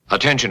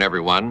Attention,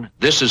 everyone.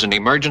 This is an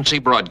emergency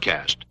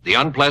broadcast. The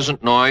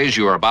unpleasant noise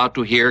you are about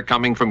to hear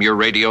coming from your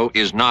radio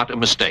is not a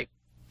mistake.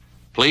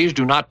 Please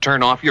do not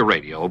turn off your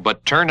radio,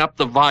 but turn up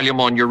the volume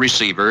on your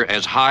receiver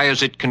as high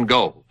as it can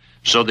go,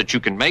 so that you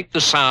can make the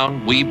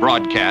sound we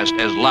broadcast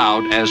as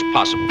loud as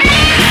possible.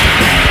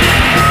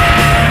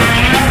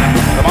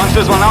 The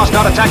monsters will now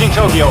start attacking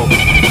Tokyo.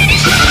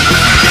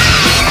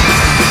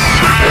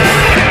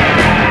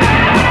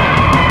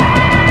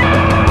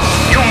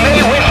 You may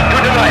wish to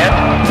deny it,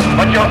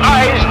 but your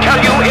eyes tell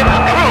you it's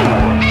true.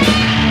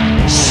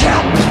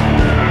 Shout!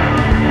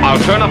 I'll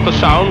turn up the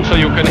sound so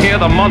you can hear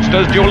the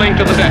monsters dueling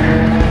to the death.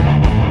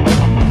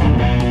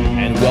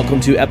 And welcome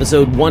to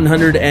episode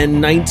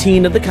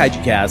 119 of the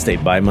Kaiju Cast, a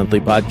bi-monthly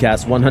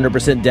podcast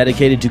 100%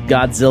 dedicated to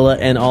Godzilla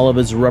and all of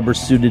his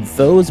rubber-suited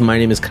foes. My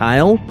name is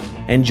Kyle,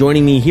 and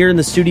joining me here in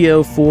the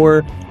studio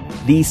for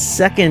the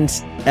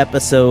second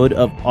episode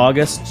of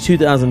August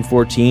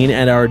 2014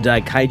 and our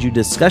Daikaiju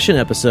discussion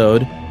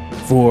episode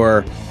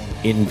for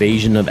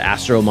Invasion of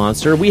Astro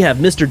Monster, we have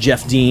Mr.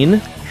 Jeff Dean.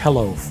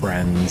 Hello,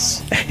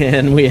 friends.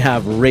 And we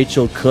have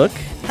Rachel Cook.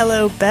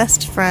 Hello,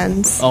 best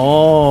friends.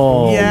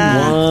 Oh,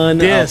 yeah. One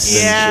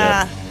This.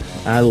 Yeah.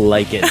 I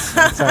like it.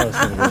 That's how it's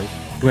going to go.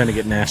 We're going to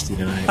get nasty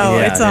tonight. Oh,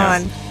 Yeah, it's yeah.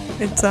 on.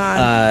 It's on.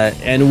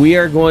 And we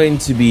are going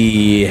to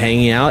be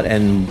hanging out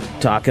and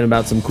talking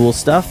about some cool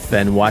stuff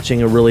and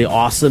watching a really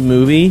awesome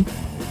movie.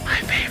 My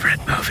favorite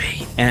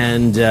movie.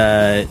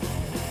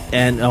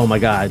 And oh my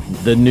god,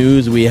 the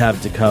news we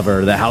have to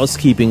cover, the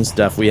housekeeping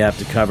stuff we have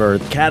to cover,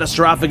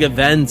 catastrophic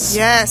events.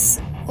 Yes.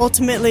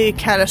 Ultimately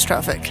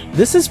catastrophic.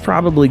 This is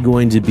probably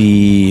going to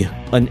be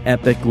an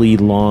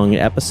epically long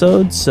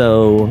episode,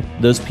 so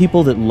those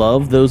people that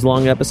love those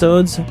long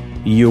episodes,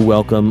 you're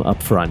welcome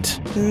up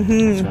front.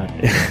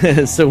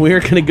 Mm-hmm. So we're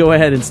going to go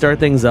ahead and start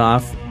things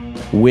off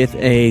with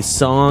a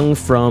song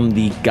from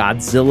the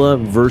Godzilla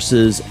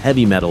vs.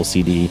 Heavy Metal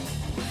CD.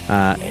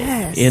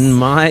 Yes.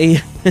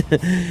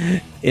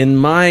 In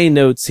my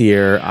notes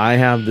here, I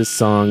have this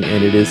song,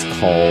 and it is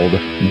called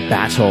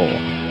Battle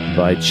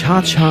by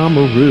Cha Cha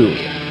Maru.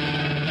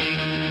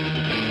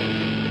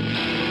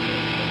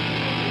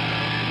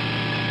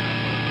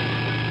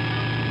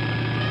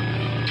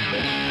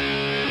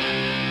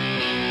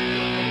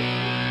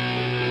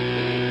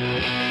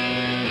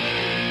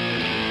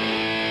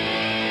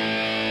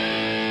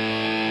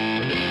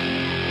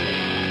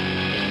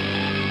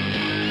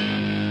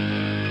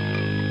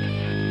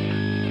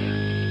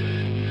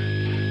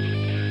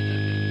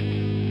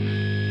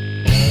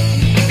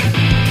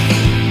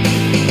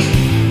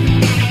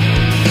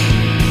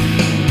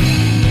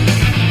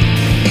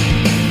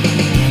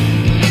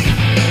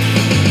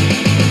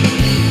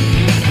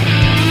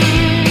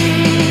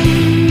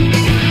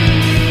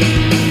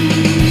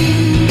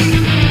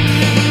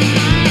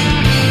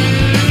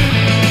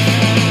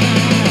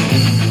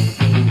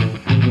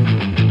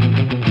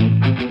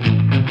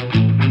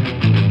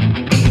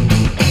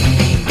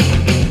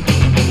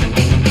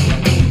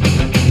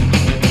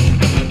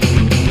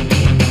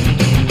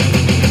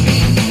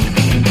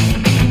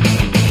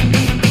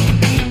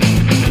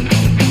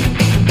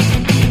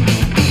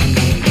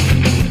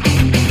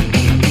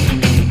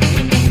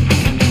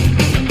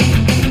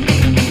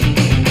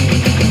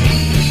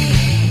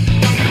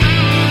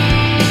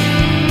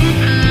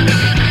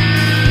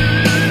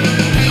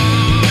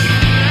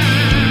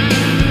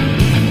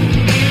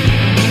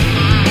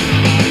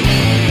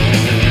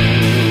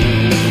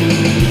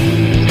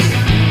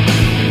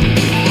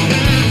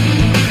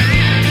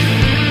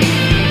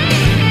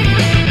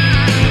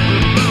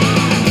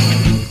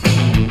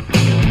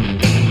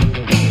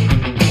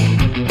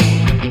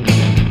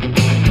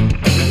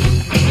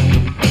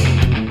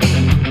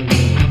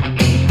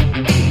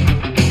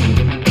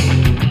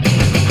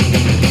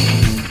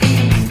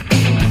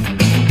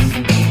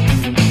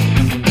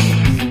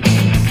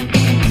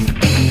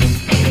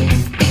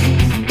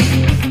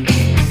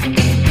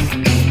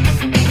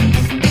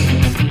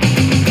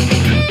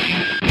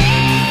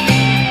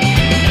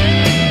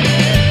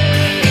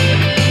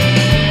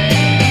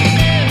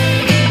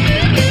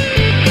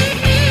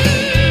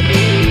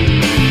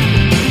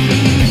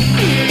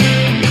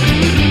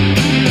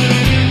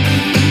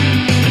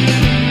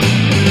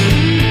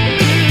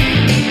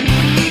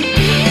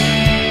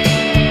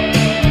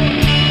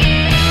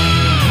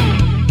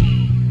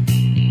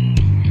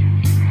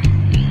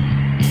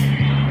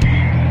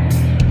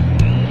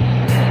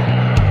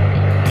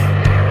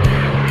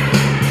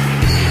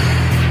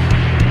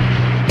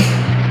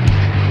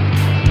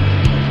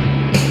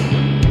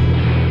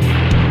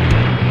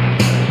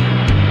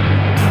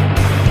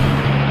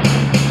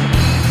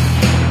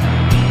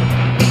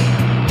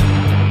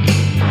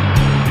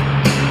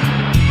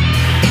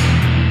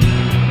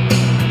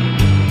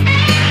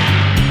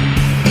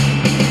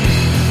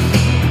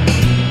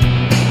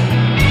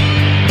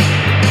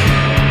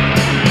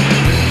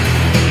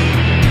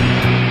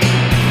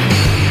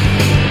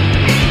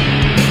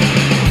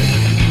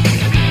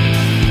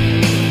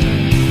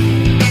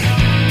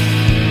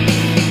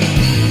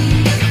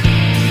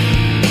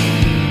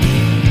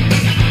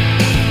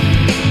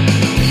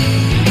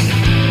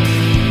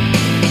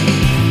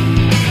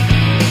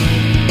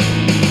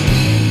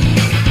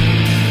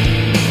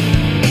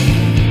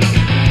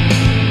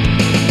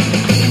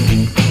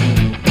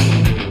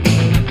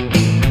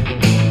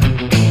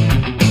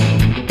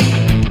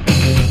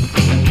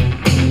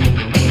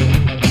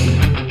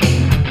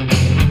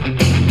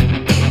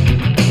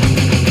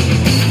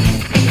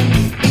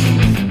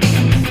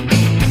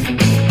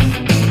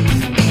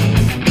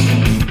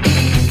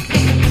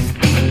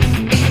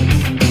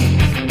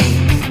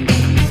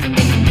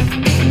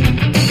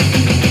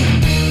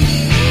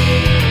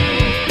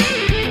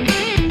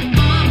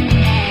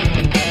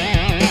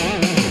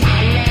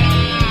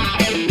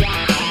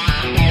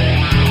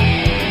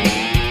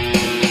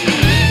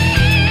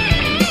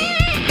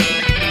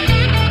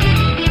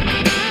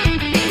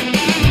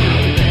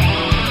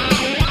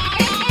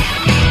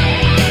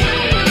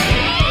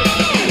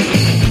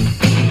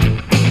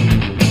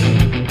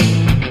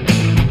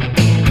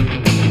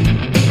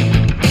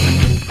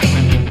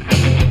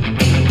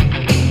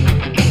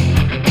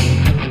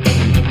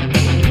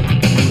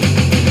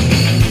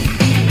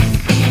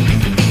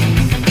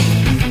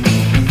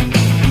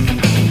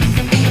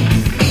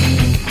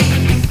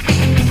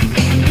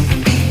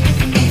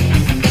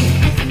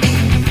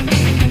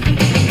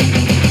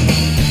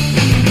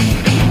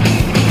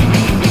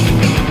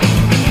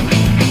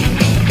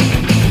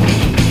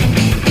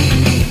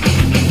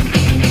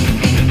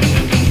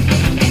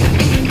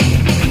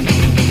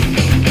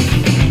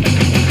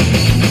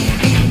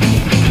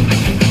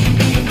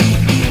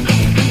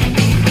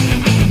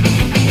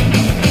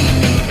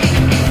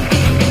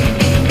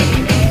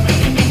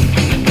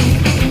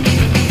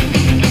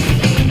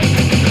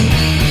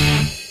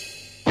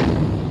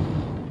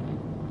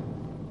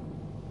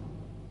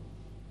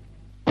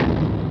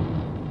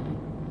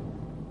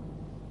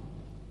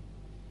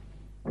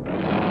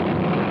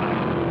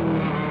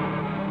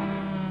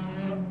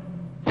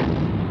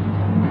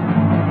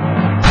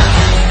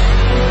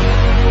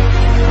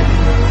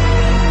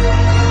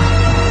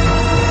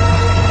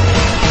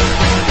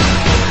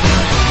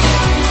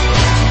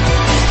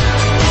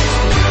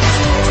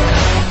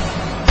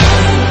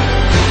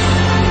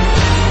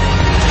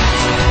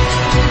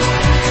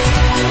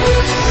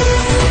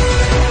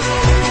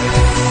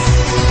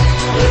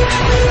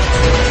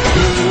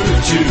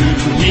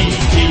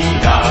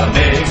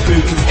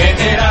 エ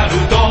メラル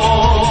ド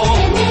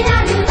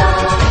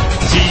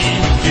地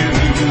球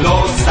の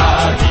最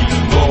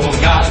後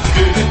が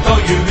来ると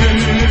いう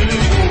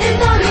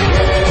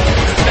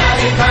誰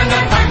かが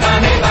立た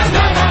ねばな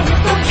らぬ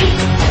時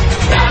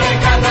誰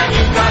かが行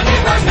かね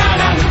ばなら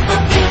ぬ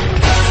時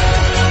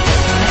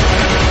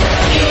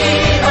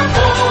今こ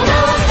の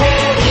平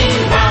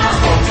和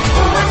を壊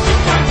し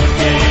ちゃい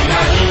けな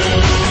い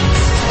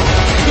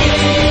み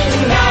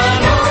んな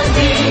の未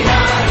来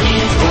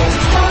を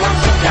壊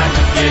しちゃい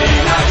け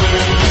ない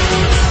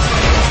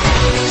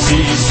獅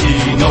子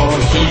の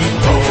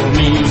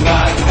瞳が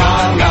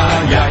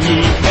輝いて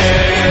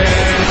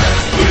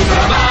ウルトラ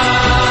マ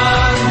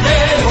ンレ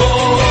オ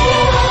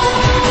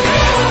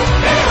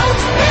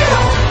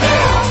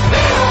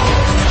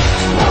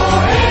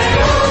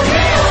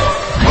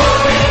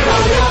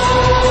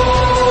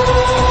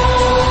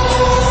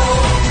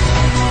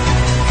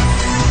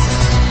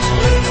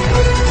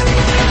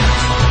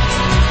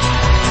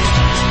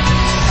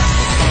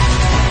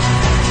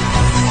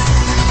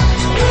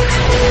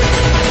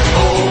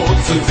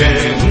突然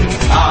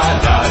嵐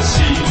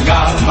が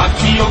巻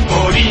き起こ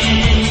り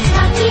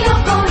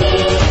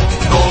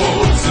突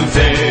然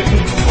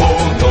炎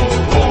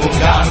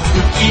が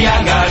吹き上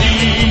がり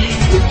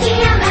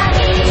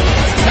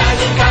何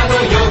かの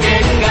予言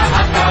が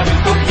当たる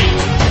とき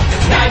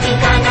何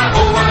かが終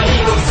わり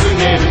を告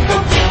げると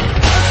き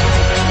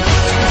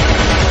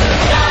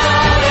誰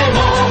も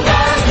が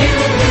勇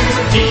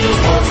気を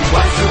忘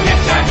れ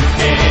ちゃいけ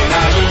な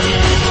い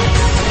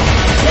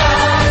優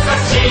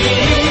し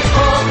い心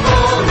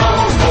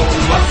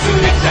忘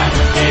れちゃい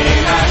け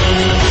ない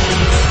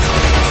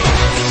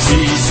獅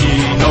子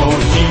の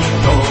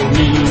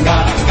瞳が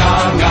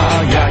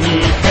輝い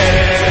て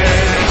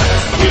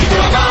ウルト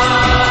ラマ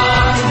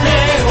ンレ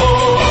オ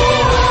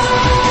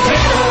燃え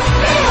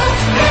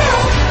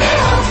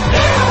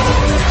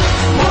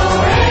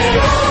よ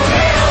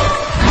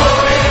燃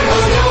えろ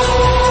よ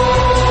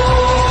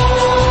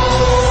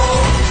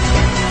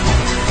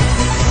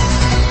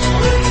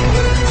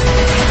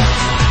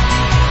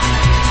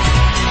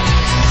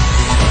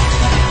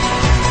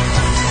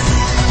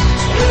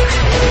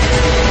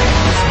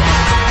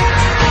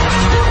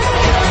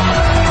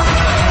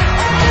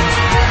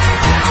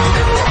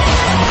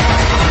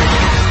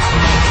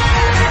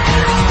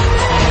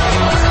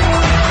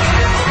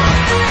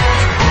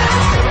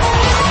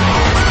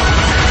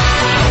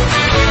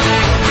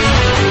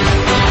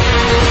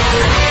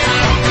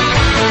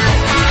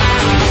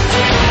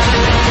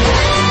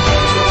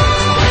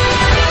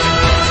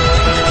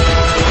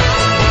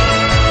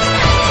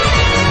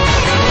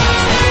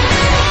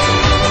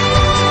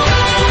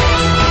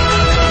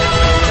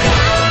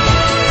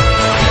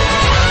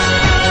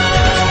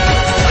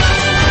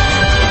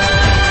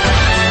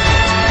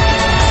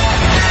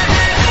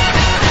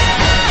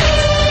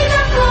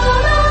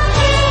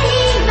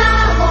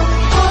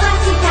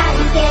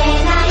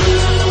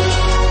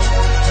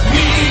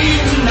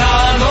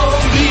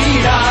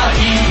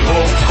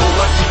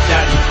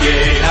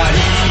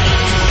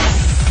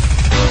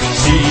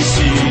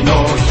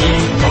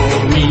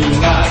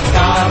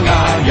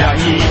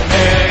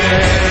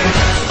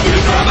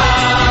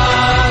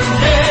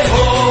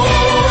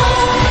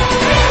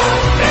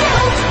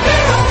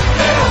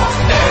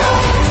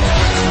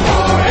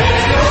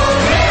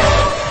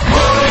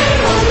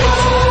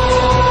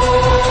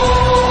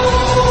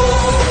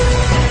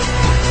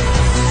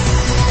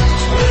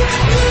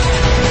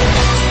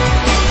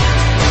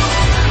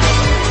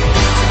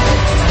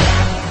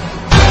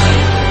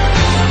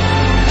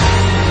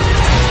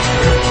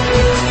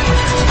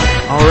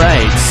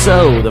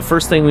So, the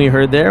first thing we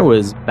heard there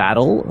was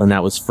Battle, and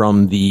that was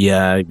from the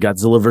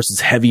Godzilla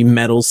vs. Heavy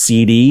Metal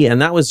CD, and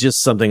that was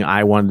just something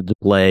I wanted to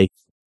play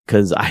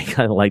because I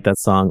kind of like that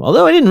song,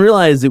 although I didn't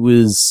realize it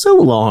was so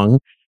long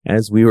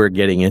as we were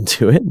getting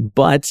into it.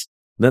 But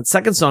that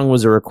second song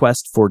was a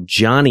request for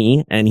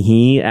Johnny, and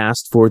he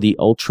asked for the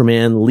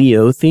Ultraman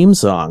Leo theme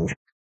song.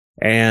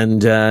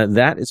 And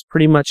that is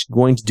pretty much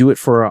going to do it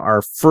for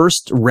our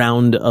first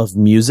round of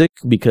music,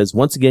 because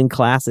once again,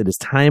 class, it is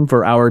time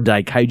for our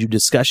Daikaiju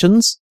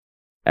discussions.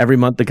 Every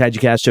month, the Kaiju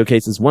Cast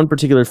showcases one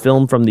particular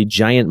film from the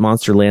giant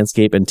monster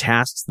landscape and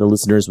tasks the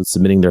listeners with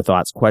submitting their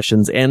thoughts,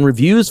 questions, and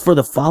reviews for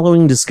the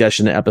following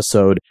discussion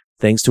episode.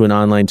 Thanks to an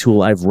online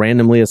tool, I've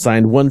randomly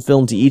assigned one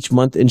film to each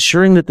month,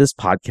 ensuring that this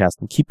podcast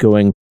will keep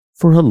going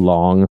for a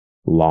long,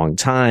 long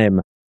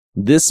time.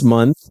 This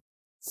month,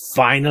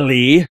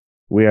 finally,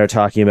 we are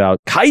talking about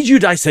Kaiju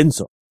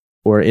Daisenso,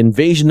 or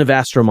Invasion of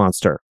Astro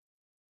Monster,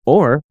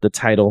 or the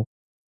title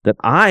that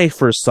I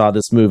first saw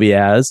this movie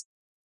as,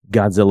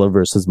 Godzilla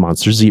vs.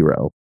 Monster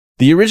Zero.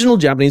 The original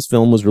Japanese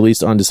film was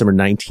released on December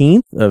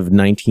 19th of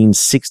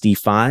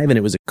 1965, and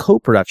it was a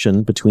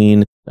co-production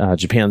between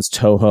Japan's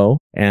Toho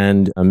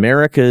and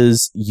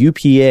America's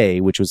UPA,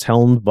 which was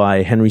helmed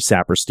by Henry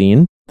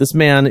Saperstein. This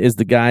man is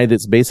the guy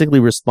that's basically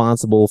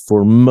responsible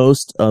for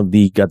most of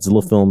the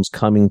Godzilla films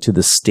coming to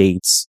the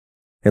States,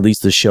 at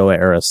least the Showa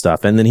era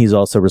stuff. And then he's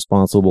also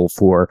responsible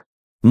for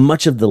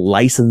much of the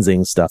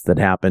licensing stuff that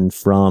happened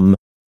from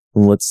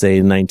let's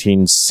say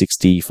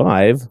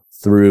 1965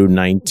 through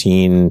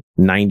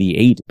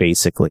 1998,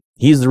 basically.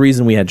 He's the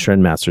reason we had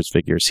Trendmasters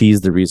figures.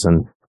 He's the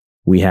reason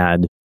we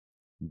had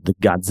the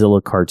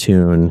Godzilla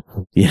cartoon,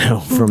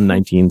 from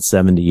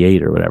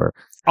 1978 or whatever.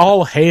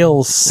 All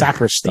hail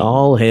Saperstein.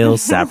 All hail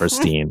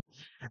Saperstein.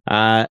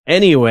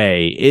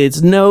 Anyway,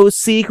 it's no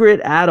secret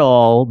at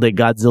all that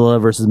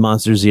Godzilla vs.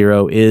 Monster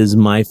Zero is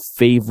my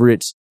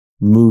favorite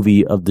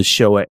movie of the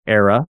Showa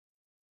era.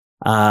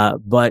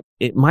 But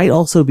it might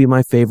also be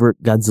my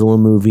favorite Godzilla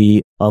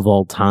movie of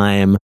all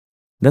time.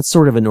 That's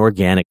sort of an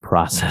organic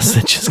process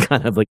that just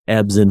kind of like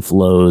ebbs and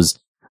flows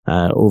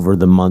over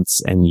the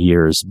months and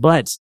years.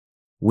 But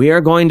we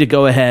are going to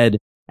go ahead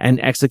and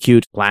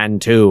execute Plan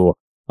 2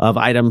 of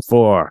Item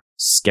 4,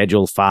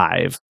 Schedule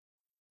 5.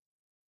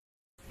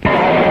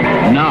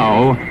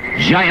 Now,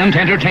 giant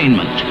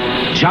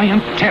entertainment,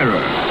 giant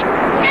terror.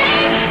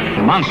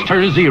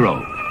 Monster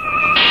Zero.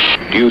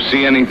 Do you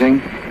see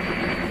anything?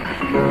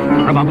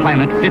 From a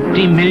planet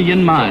 50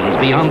 million miles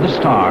beyond the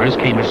stars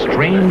came a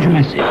strange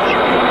message.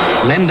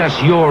 Lend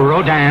us your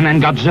Rodan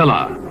and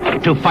Godzilla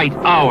to fight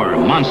our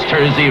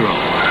Monster Zero.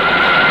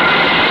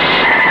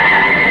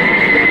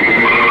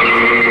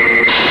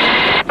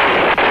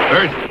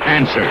 Earth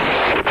answers,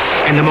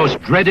 and the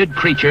most dreaded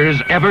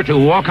creatures ever to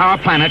walk our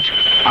planet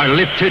are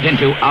lifted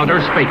into outer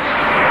space.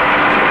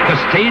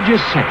 The stage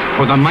is set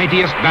for the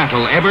mightiest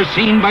battle ever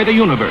seen by the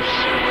universe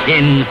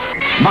in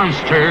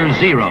Monster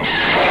Zero.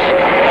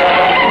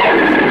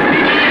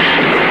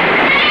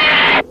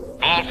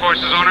 All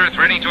forces on Earth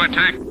ready to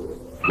attack.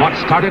 What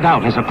started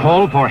out as a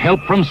call for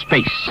help from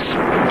space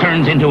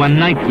turns into a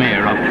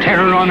nightmare of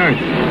terror on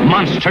Earth,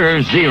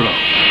 Monster Zero.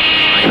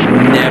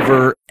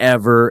 Never,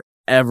 ever,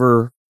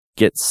 ever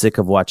get sick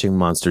of watching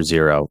Monster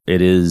Zero.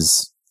 It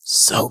is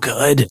so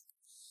good.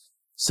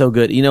 So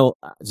good.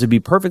 To be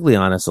perfectly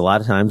honest, a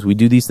lot of times we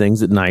do these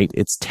things at night.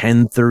 It's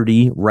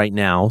 10:30 right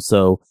now.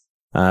 So,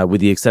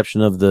 with the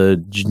exception of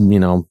the,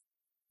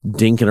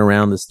 dinking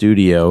around the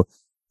studio,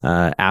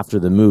 after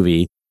the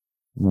movie,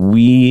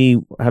 we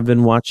have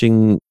been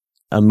watching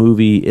a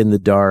movie in the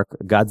dark,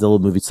 a Godzilla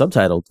movie,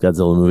 subtitled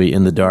Godzilla movie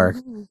in the dark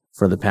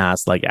for the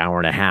past hour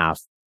and a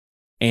half.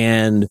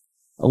 And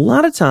a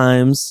lot of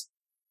times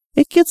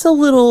it gets a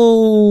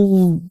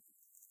little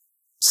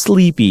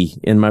sleepy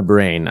in my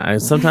brain.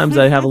 Sometimes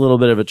I have a little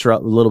bit of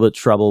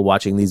trouble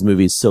watching these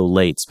movies so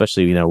late,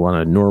 especially, on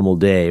a normal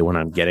day when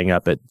I'm getting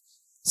up at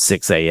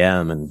 6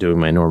 a.m. and doing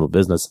my normal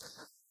business.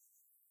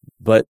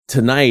 But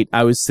tonight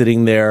I was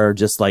sitting there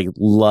just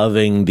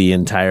loving the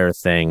entire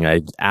thing.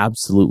 I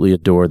absolutely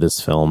adore this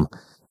film.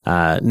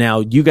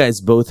 Now you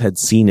guys both had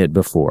seen it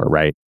before,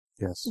 right?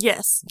 Yes.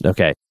 Yes.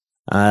 Okay.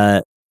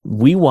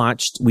 We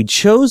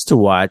chose to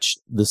watch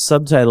the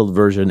subtitled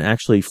version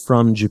actually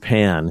from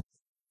Japan.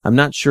 I'm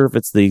not sure if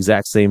it's the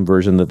exact same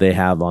version that they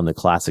have on the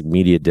classic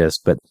media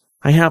disc, but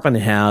I happen to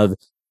have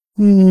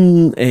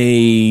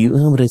a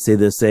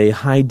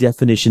high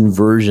definition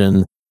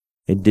version,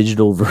 a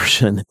digital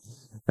version.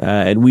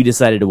 And we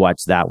decided to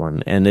watch that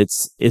one. And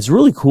it's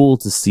really cool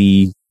to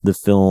see the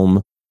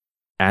film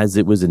as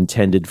it was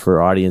intended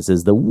for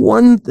audiences. The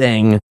one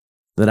thing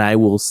that I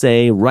will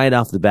say right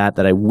off the bat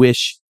that I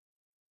wish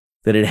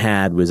that it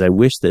had was I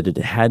wish that it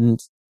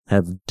hadn't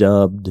have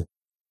dubbed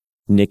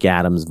Nick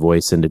Adams'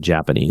 voice into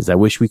Japanese. I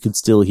wish we could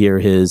still hear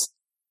his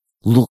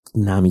 "Look,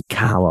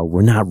 Namikawa,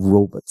 we're not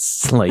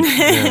robots."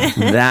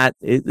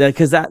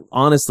 Because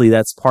honestly,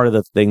 that's part of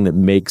the thing that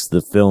makes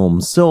the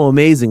film so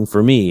amazing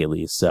for me, at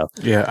least. So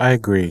yeah, I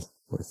agree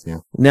with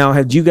you. Now,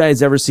 have you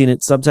guys ever seen it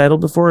subtitled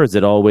before? Or has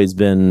it always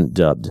been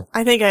dubbed?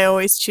 I think I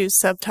always choose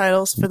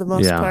subtitles for the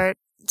most part.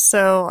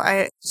 So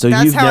that's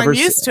you've how never I'm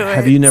used to it.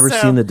 Have you never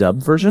seen the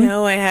dubbed version?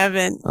 No, I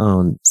haven't.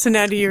 So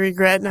now do you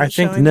regret not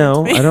showing it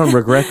to me? I don't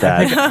regret that.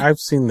 I think I've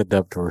seen the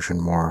dubbed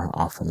version more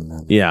often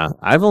than... Yeah,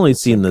 I've only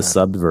seen the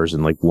subbed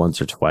version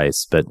once or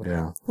twice, but...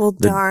 Yeah. Well,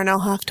 darn, I'll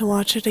have to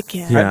watch it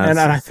again. Yeah, and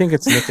I think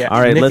it's Nick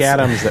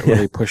Adams that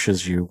really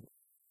pushes you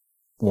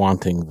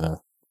wanting the...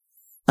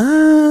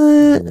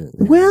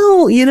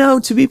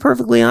 Well, to be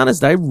perfectly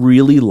honest, I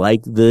really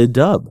like the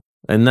dub.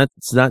 And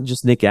that's not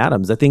just Nick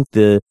Adams. I think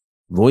the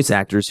voice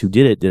actors who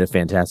did it did a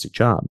fantastic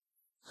job.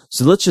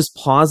 So let's just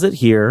pause it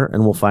here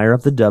and we'll fire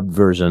up the dubbed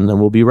version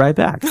and we'll be right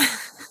back.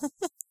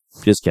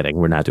 Just kidding.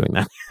 We're not doing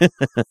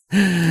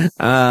that.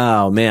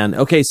 Oh, man.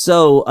 Okay.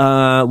 So,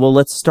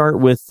 let's start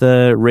with,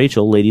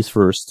 Rachel, ladies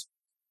first.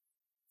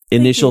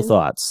 Initial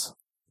thoughts.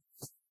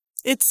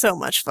 It's so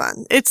much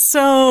fun. It's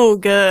so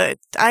good.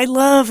 I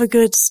love a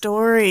good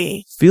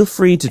story. Feel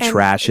free to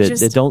trash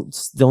it.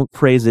 Don't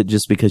praise it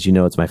just because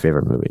it's my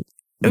favorite movie.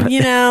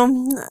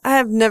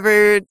 I've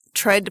never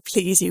tried to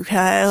please you,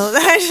 Kyle.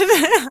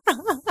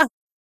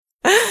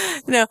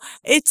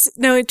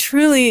 It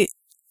truly,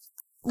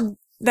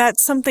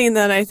 that's something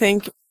that I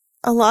think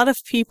a lot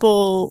of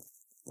people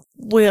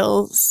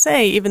will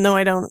say, even though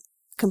I don't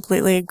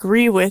completely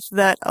agree with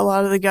that. A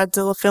lot of the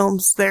Godzilla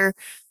films, they're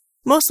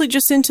mostly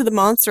just into the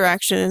monster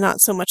action and not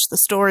so much the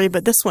story,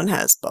 but this one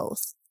has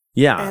both.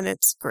 Yeah. And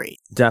it's great.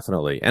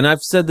 Definitely. And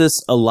I've said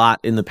this a lot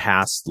in the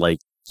past,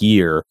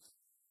 year.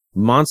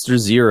 Monster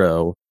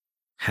Zero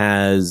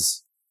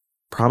has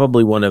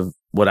probably one of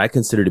what I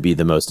consider to be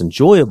the most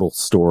enjoyable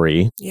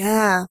story.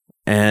 Yeah.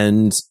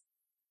 And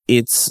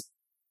it's,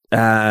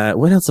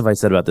 what else have I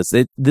said about this?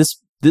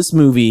 This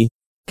movie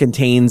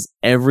contains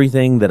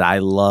everything that I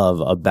love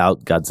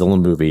about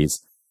Godzilla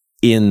movies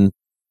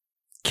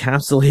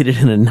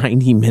encapsulated in a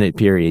 90-minute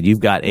period. You've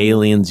got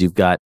aliens, you've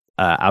got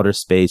outer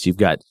space, you've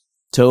got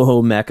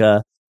Toho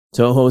Mecha,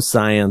 Toho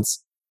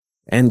Science,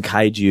 and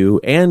Kaiju,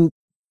 and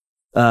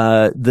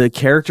the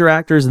character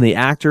actors and the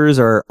actors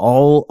are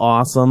all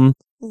awesome.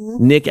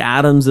 Mm-hmm. Nick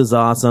Adams is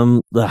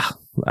awesome. Ugh,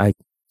 I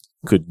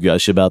could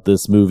gush about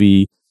this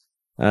movie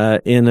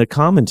in a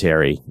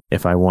commentary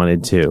if I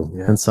wanted to,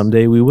 and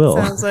someday we will.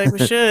 Sounds like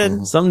we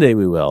should. Someday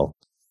we will.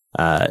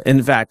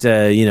 In fact,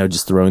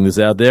 just throwing this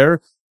out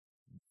there,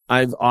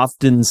 I've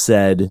often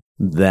said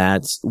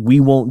that we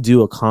won't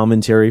do a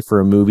commentary for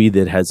a movie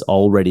that has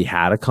already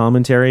had a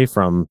commentary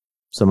from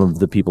some of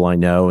the people I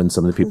know and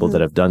some of the people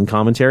that have done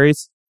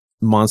commentaries.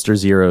 Monster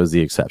Zero is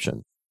the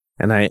exception.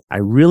 And I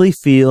really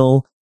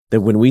feel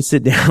that when we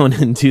sit down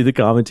and do the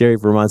commentary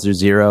for Monster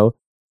Zero,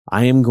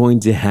 I am going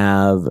to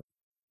have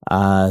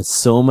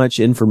so much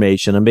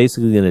information. I'm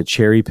basically going to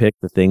cherry pick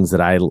the things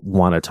that I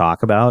want to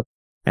talk about.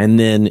 And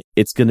then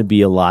it's going to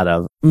be a lot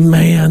of,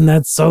 man,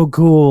 that's so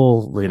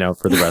cool,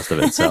 for the rest of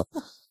it. So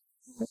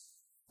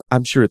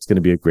I'm sure it's going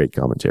to be a great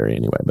commentary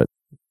anyway. But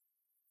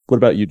what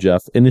about you,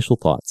 Jeff? Initial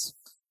thoughts?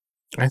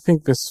 I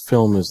think this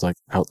film is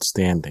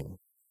outstanding.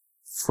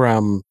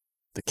 From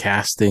the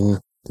casting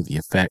to the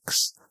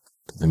effects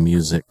to the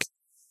music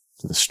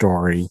to the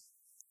story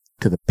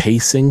to the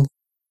pacing.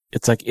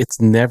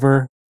 It's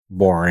never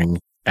boring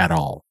at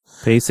all.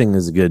 Pacing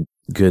is a good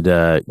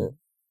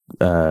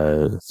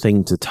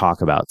thing to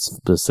talk about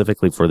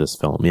specifically for this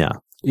film. Yeah.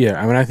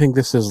 Yeah. I mean, I think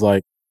this is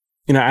I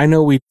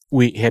know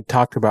we had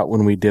talked about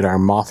when we did our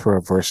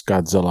Mothra vs.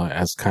 Godzilla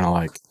as kind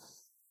of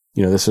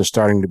this is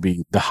starting to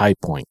be the high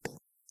point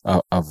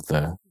of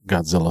the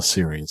Godzilla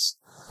series.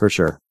 For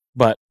sure.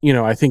 But,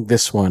 I think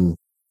this one,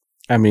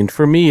 I mean,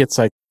 for me, it's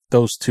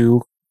those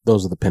two,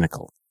 those are the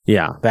pinnacle.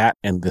 Yeah. That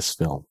and this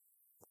film.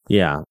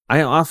 Yeah.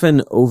 I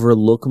often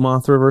overlook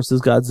Mothra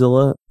vs.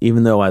 Godzilla,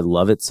 even though I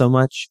love it so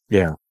much.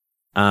 Yeah.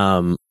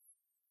 And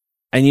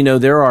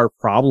there are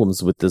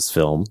problems with this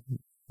film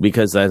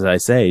because, as I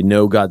say,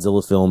 no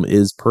Godzilla film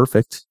is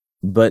perfect.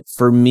 But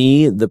for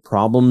me, the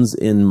problems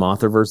in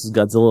Mothra vs.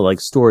 Godzilla, like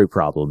story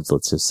problems,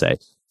 let's just say,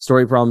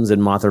 story problems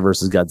in Mothra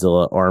vs.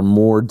 Godzilla are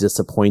more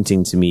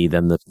disappointing to me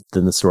than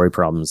the story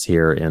problems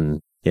here in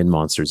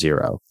Monster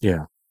Zero.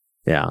 Yeah.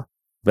 Yeah.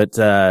 But,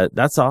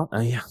 that's all.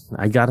 I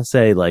gotta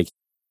say,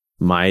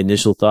 my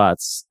initial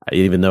thoughts,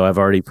 even though I've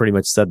already pretty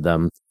much said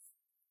them,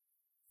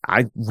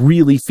 I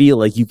really feel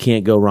like you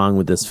can't go wrong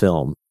with this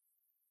film.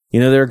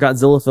 There are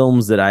Godzilla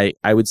films that I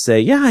would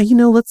say,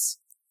 it'd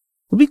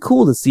be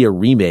cool to see a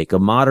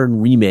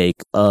modern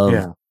remake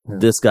of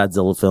this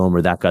Godzilla film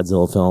or that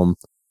Godzilla film.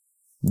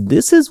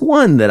 This is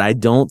one that I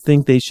don't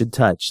think they should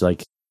touch.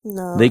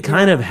 No, they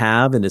kind of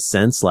have, in a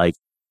sense,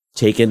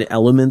 taken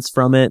elements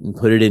from it and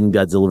put it in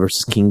Godzilla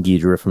vs. King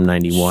Ghidorah from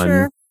 91.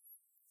 Sure.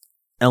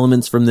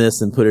 Elements from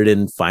this and put it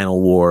in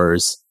Final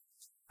Wars.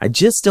 I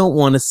just don't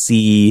want to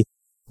see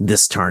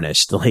this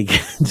tarnished.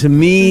 To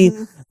me,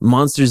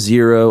 Monster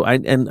Zero,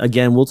 and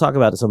again, we'll talk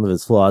about some of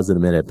its flaws in a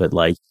minute, but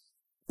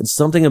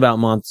something about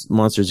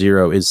Monster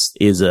Zero is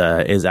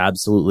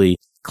absolutely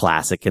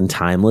classic and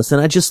timeless,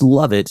 and I just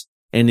love it.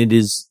 And it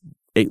is,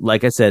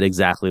 like I said,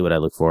 exactly what I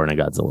look for in a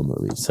Godzilla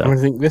movie. So I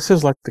think this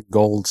is the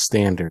gold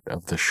standard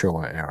of the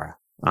Showa era.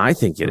 I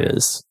think it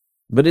is.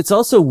 But it's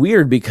also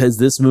weird because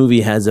this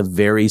movie has a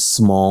very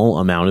small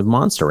amount of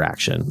monster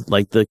action.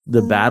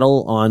 The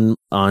battle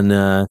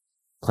on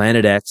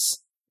Planet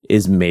X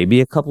is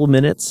maybe a couple of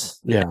minutes.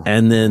 Yeah.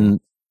 And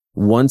then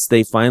once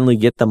they finally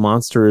get the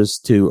monsters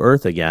to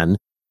Earth again,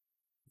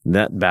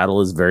 that battle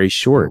is very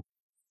short.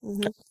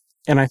 Mm-hmm.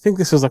 And I think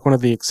this is one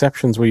of the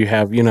exceptions where you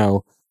have,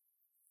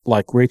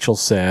 like Rachel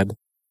said,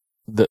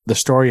 the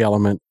story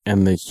element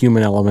and the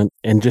human element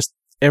and just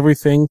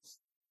everything.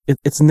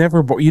 It's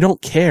never, you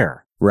don't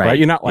care. Right?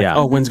 You're not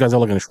when's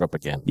Godzilla going to show up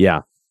again?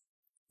 Yeah.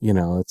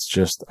 It's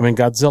just,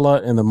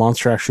 Godzilla and the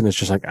monster action is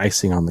just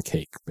icing on the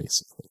cake,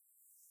 basically.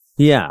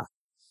 Yeah.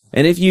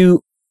 And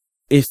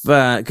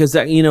because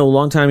a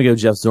long time ago,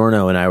 Jeff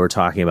Zorno and I were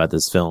talking about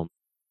this film.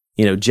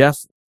 Jeff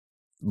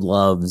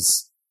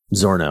loves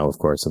Zorno, of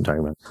course, I'm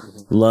talking about,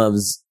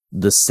 loves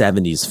the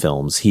 70s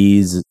films.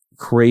 He's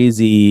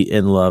crazy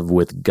in love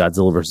with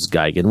Godzilla vs.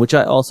 Gigan, which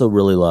I also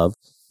really love,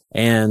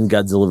 and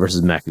Godzilla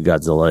vs.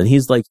 Mechagodzilla. And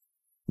he's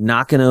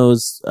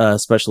Nakano's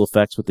special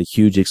effects with the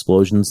huge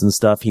explosions and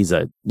stuff. He's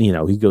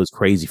he goes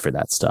crazy for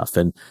that stuff.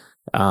 And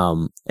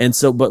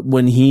so, but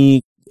when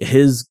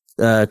his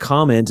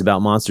comment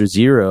about Monster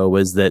Zero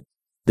was that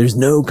there's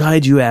no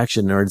kaiju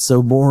action or it's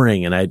so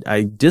boring. And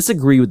I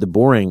disagree with the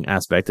boring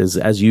aspect.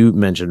 As you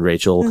mentioned,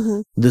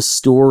 Rachel, the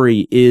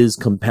story is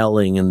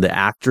compelling and the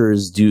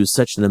actors do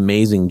such an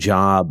amazing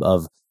job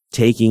of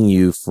taking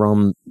you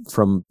from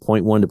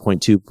point 1 to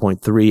point 2,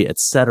 point 3,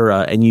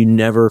 etc., and you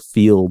never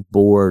feel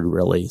bored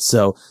really.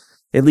 So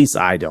at least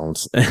I don't.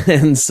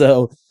 And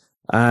so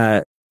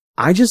I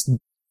just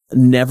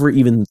never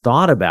even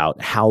thought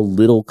about how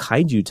little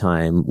kaiju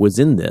time was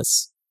in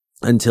this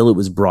until it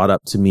was brought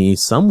up to me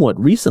somewhat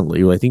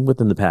recently, I think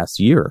within the past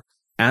year.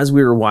 As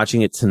we were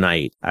watching it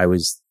tonight, I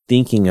was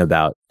thinking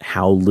about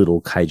how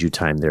little kaiju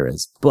time there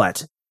is.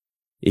 But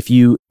if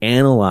you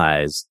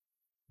analyze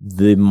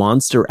the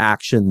monster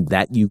action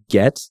that you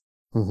get,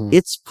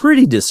 it's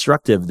pretty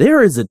destructive.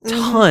 There is a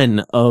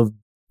ton of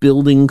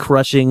building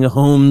crushing,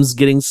 homes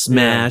getting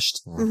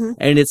smashed,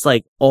 and it's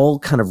like all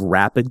kind of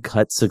rapid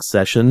cut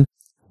succession.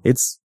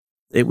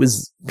 It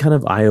was kind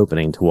of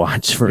eye-opening to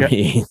watch for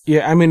me.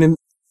 Yeah, I mean,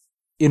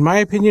 in my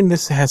opinion,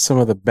 this has some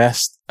of the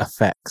best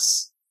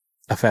effects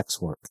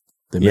work.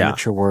 The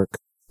miniature work,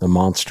 the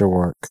monster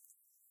work.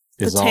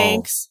 The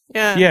tanks.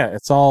 Yeah,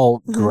 it's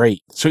all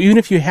great. So even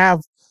if you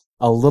have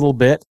a little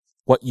bit,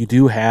 what you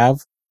do have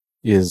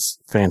is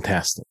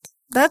fantastic.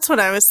 That's what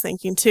I was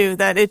thinking too,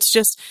 that it's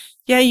just,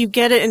 you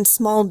get it in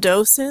small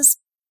doses,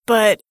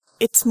 but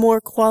it's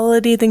more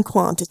quality than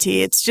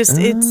quantity. It's just,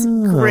 it's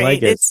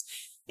great. Like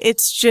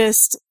it's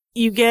just,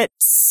 you get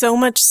so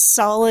much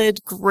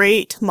solid,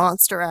 great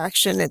monster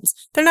action.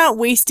 They're not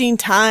wasting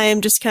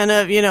time just kind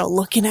of,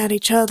 looking at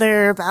each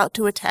other, about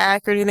to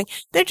attack or anything.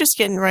 They're just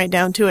getting right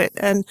down to it.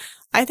 And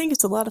I think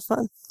it's a lot of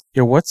fun.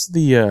 Yeah, what's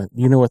the,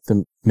 you know what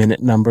the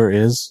minute number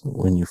is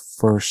when you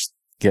first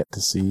get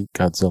to see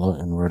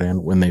Godzilla and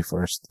Rodan, when they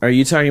first... Are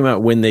you talking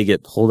about when they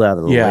get pulled out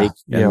of the lake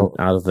and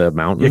out of the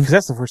mountain? Yeah, because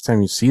that's the first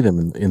time you see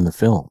them in the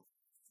film.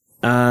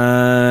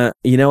 I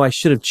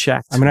should have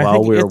checked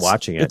while we were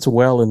watching it. It's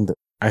well in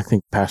I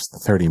think past the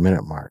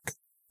 30-minute mark.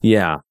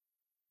 Yeah.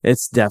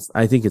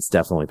 I think it's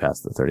definitely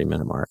past the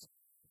 30-minute mark.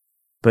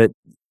 But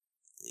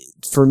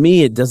for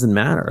me, it doesn't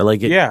matter.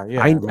 Like,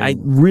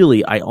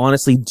 I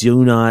honestly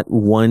do not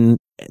one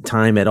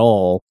time at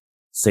all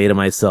say to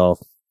myself,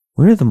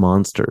 where are the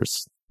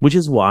monsters? Which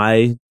is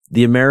why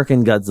the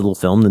American Godzilla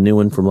film, the new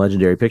one from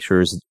Legendary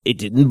Pictures, it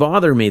didn't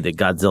bother me that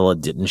Godzilla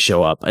didn't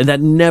show up. And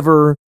that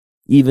never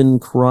even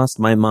crossed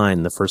my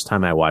mind the first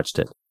time I watched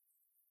it.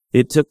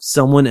 It took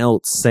someone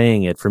else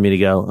saying it for me to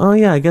go, oh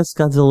yeah, I guess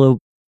Godzilla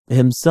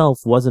himself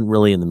wasn't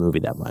really in the movie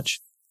that much.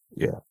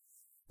 Yeah.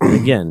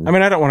 Again. I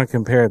mean, I don't want to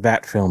compare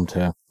that film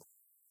to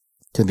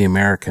the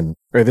American,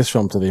 or this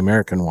film to the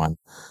American one,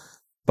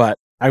 but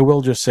I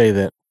will just say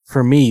that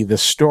for me, the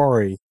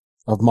story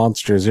of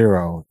Monster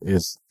Zero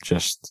is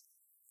just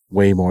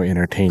way more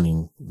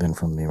entertaining than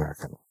from the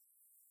American.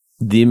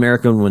 The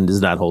American one does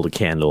not hold a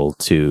candle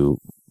to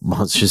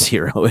Monster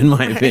Zero, in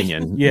my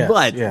opinion.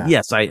 But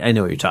yes, I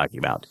know what you're talking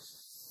about.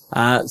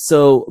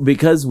 So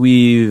because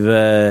we've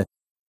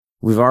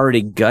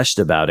already gushed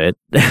about it,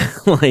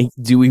 like,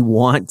 do we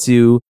want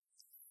to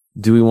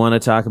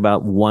talk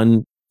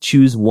about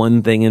choose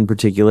one thing in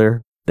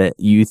particular that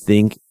you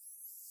think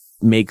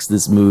makes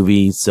this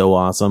movie so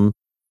awesome?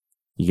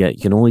 You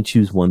can only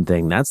choose one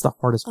thing. That's the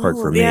hardest part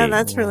for me. Yeah,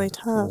 that's really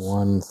tough.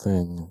 One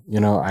thing.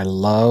 I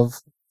love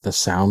the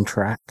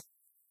soundtrack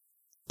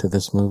to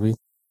this movie.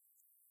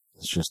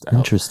 It's just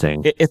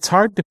interesting. It's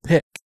hard to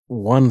pick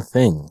one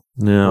thing.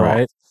 No.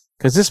 Right?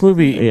 Because this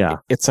movie,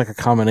 it's like a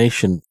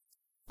combination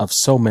of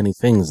so many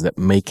things that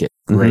make it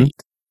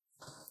great.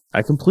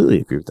 I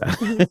completely agree with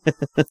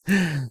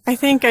that. I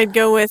think I'd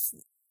go with,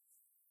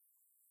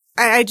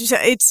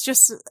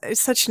 it's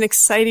such an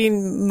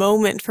exciting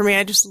moment for me.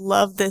 I just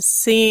love this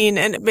scene.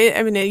 And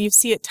I mean, you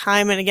see it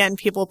time and again,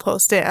 people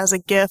post it as a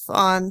GIF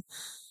on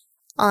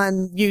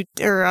you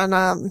or on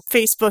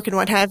Facebook and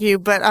what have you.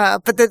 But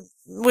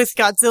with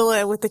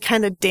Godzilla, with the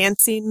kind of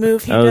dancing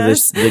move he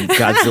does. The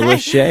Godzilla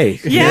Shay.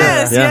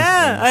 Yes,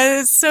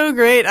 it's so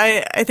great.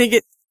 I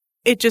think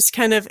it just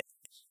kind of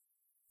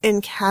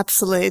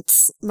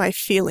encapsulates my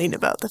feeling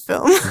about the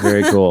film.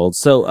 Very cool.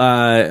 So,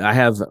 I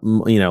have,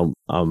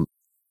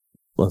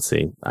 let's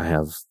see, I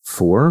have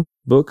 4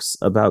 books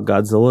about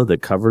Godzilla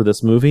that cover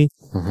this movie,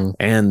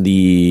 and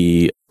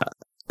the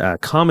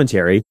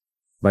commentary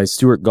by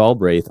Stuart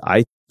Galbraith,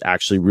 I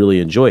actually really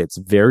enjoy. It's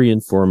very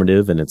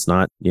informative, and it's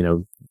not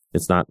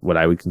what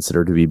I would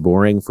consider to be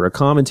boring for a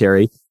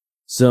commentary.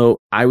 So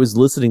I was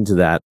listening to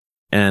that,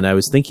 and I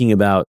was thinking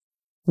about,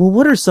 well,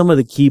 what are some of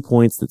the key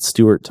points that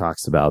Stuart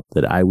talks about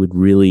that I would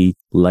really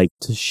like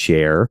to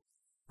share?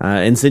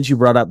 And since you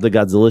brought up the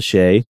Godzilla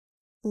Shay,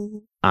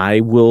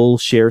 I will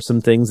share some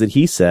things that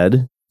he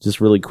said just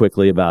really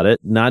quickly about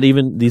it.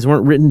 These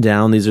weren't written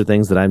down. These are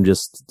things that I'm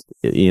just,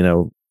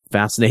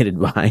 fascinated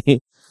by.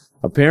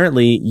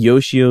 Apparently,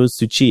 Yoshio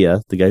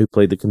Tsuchiya, the guy who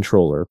played the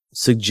controller,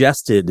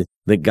 suggested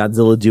that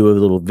Godzilla do a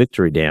little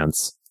victory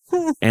dance.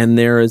 And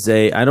there is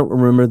I don't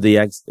remember the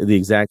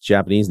exact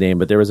Japanese name,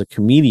 but there was a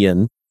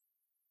comedian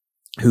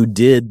who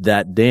did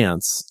that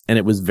dance, and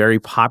it was very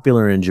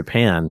popular in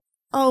Japan.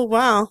 Oh,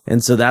 wow.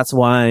 And so that's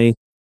why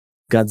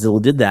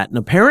Godzilla did that. And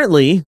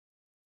apparently,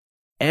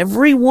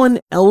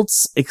 everyone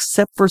else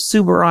except for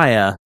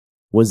Tsuburaya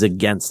was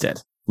against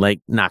it.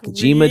 Like,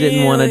 Nakajima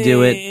didn't want to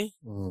do it.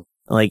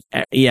 like,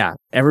 yeah,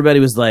 everybody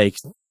was like,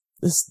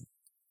 this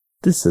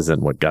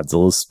isn't what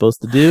Godzilla's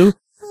supposed to do.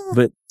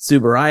 But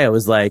Tsuburaya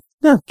was like,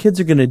 no, kids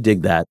are going to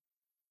dig that.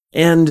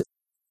 And,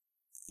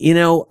 you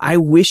know, I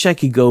wish I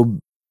could go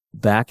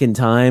back in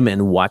time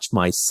and watch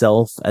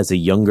myself as a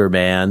younger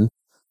man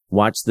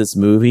watch this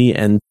movie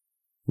and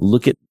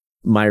look at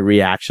my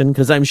reaction.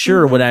 Cause I'm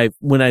sure when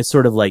I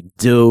sort of like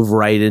dove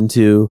right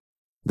into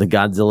the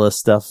Godzilla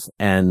stuff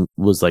and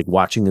was like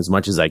watching as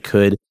much as I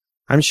could,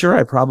 I'm sure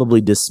I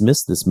probably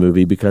dismissed this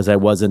movie because I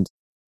wasn't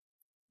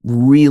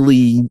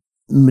really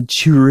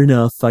mature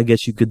enough, I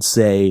guess you could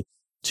say,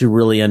 to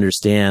really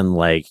understand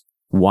like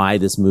why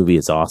this movie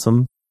is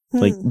awesome.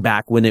 Like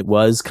back when it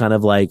was kind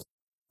of like,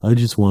 I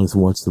just wanted to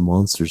watch the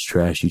monsters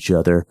trash each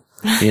other,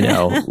 you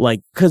know, like,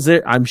 cause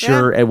I'm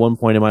sure at one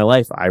point in my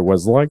life I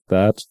was like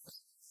that.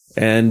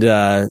 And,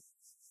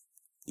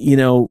 you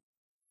know,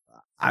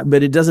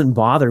 but it doesn't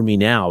bother me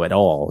now at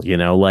all, you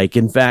know, like,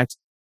 in fact,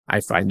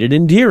 I find it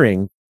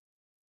endearing.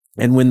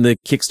 And when the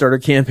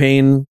Kickstarter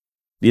campaign,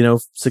 you know,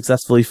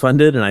 successfully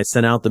funded and I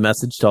sent out the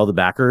message to all the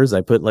backers,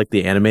 I put like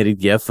the animated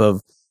GIF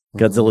of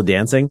Godzilla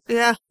dancing.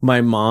 Yeah.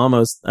 My mom, I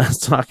was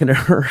talking to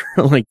her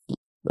like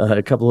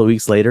a couple of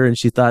weeks later and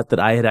she thought that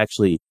I had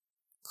actually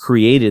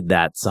created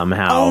that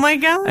somehow. Oh my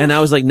God. And I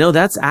was like, no,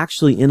 that's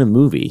actually in a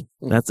movie.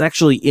 That's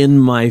actually in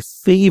my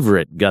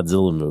favorite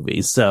Godzilla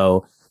movie.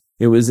 So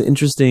it was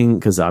interesting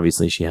because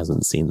obviously she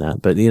hasn't seen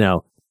that, but you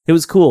know, it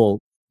was cool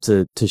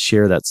to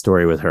share that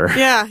story with her.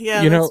 Yeah.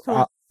 Yeah. You know,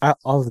 cool.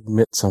 I'll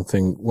admit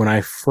something. When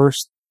I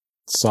first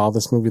saw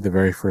this movie the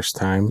very first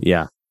time,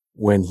 Yeah.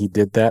 when he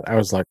did that, I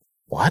was like,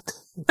 what?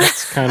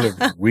 That's kind of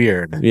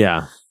weird.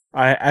 Yeah.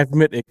 I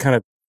admit it kind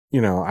of,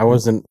 you know, I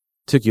wasn't,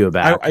 Took you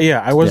aback.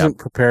 I wasn't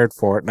prepared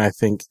for it. And I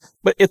think,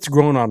 but it's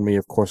grown on me,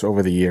 of course,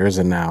 over the years.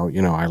 And now,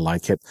 you know, I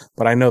like it.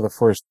 But I know the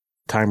first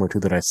time or two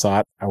that I saw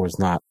it, I was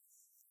not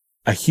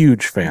a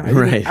huge fan.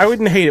 I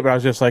wouldn't hate it, but I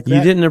was just like,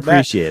 you didn't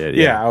appreciate it.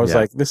 Yeah. I was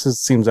like, this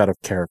seems out of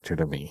character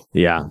to me.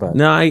 Yeah. But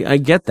no, I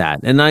get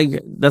that. And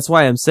that's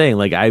why I'm saying,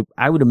 like,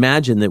 I would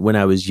imagine that when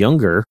I was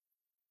younger,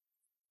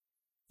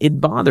 it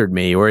bothered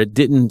me or it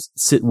didn't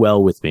sit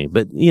well with me.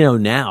 But, you know,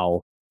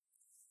 now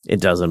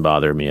it doesn't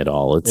bother me at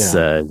all.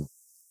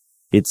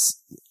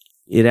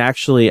 It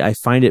actually, I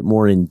find it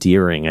more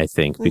endearing, I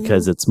think,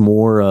 because it's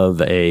more of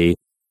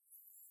it's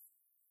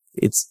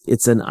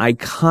an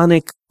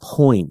iconic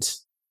point.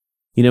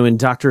 You know, in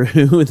Doctor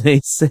Who,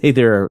 they say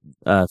there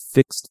are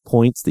fixed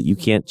points that you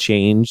can't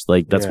change.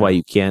 Like, that's why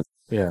you can't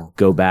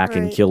go back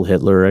and kill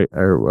Hitler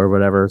or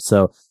whatever.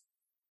 So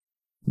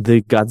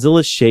the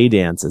Godzilla Shay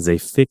dance is a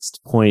fixed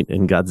point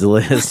in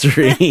Godzilla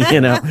history.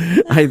 You know,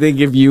 I think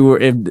if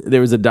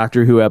there was a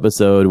Doctor Who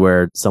episode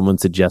where someone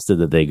suggested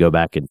that they go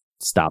back and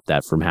stop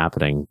that from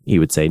happening, he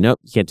would say, nope,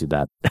 you can't do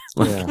that.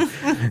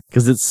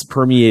 Because it's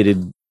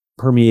permeated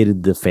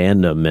the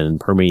fandom and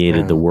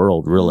permeated the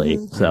world,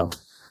 really. So,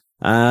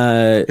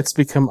 it's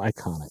become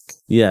iconic.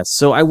 Yes.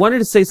 So I wanted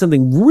to say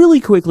something really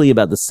quickly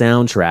about the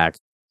soundtrack,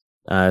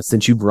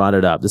 since you brought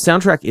it up. The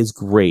soundtrack is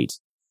great.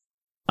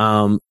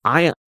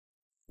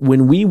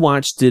 When we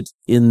watched it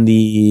in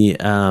the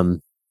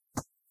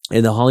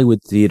Hollywood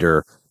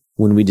Theater,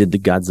 when we did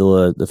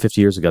the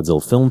 50 Years of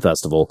Godzilla Film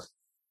Festival,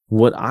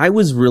 what I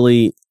was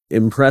really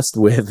impressed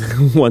with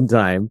one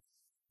time,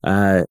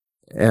 and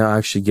I'll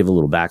actually give a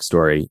little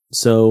backstory.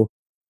 So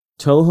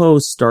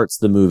Toho starts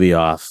the movie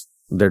off,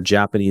 their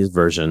Japanese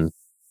version,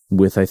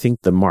 with, I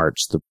think, the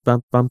march, the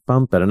bum bum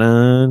bum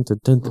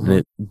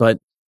ba-da-dun, but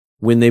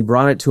when they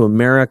brought it to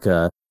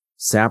America,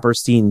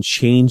 Saperstein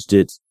changed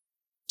it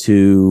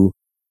to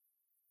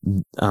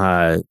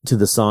the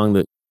song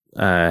that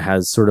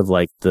has sort of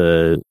like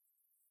I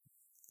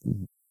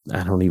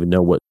don't even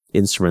know what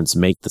instruments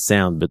make the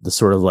sound, but the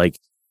sort of like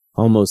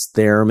almost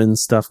theremin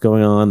stuff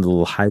going on, the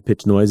little high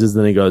pitched noises.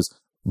 Then he goes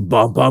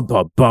bum bum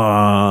bum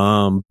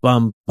bum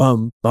bum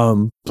bum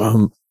bum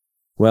bum.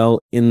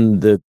 Well, in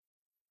the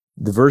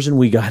version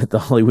we got at the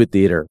Hollywood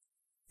Theater,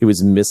 it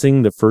was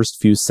missing the first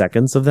few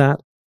seconds of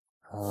that.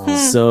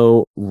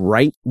 So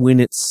right when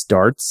it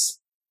starts,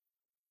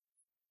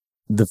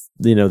 the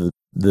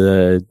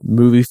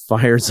movie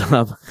fires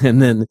up,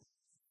 and then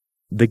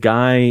the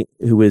guy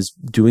who was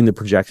doing the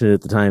projection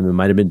at the time, it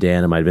might have been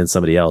Dan, it might have been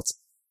somebody else,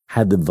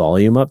 had the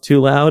volume up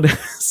too loud.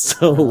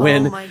 So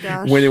when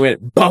it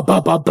went bum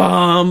bum bum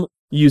bum,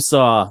 you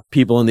saw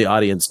people in the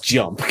audience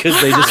jump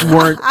because they just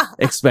weren't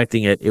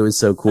expecting it. It was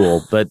so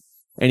cool. But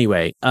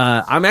anyway,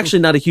 I'm actually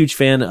not a huge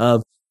fan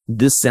of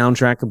this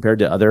soundtrack compared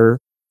to other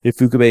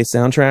Ifukube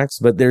soundtracks,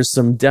 but there's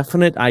some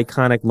definite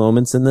iconic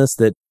moments in this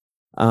that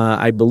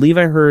I believe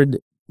I heard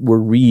were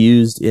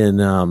reused in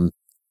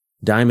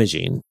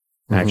Daimajin,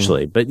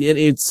 actually. But it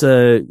is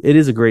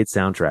a great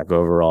soundtrack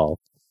overall.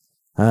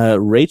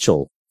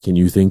 Rachel, can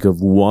you think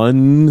of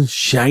one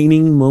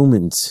shining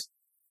moment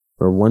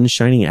or one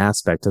shining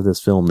aspect of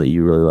this film that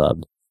you really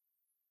loved?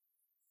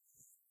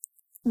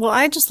 Well,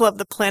 I just love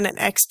the Planet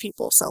X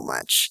people so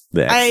much.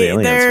 The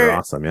X-aliens are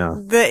awesome, yeah.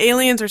 The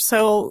aliens are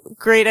so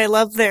great. I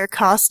love their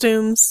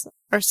costumes,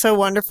 are so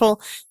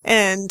wonderful.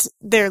 And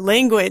their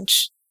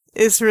language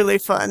is really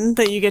fun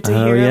that you get to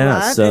Oh, hear yeah. a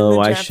lot. So in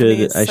the I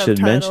should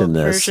Japanese mention subtitled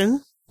this.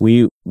 version.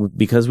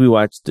 Because we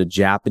watched a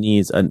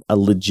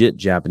legit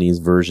Japanese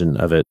version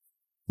of it,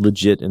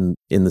 legit in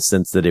the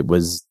sense that it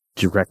was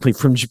directly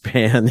from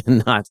Japan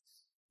and not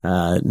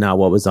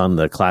what was on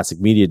the classic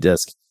media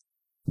disc.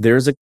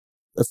 There's a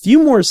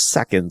few more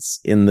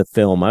seconds in the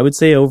film. I would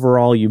say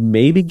overall you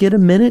maybe get a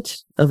minute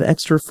of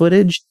extra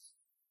footage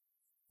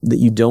that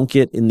you don't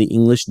get in the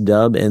English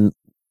dub, and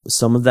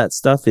some of that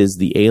stuff is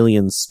the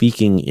aliens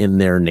speaking in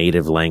their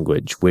native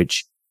language,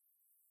 which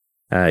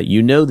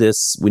you know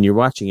this when you're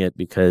watching it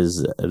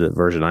because the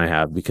version I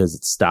have, because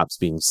it stops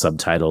being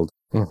subtitled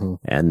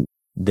and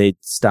they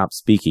stop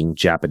speaking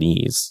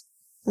Japanese.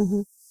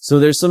 Mm-hmm. So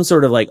there's some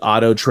sort of like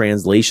auto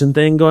translation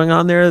thing going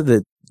on there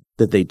that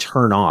they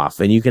turn off,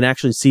 and you can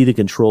actually see the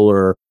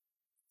controller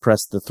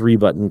press the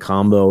 3-button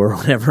combo or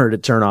whatever to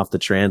turn off the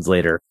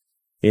translator.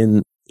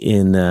 I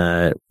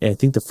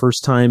think the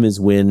first time is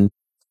when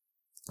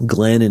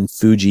Glenn and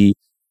Fuji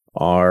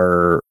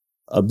are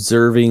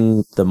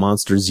observing the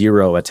Monster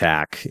Zero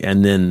attack,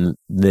 and then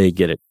they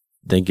get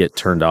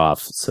turned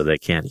off so they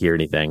can't hear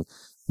anything.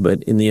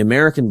 But in the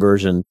American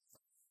version,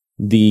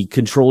 the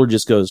controller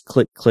just goes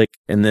click, click,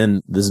 and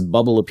then this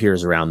bubble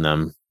appears around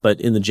them.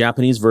 But in the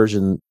Japanese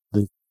version,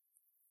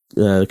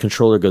 the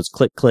controller goes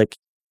click, click,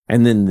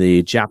 and then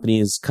the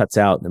Japanese cuts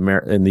out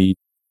and the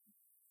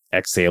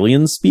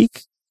ex-aliens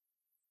speak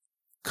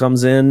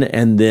comes in,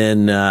 and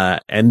then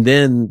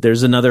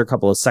there's another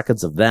couple of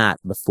seconds of that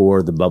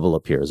before the bubble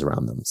appears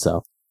around them.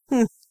 So,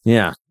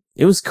 yeah,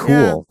 it was cool.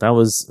 Yeah. That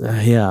was,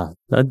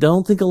 I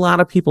don't think a lot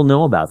of people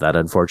know about that,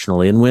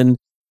 unfortunately. And when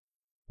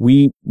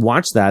we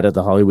watched that at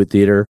the Hollywood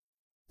Theater,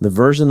 the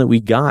version that we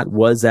got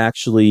was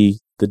actually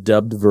the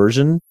dubbed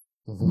version,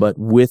 but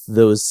with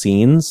those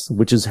scenes,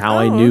 which is how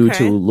I knew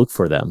to look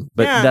for them.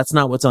 But that's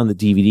not what's on the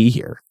DVD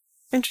here.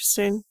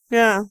 Interesting.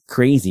 Yeah.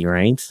 Crazy,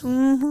 right?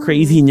 Mm-hmm.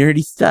 Crazy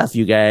nerdy stuff,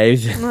 you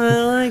guys.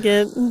 I like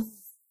it.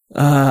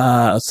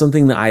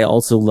 Something that I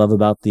also love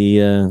about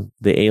the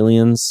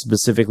aliens,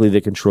 specifically the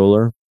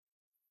controller,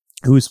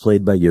 who is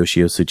played by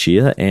Yoshio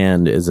Tsuchiya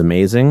and is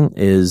amazing,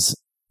 is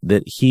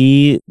that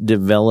he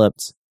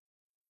developed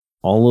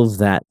all of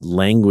that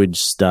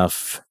language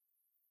stuff.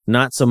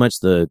 Not so much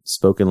the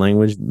spoken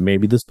language,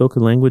 maybe the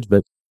spoken language,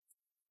 but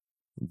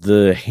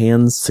the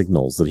hand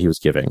signals that he was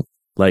giving.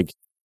 Like,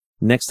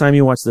 next time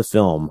you watch the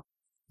film,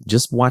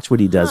 just watch what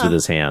he does with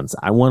his hands.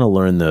 I want to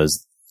learn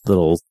those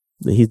little,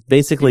 he's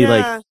basically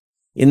like,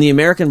 in the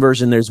American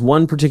version, there's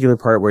one particular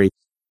part where he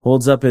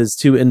holds up his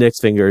 2 index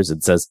fingers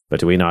and says,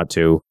 "Between our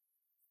 2,"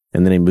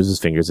 and then he moves his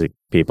fingers at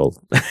people.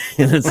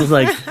 And it's just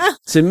like,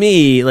 to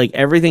me, like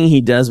everything he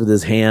does with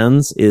his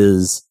hands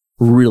is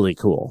really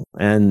cool.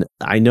 And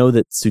I know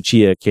that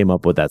Tsuchiya came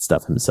up with that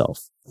stuff himself.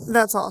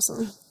 That's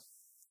awesome.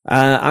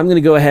 I'm going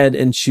to go ahead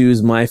and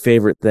choose my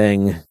favorite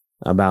thing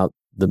about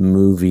the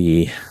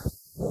movie.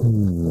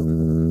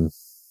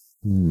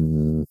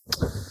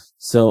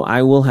 So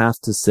I will have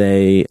to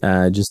say,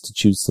 just to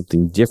choose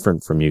something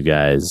different from you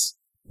guys,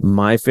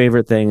 my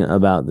favorite thing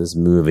about this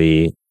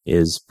movie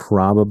is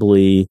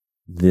probably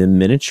the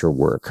miniature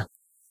work.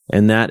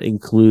 And that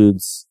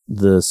includes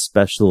the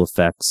special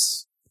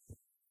effects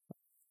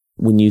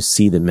when you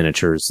see the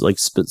miniatures, like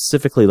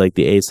specifically like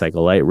the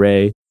A-cycle light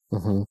ray,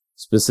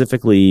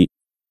 specifically.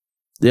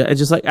 Yeah,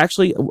 just like,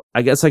 actually,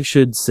 I guess I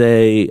should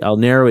say, I'll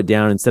narrow it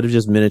down instead of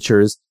just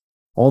miniatures,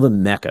 all the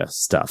mecha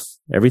stuff,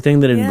 everything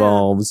that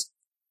involves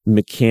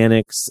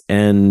mechanics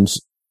and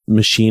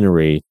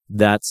machinery,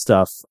 that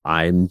stuff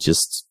I'm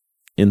just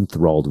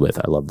enthralled with.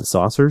 I love the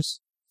saucers.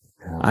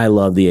 I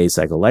love the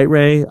A-cycle light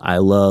ray. I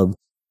love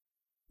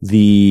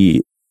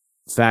the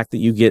fact that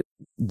you get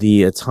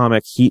the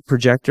atomic heat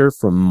projector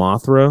from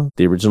Mothra.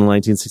 The original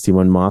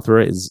 1961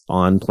 Mothra is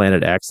on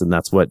Planet X, and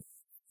that's what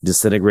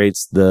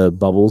disintegrates the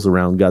bubbles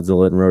around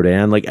Godzilla and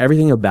Rodan. Like,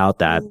 everything about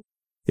that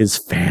is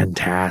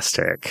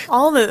fantastic.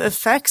 All the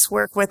effects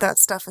work with that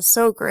stuff is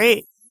so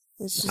great.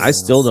 I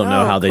still don't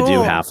know how they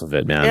do half of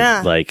it, man.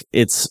 Yeah. Like,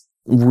 it's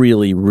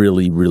really,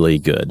 really, really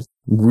good.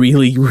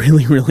 Really,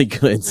 really, really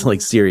good. It's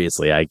like,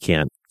 seriously, I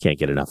can't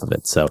get enough of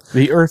it. So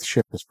the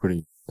Earthship is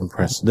pretty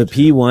impressive. The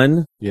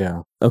P1?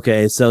 Yeah.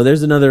 Okay, so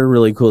there's another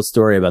really cool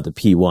story about the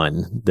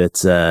P1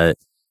 that's,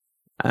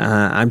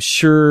 I'm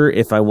sure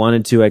if I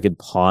wanted to, I could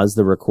pause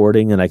the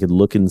recording and I could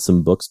look in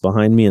some books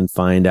behind me and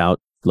find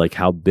out like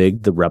how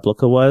big the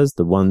replica was,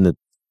 the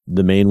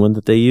main one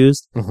that they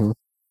used.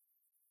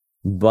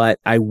 But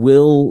I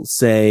will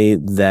say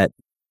that,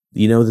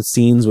 you know, the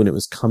scenes when it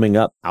was coming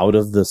up out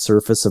of the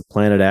surface of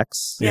Planet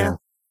X. Yeah.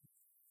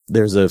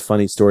 There's a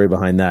funny story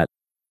behind that.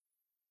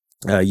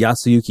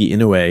 Yasuyuki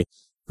Inoue,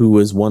 who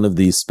was one of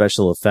the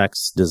special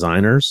effects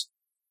designers,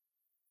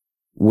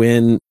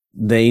 when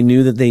they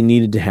knew that they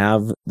needed to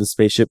have the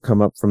spaceship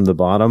come up from the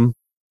bottom,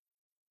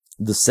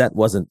 the set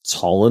wasn't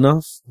tall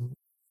enough.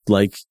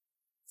 Like,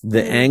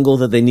 the angle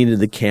that they needed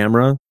the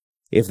camera,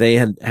 if they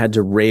had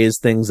to raise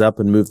things up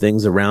and move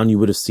things around, you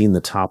would have seen the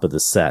top of the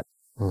set.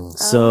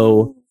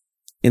 So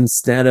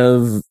instead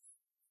of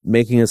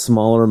making a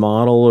smaller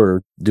model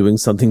or doing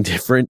something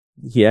different,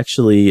 he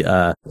actually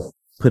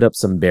put up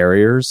some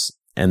barriers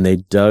and they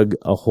dug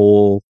a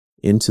hole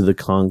into the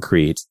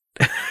concrete.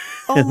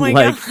 Oh my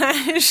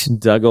gosh.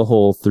 Dug a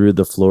hole through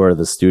the floor of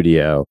the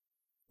studio.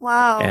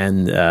 Wow.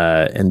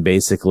 And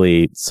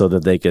basically so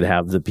that they could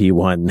have the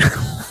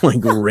P1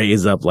 like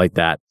raise up like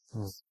that.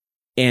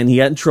 And he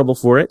got in trouble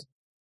for it.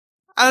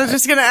 I was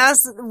just going to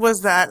ask,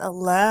 was that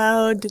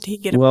allowed? Did he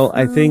get Well,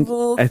 I think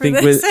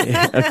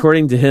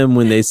according to him,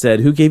 when they said,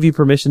 "Who gave you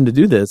permission to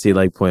do this?" he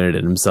like pointed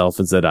at himself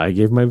and said, "I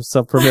gave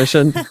myself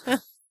permission."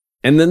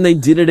 And then they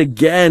did it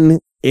again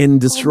in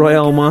Destroy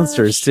All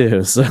Monsters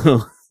too.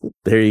 So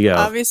there you go.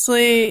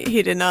 Obviously,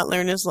 he did not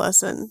learn his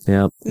lesson.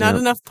 Yeah. Not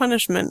enough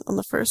punishment on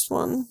the first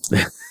one.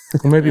 Well,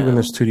 maybe when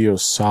the studio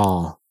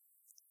saw,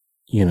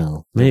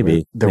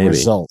 maybe the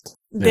result.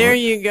 There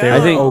you go. I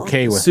think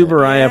okay with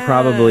Subaraya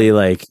probably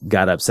like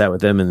got upset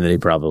with him, and then he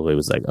probably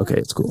was like, "Okay,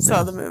 it's cool."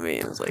 Saw the movie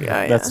and was like, "Oh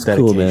yeah, that's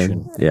cool, dedication."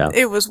 man. Yeah,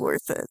 it was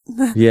worth it."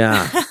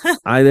 Yeah,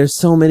 there's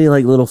so many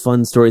like little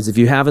fun stories. If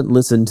you haven't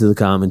listened to the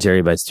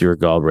commentary by Stuart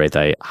Galbraith,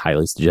 I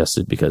highly suggest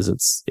it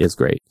because it's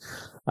great.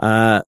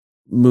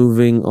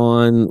 Moving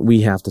on,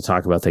 we have to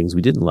talk about things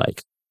we didn't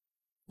like.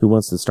 Who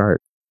wants to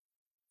start?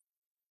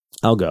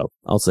 I'll go.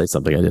 I'll say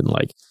something I didn't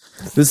like.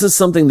 This is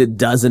something that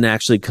doesn't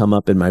actually come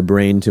up in my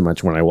brain too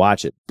much when I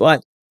watch it,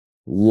 but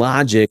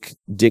logic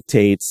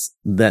dictates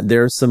that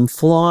there are some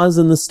flaws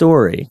in the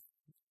story.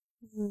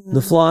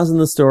 The flaws in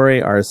the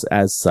story are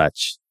as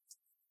such.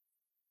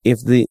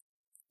 If the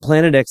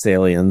Planet X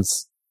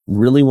aliens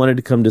really wanted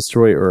to come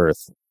destroy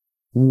Earth,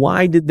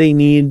 why did they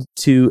need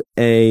to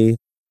A,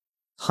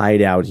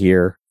 hide out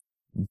here,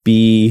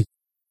 B,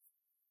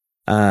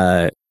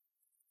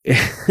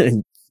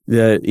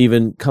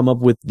 even come up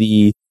with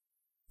the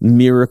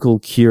miracle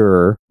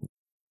cure?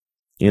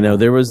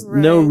 There was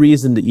no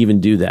reason to even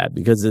do that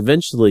because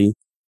eventually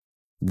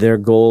their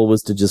goal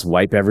was to just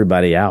wipe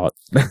everybody out.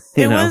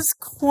 It was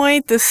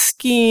quite the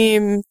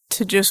scheme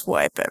to just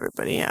wipe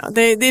everybody out.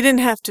 They didn't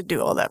have to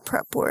do all that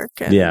prep work.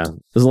 Yeah,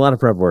 there's a lot of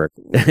prep work.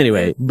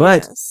 Anyway,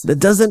 but that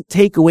doesn't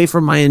take away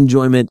from my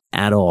enjoyment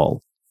at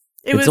all.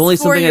 It's only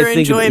for your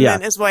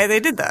enjoyment is why they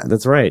did that.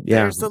 That's right.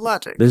 Yeah. There's the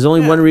logic. There's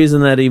only one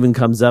reason that even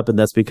comes up, and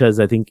that's because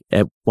I think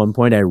at one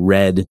point I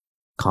read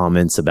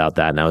comments about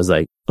that, and I was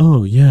like,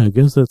 "Oh yeah, I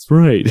guess that's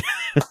right."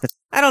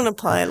 I don't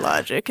apply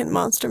logic in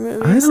monster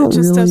movies. I don't it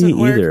just really doesn't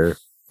work. either.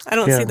 I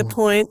don't see the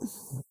point.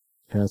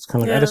 Yeah, it's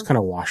kind of I just kind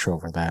of wash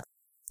over that.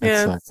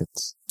 It's like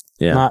it's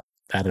not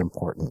that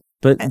important.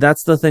 But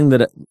that's the thing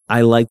that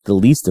I like the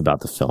least about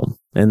the film,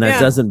 and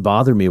that doesn't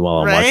bother me while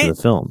I'm watching the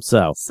film.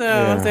 So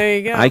there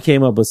you go. I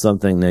came up with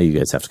something. Now you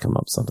guys have to come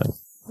up with something.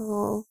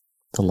 Oh.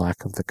 The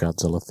lack of the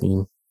Godzilla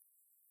theme.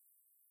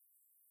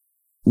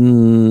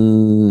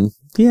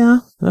 Yeah.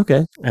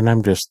 Okay. And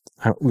I'm just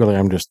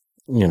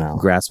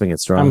grasping at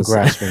straws. I'm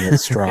grasping at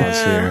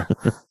straws here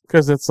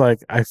because it's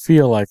like I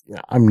feel like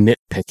I'm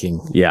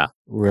nitpicking. Yeah.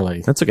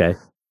 Really. That's okay.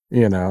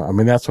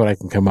 That's what I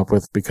can come up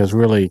with because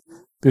really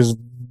there's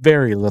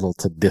very little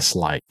to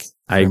dislike.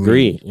 I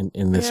agree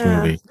in this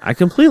movie. I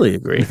completely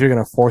agree. If you're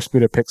going to force me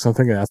to pick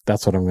something,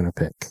 that's what I'm going to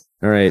pick.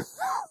 All right.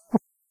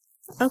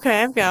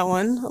 Okay, I've got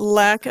one.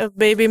 Lack of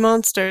baby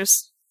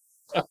monsters.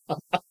 Yep.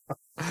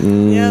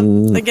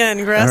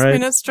 Again,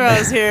 grasping at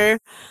straws here.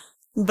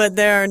 But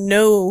there are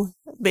no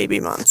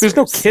baby monsters. There's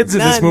no kids in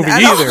this movie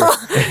either.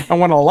 I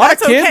want a lot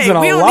of kids and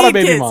a lot of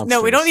baby monsters.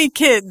 No, we don't need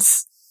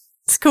kids.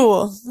 It's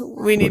cool.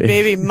 We need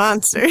baby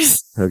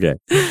monsters. Okay.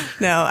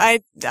 No,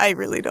 I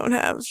really don't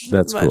have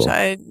that's much.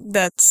 Cool.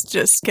 That's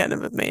just kind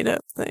of a made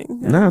up thing.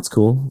 No, it's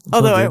cool.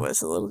 Although I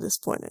was a little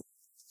disappointed.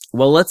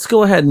 Well, let's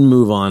go ahead and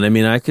move on. I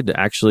mean, I could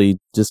actually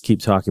just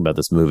keep talking about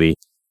this movie.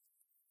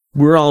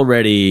 We're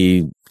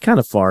already kind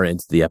of far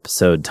into the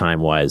episode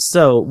time-wise,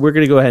 so we're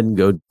going to go ahead and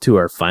go to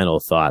our final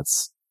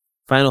thoughts.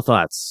 Final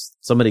thoughts.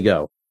 Somebody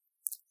go.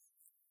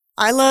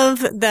 I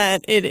love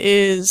that it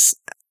is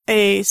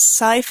a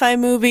sci-fi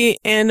movie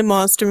and a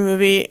monster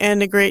movie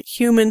and a great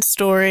human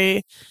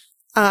story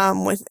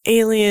with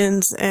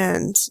aliens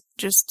and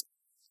just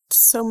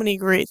so many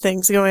great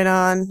things going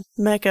on.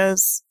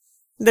 Mechas.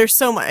 There's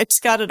so much. It's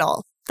got it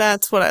all.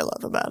 That's what I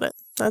love about it.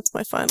 That's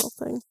my final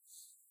thing.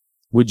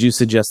 Would you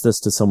suggest this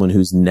to someone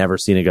who's never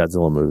seen a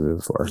Godzilla movie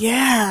before?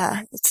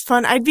 Yeah, it's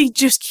fun. I'd be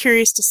just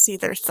curious to see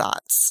their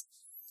thoughts.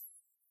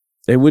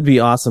 It would be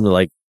awesome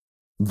to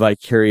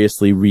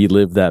vicariously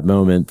relive that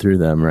moment through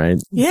them,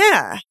 right?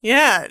 Yeah.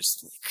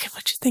 Just,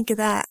 what'd you think of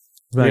that?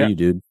 What about you,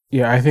 dude?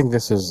 Yeah, I think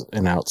this is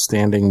an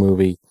outstanding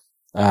movie.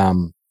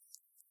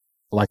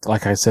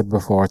 Like I said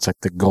before, it's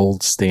like the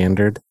gold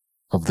standard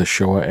of the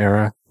Showa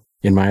era,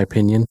 in my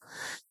opinion.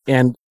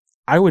 And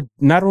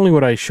not only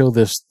would I show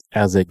this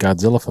as a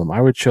Godzilla film,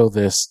 I would show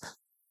this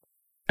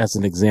as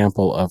an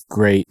example of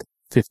great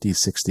 50s,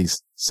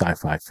 60s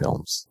sci-fi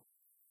films.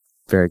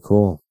 Very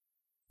cool.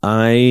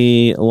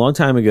 A long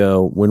time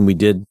ago when we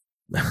did,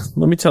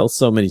 let me tell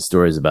so many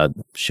stories about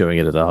showing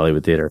it at the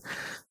Hollywood Theater.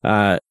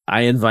 I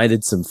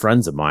invited some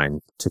friends of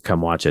mine to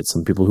come watch it,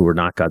 some people who were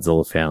not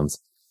Godzilla fans.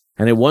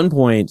 And at one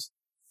point,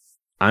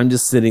 I'm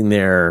just sitting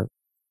there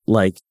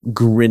like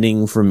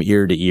grinning from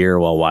ear to ear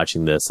while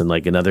watching this. And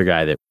like another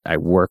guy that I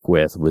work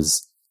with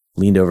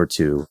leaned over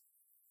to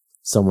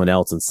someone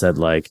else and said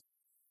like,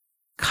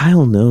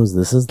 Kyle knows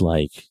this is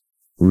like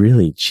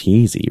really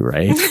cheesy,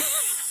 right?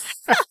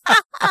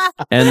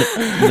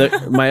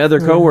 And my other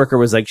coworker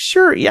was like,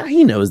 sure, yeah,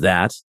 he knows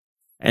that.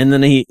 And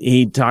then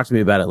he talked to me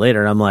about it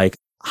later, and I'm like,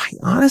 I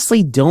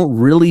honestly don't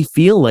really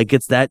feel like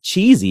it's that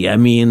cheesy. I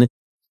mean,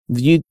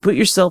 you put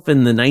yourself in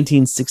the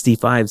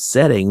 1965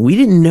 setting. We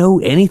didn't know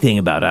anything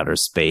about outer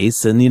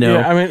space, and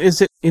Yeah, I mean,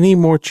 is it any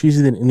more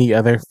cheesy than any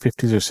other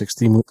 50s or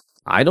 60s movie?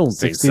 I don't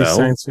think 60s so.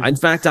 science fiction? In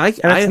fact, I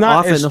not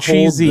often as hold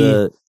cheesy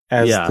the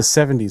as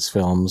the 70s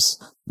films.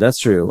 That's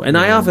true. And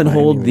I often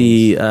hold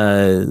the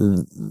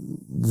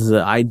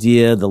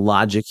idea, the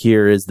logic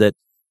here is that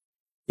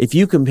if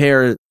you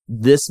compare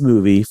this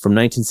movie from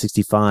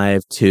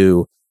 1965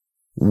 to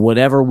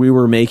whatever we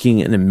were making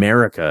in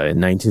America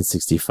in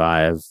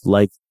 1965,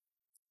 like,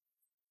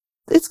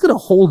 it's going to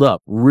hold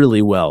up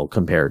really well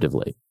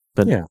comparatively.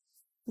 But,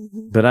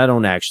 but I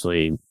don't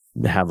actually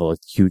have a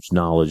huge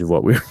knowledge of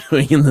what we were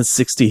doing in the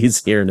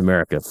 60s here in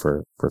America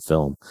for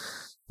film.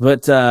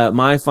 But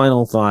my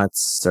final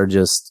thoughts are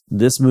just,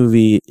 this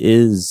movie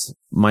is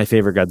my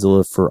favorite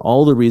Godzilla for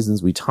all the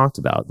reasons we talked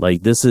about.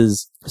 Like, this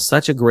is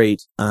such a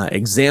great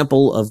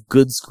example of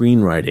good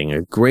screenwriting,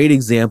 a great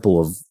example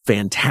of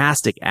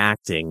fantastic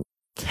acting,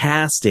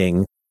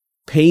 casting,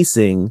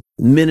 pacing,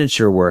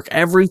 miniature work.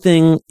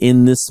 Everything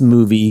in this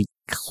movie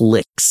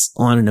clicks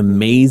on an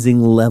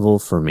amazing level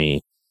for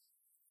me.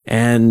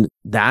 And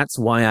that's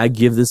why I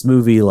give this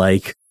movie,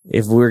 like,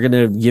 if we're going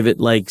to give it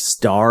like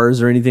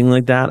stars or anything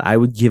like that, I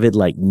would give it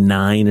like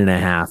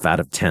 9.5 out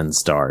of 10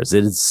 stars.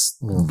 It is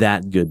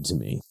that good to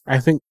me. I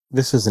think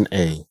this is an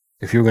A.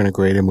 If you're going to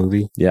grade a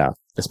movie,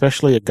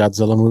 especially a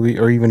Godzilla movie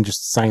or even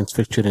just science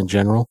fiction in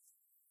general,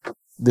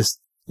 this,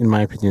 in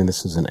my opinion,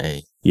 this is an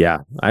A. Yeah,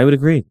 I would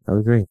agree.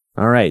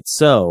 All right.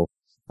 So,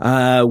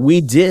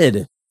 we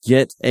did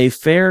get a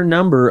fair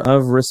number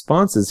of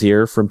responses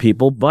here from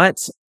people,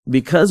 but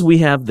because we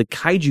have the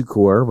Kaiju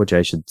Corps, which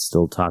I should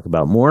still talk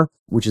about more,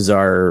 which is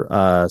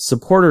our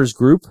supporters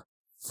group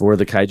for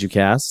the Kaiju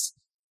Cast,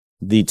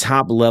 the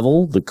top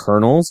level, the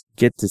colonels,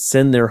 get to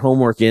send their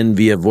homework in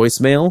via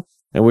voicemail,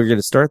 and we're going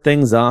to start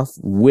things off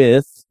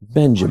with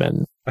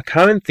Benjamin. A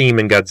common theme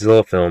in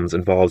Godzilla films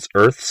involves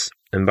Earth's,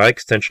 and by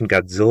extension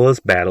Godzilla's,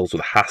 battles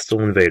with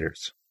hostile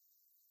invaders.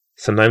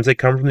 Sometimes they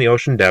come from the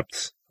ocean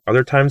depths,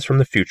 other times from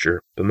the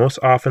future, but most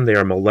often they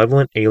are a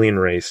malevolent alien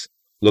race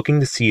looking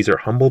to seize our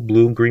humble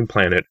blue-green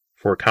planet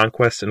for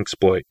conquest and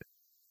exploit.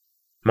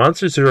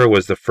 Monster Zero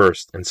was the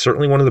first, and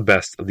certainly one of the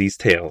best, of these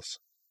tales.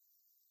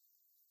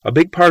 A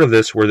big part of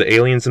this were the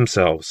aliens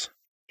themselves.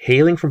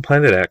 Hailing from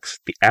Planet X,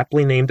 the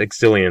aptly named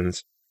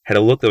Exilians had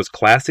a look that was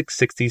classic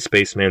 60s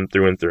spaceman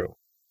through and through.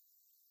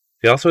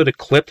 They also had a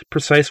clipped,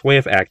 precise way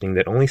of acting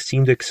that only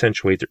seemed to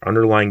accentuate their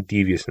underlying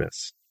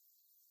deviousness.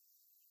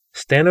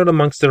 Standout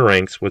amongst their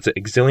ranks was the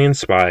Exilian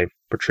spy,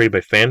 portrayed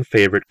by fan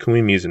favorite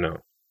Kumi Mizuno.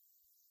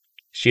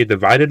 She had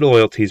divided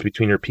loyalties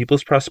between her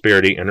people's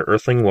prosperity and her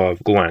earthling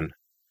love, Glenn,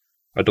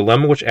 a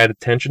dilemma which added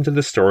tension to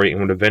the story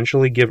and would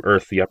eventually give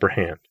Earth the upper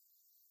hand.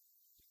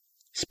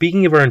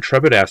 Speaking of our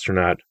intrepid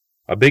astronaut,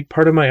 a big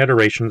part of my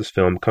adoration of this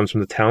film comes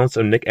from the talents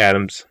of Nick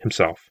Adams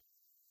himself.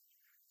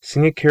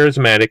 Seeing a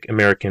charismatic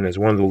American as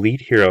one of the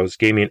lead heroes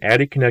gave me an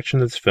added connection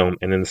to this film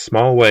and in a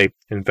small way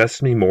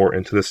invested me more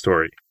into the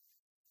story.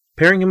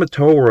 Pairing him with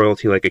Toho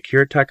royalty like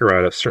Akira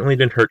Takarada certainly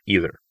didn't hurt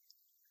either.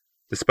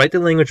 Despite the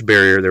language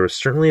barrier, there was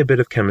certainly a bit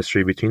of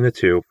chemistry between the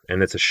two,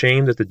 and it's a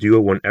shame that the duo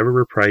won't ever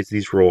reprise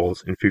these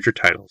roles in future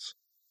titles.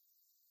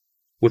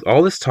 With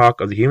all this talk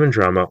of the human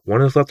drama,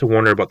 one is left to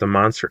wonder about the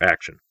monster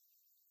action.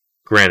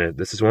 Granted,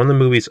 this is one of the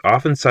movies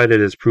often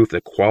cited as proof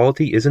that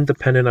quality isn't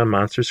dependent on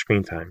monster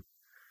screen time,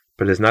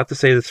 but it is not to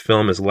say this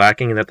film is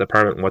lacking in that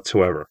department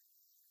whatsoever.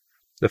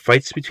 The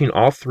fights between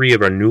all three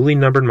of our newly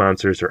numbered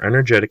monsters are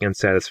energetic and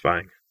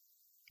satisfying.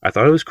 I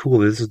thought it was cool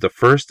that this is the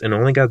first and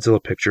only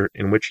Godzilla picture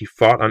in which he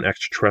fought on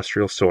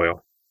extraterrestrial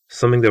soil,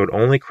 something that would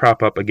only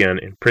crop up again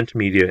in print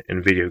media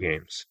and video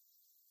games.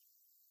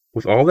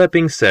 With all that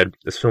being said,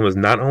 this film is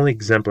not only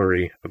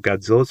exemplary of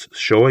Godzilla's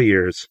Showa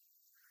years,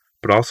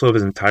 but also of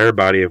his entire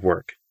body of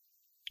work.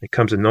 It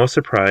comes as no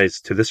surprise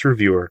to this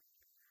reviewer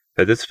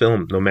that this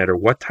film, no matter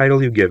what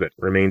title you give it,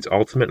 remains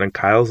ultimate on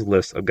Kyle's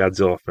list of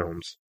Godzilla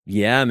films.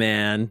 Yeah,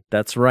 man,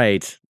 that's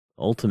right.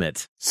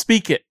 Ultimate.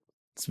 Speak it.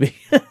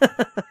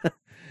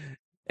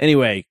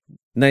 Anyway,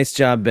 nice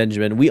job,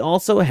 Benjamin. We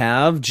also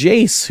have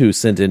Jace, who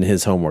sent in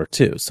his homework,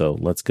 too. So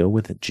let's go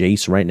with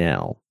Jace right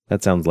now.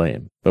 That sounds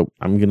lame, but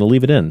I'm going to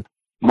leave it in.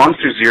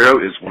 Monster Zero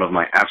is one of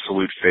my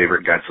absolute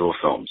favorite Godzilla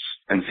films,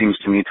 and seems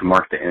to me to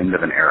mark the end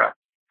of an era.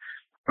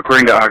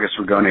 According to August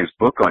Ragone's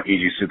book on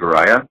Eiji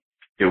Tsuburaya,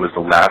 it was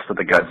the last of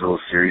the Godzilla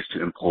series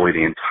to employ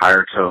the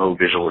entire Toho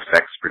visual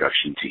effects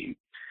production team.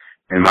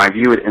 In my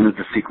view, it ended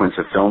the sequence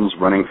of films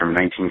running from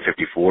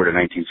 1954 to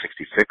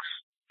 1966,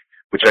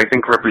 which I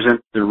think represent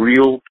the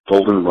real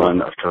golden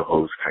run of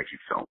Toho's kaiju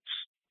films.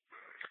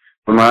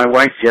 When my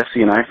wife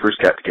Jessie and I first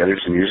got together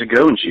some years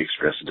ago and she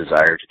expressed a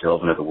desire to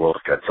delve into the world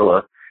of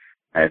Godzilla,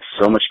 I had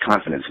so much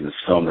confidence in this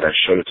film that I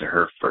showed it to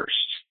her first.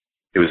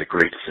 It was a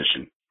great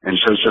decision, and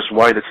shows just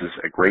why this is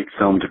a great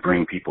film to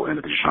bring people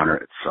into the genre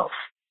itself.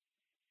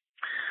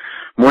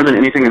 More than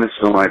anything in this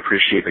film, I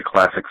appreciate the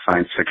classic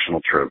science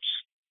fictional tropes.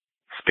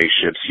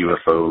 Spaceships,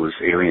 UFOs,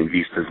 alien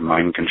vistas,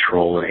 mind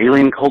control, and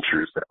alien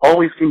cultures that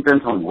always seem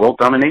bent on world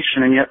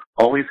domination and yet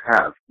always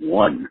have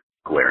one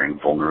glaring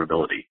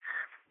vulnerability.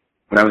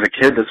 When I was a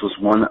kid, this was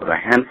one of a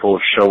handful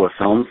of Showa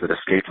films that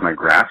escaped my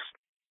grasp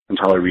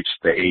until I reached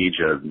the age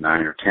of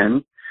 9 or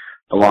 10.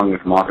 Along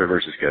with Mothra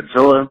vs.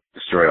 Godzilla,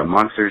 Destroy All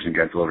Monsters, and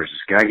Godzilla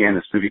vs. Gigan,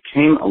 this movie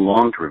came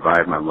along to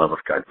revive my love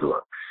of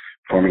Godzilla,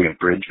 forming a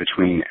bridge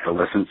between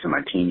adolescence and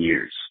my teen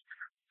years,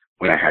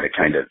 when I had a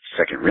kind of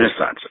second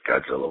renaissance of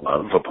Godzilla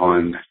love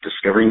upon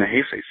discovering the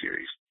Heisei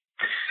series.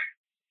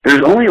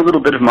 There's only a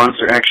little bit of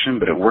monster action,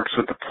 but it works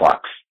with the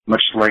plot,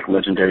 much like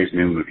Legendary's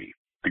new movie.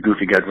 The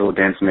goofy Godzilla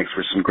dance makes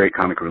for some great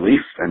comic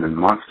relief, and the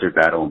monster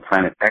battle on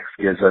Planet X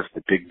gives us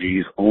the Big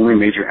G's only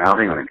major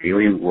outing on an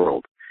alien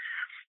world.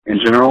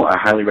 In general, I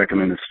highly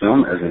recommend this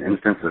film as an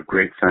instance of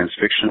great science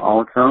fiction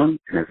all its own,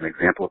 and as an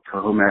example of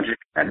Toho magic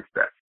at its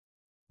best.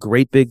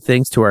 Great big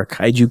thanks to our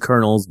Kaiju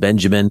Colonels,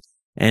 Benjamin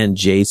and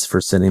Jace,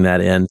 for sending that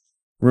in.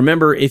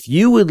 Remember, if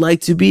you would like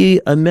to be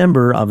a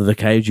member of the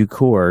Kaiju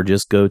Corps,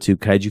 just go to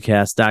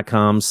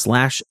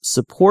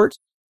kaijucast.com/support.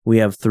 We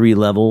have 3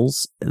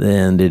 levels,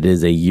 and it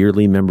is a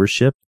yearly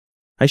membership.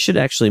 I should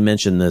actually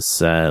mention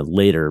this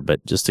later,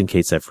 but just in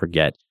case I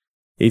forget.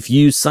 If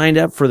you signed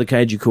up for the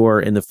Kaiju Corps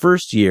in the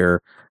first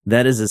year,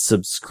 that is a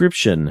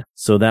subscription,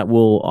 so that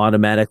will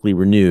automatically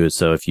renew.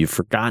 So if you've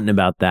forgotten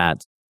about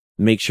that,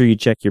 make sure you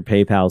check your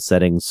PayPal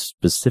settings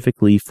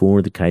specifically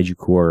for the Kaiju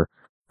Corps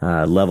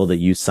level that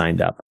you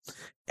signed up.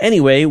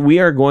 Anyway, we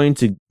are going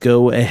to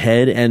go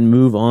ahead and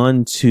move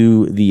on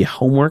to the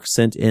homework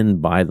sent in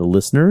by the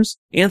listeners.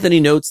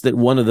 Anthony notes that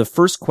one of the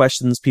first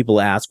questions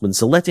people ask when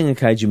selecting a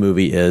kaiju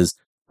movie is,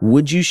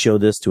 would you show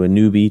this to a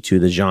newbie to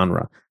the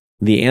genre?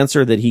 The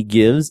answer that he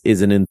gives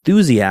is an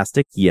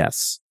enthusiastic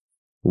yes.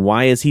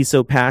 Why is he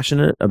so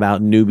passionate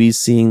about newbies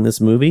seeing this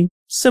movie?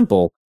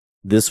 Simple.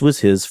 This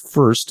was his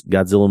first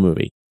Godzilla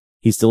movie.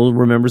 He still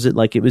remembers it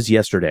like it was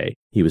yesterday.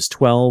 He was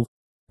 12.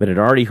 But had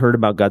already heard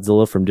about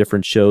Godzilla from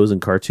different shows and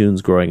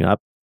cartoons growing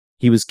up.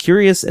 He was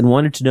curious and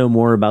wanted to know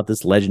more about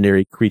this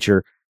legendary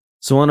creature.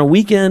 So on a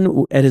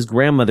weekend at his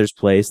grandmother's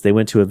place, they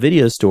went to a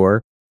video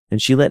store,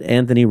 and she let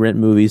Anthony rent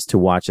movies to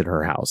watch at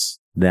her house.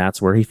 That's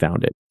where he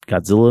found it.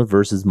 Godzilla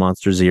vs.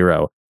 Monster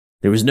Zero.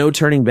 There was no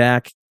turning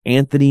back.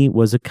 Anthony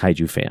was a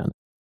kaiju fan.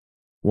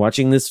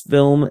 Watching this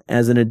film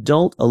as an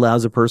adult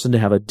allows a person to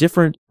have a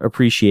different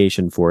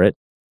appreciation for it.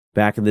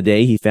 Back in the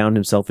day, he found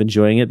himself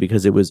enjoying it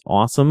because it was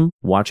awesome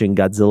watching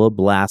Godzilla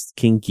blast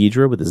King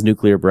Ghidorah with his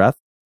nuclear breath.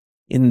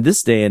 In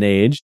this day and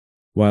age,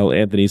 while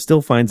Anthony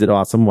still finds it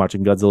awesome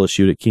watching Godzilla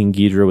shoot at King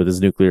Ghidorah with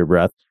his nuclear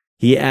breath,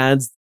 he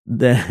adds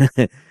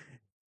the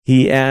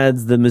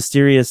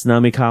mysterious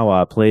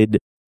Namikawa, played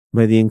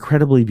by the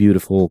incredibly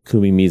beautiful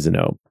Kumi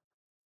Mizuno.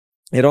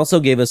 It also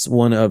gave us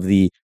one of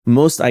the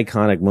most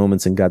iconic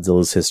moments in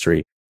Godzilla's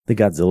history, the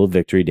Godzilla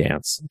victory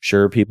dance.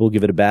 Sure, people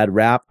give it a bad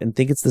rap and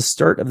think it's the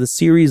start of the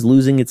series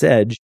losing its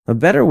edge. A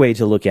better way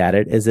to look at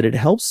it is that it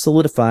helps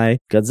solidify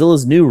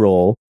Godzilla's new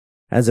role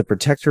as a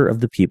protector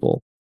of the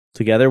people.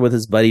 Together with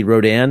his buddy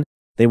Rodan,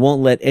 they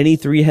won't let any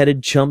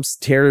 3-headed chumps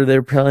tear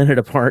their planet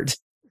apart.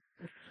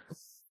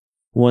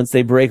 Once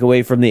they break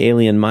away from the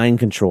alien mind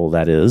control,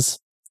 that is.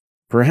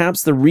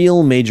 Perhaps the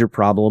real major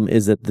problem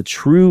is that the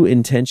true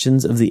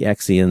intentions of the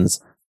Exians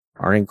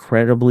are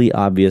incredibly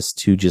obvious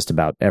to just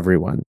about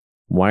everyone.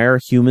 Why are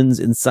humans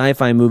in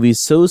sci-fi movies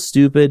so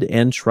stupid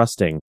and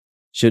trusting?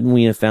 Shouldn't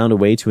we have found a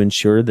way to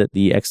ensure that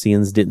the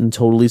Exians didn't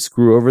totally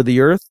screw over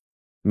the Earth?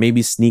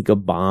 Maybe sneak a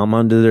bomb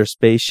onto their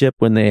spaceship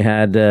when they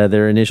had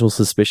their initial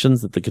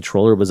suspicions that the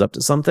controller was up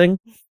to something?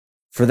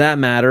 For that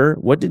matter,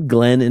 what did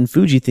Glenn and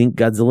Fuji think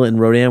Godzilla and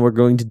Rodan were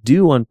going to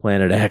do on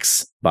Planet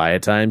X? Buy a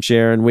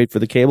timeshare and wait for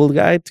the cable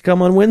guy to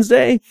come on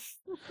Wednesday?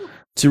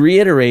 To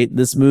reiterate,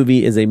 this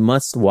movie is a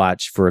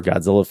must-watch for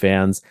Godzilla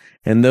fans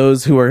and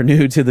those who are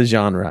new to the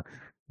genre.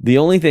 The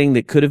only thing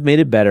that could have made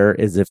it better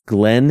is if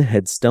Glenn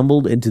had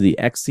stumbled into the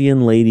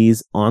Exian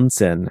ladies'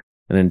 onsen,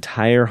 an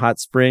entire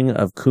hot spring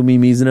of Kumi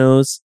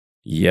Mizunos.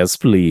 Yes,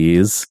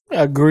 please.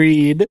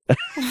 Agreed.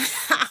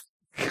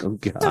 Oh,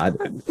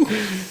 God.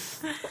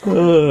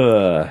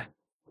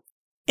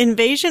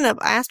 Invasion of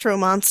Astro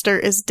Monster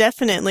is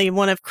definitely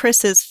one of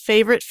Chris's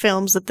favorite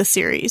films of the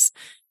series.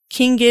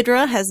 King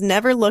Ghidorah has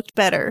never looked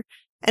better,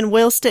 and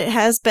whilst it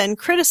has been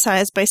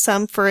criticized by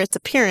some for its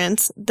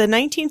appearance, the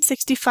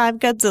 1965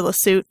 Godzilla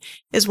suit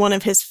is one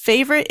of his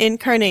favorite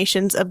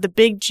incarnations of the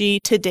Big G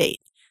to date.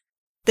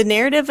 The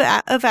narrative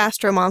of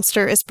Astro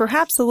Monster is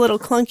perhaps a little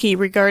clunky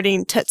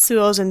regarding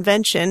Tetsuo's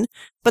invention,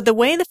 but the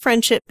way the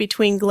friendship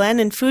between Glenn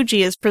and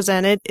Fuji is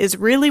presented is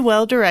really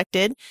well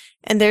directed,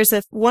 and there's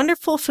a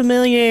wonderful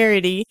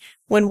familiarity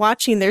when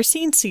watching their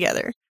scenes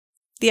together.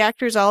 The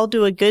actors all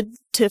do a good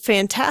to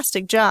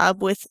fantastic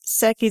job with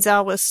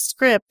Sekizawa's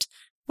script,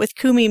 with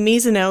Kumi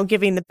Mizuno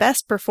giving the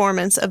best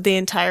performance of the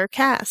entire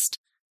cast.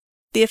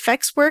 The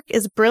effects work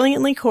is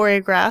brilliantly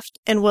choreographed,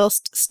 and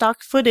whilst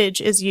stock footage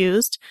is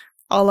used,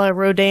 a la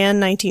Rodan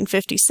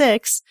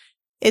 1956,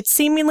 it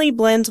seemingly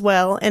blends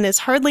well and is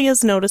hardly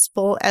as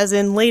noticeable as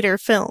in later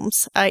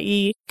films,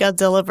 i.e.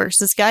 Godzilla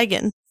vs.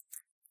 Gigan.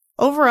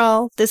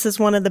 Overall, this is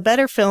one of the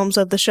better films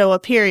of the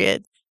Showa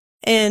period,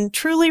 and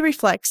truly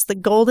reflects the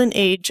golden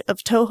age of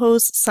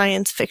Toho's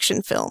science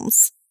fiction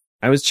films.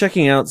 I was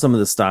checking out some of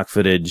the stock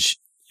footage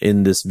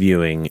in this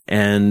viewing,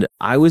 and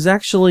I was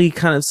actually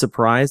kind of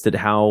surprised at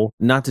how,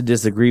 not to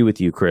disagree with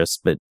you, Chris,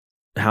 but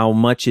how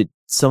much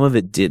some of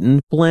it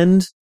didn't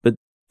blend. But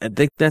I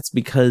think that's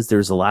because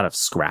there's a lot of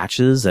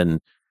scratches,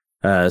 and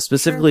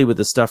specifically with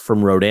the stuff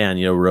from Rodan.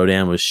 You know,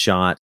 Rodan was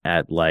shot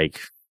at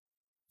like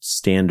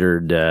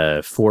standard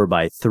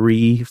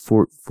 4:3,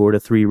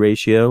 4:3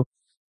 ratio.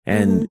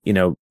 And, you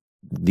know,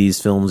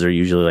 these films are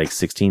usually like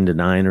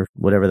 16:9 or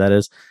whatever that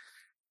is.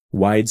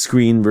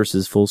 Widescreen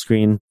versus full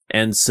screen.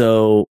 And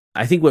so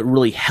I think what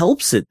really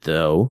helps it,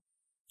 though,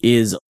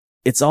 is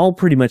it's all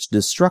pretty much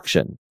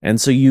destruction.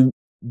 And so you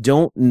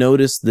don't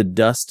notice the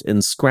dust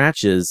and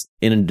scratches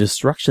in a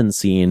destruction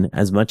scene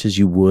as much as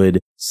you would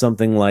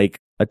something like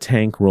a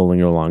tank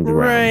rolling along the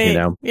ground, you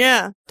know?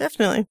 Yeah,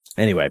 definitely.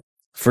 Anyway.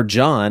 For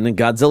John,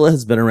 Godzilla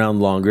has been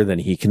around longer than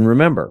he can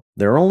remember.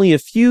 There are only a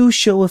few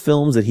Showa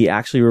films that he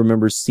actually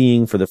remembers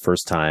seeing for the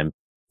first time.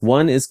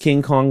 One is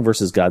King Kong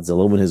vs.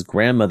 Godzilla, when his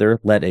grandmother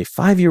let a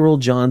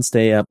 5-year-old John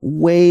stay up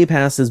way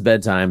past his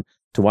bedtime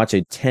to watch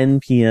a 10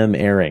 p.m.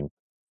 airing.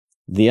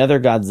 The other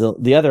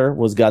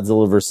was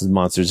Godzilla vs.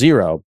 Monster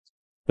Zero.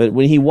 But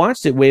when he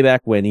watched it way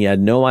back when, he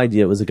had no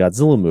idea it was a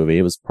Godzilla movie.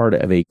 It was part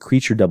of a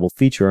creature double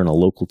feature on a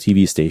local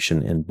TV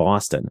station in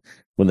Boston.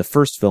 When the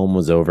first film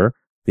was over,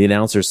 the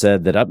announcer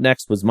said that up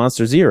next was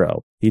Monster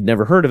Zero. He'd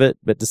never heard of it,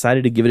 but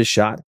decided to give it a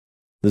shot.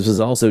 This was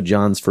also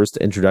John's first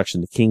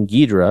introduction to King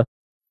Ghidorah,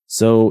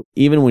 so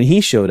even when he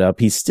showed up,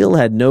 he still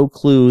had no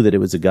clue that it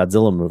was a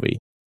Godzilla movie.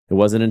 It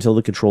wasn't until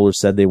the controller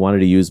said they wanted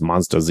to use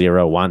Monster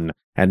Zero 1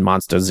 and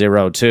Monster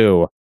Zero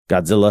 2,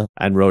 Godzilla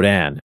and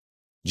Rodan.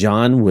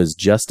 John was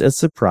just as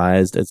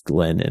surprised as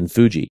Glenn and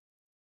Fuji.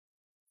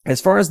 As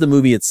far as the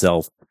movie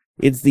itself,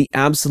 it's the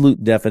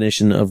absolute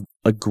definition of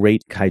a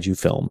great kaiju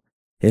film.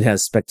 It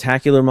has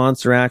spectacular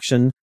monster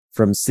action,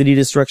 from city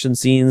destruction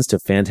scenes to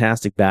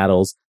fantastic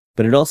battles,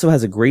 but it also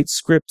has a great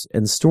script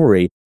and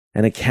story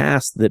and a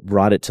cast that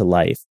brought it to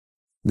life.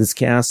 This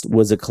cast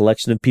was a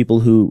collection of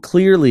people who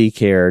clearly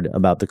cared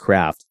about the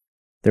craft.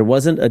 There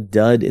wasn't a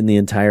dud in the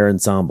entire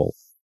ensemble.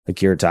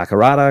 Akira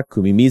Takarada,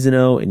 Kumi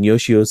Mizuno, and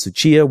Yoshio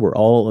Tsuchiya were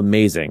all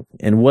amazing.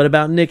 And what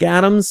about Nick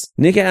Adams?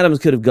 Nick Adams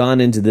could have gone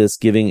into this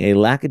giving a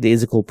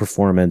lackadaisical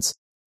performance.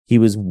 He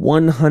was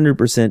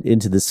 100%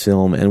 into this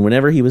film, and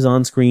whenever he was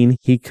on screen,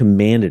 he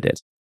commanded it.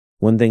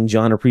 One thing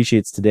John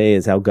appreciates today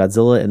is how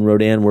Godzilla and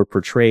Rodan were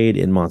portrayed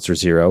in Monster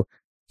Zero.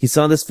 He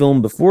saw this film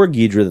before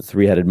Ghidorah the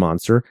Three-Headed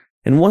Monster,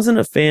 and wasn't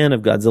a fan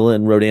of Godzilla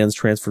and Rodan's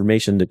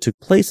transformation that took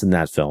place in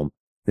that film.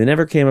 They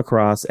never came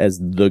across as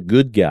the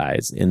good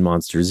guys in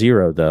Monster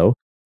Zero, though.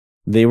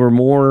 They were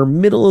more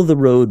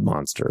middle-of-the-road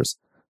monsters.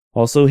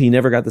 Also, he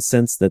never got the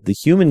sense that the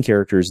human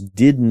characters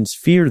didn't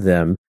fear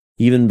them,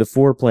 even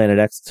before Planet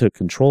X took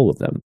control of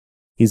them.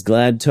 He's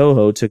glad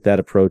Toho took that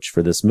approach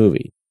for this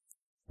movie.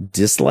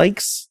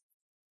 Dislikes?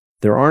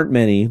 There aren't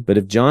many, but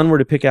if John were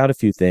to pick out a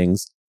few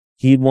things,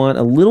 he'd want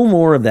a little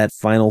more of that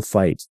final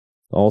fight.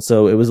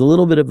 Also, it was a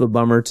little bit of a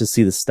bummer to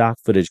see the stock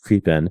footage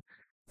creep in.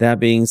 That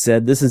being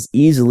said, this is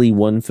easily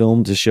one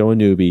film to show a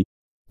newbie.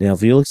 Now,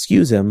 if you'll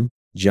excuse him,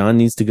 John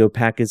needs to go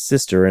pack his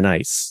sister an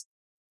ice.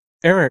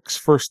 Eric's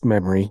first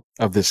memory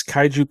of this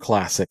kaiju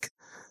classic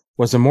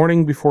was a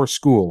morning before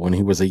school when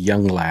he was a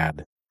young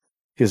lad.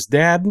 His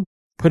dad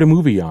put a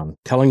movie on,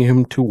 telling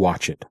him to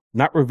watch it,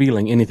 not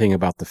revealing anything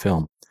about the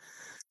film.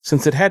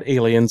 Since it had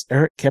aliens,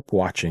 Eric kept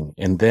watching,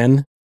 and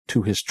then,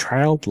 to his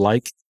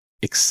childlike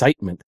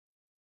excitement,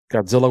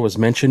 Godzilla was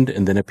mentioned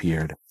and then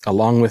appeared,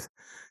 along with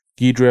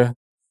Ghidorah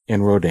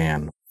and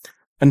Rodan.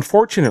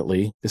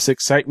 Unfortunately, this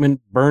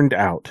excitement burned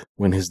out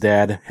when his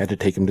dad had to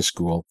take him to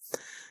school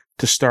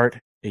to start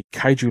a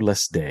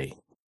kaiju-less day.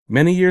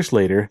 Many years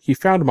later, he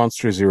found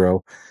Monster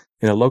Zero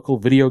in a local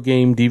video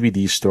game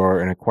DVD store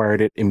and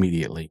acquired it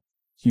immediately.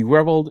 He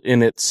reveled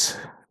in its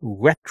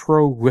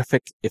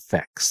retrorific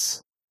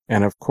effects.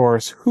 And of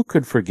course, who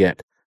could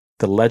forget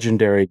the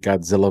legendary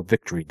Godzilla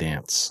victory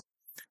dance?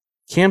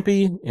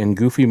 Campy and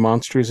goofy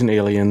monsters and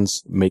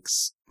aliens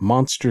makes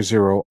Monster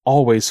Zero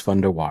always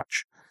fun to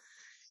watch.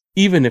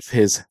 Even if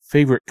his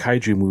favorite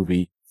kaiju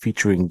movie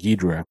featuring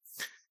Ghidorah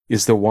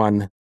is the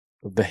one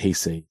of the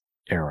Heisei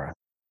era.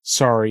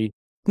 Sorry,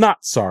 not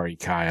sorry,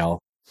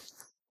 Kyle.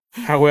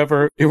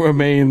 However, it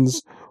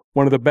remains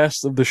one of the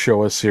best of the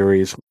Showa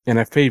series and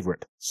a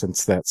favorite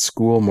since that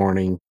school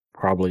morning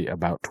probably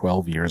about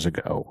 12 years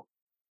ago.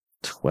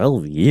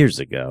 12 years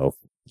ago?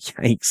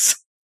 Yikes.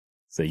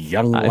 It's a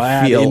young lad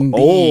I feel indeed.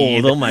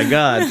 old. Oh my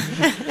God.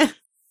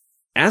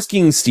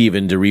 Asking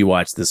Steven to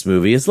rewatch this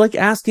movie is like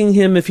asking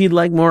him if he'd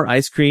like more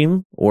ice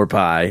cream or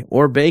pie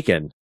or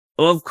bacon.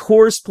 Of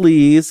course,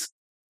 please.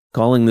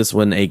 Calling this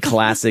one a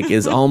classic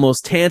is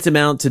almost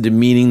tantamount to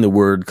demeaning the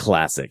word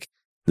classic.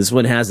 This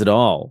one has it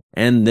all,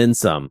 and then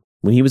some.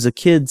 When he was a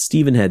kid,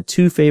 Steven had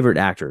two favorite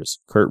actors,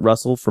 Kurt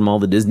Russell from all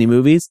the Disney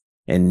movies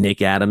and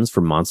Nick Adams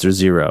from Monster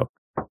Zero.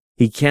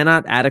 He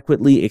cannot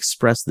adequately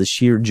express the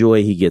sheer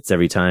joy he gets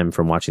every time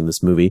from watching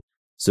this movie.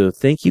 So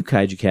thank you,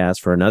 KaijuCast,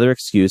 for another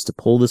excuse to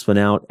pull this one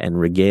out and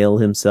regale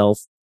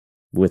himself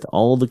with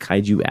all the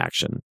kaiju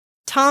action.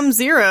 Tom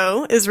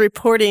Zero is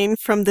reporting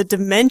from the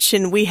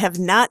dimension we have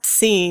not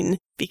seen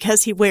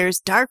because he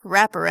wears dark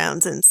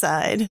wraparounds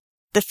inside.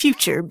 The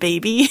future,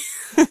 baby.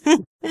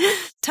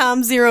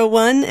 Tom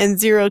 01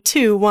 and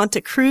 02 want to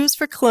cruise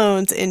for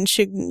clones in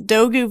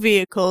Shindogu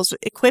vehicles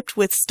equipped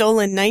with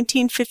stolen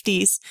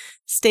 1950s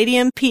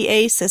Stadium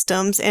PA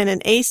systems and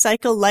an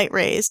A-cycle light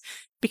rays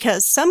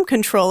because some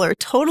controller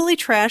totally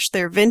trashed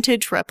their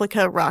vintage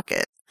replica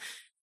rocket.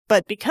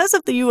 But because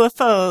of the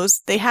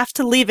UFOs, they have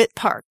to leave it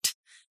parked.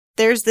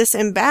 There's this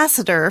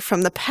ambassador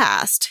from the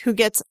past who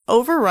gets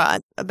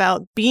overwrought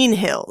about bean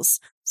hills,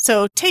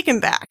 so take him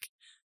back.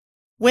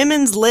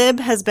 Women's lib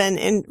has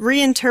been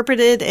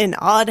reinterpreted in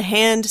Odd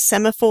Hand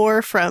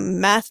Semaphore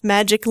from Math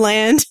Magic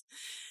Land.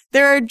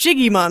 There are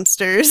jiggy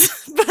monsters,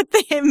 but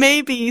they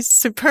may be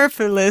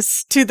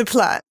superfluous to the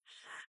plot.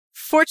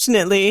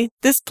 Fortunately,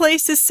 this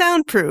place is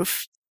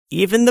soundproof,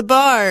 even the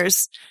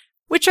bars,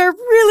 which are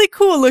really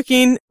cool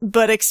looking,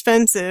 but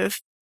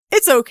expensive.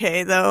 It's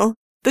okay, though.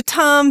 The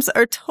Toms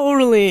are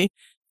totally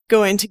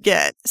going to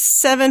get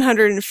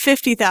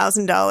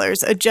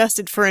 $750,000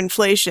 adjusted for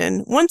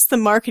inflation once the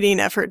marketing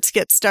efforts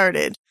get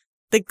started.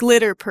 The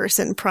glitter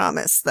person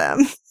promised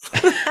them.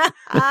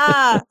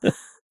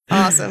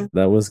 Awesome.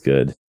 That was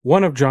good.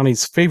 One of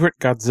Johnny's favorite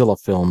Godzilla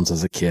films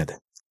as a kid,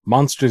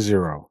 Monster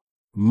Zero,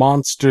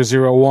 Monster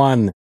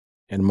 01,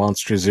 and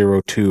Monster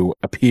 02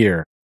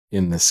 appear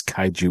in this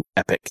kaiju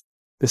epic.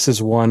 This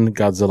is one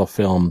Godzilla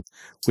film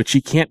which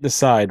he can't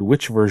decide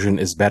which version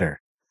is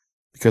better,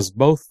 because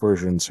both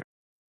versions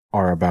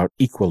are about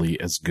equally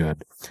as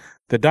good.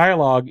 The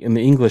dialogue in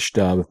the English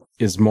dub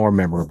is more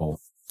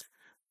memorable.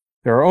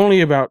 There are only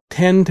about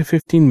 10 to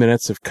 15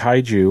 minutes of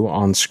kaiju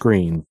on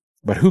screen,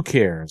 but who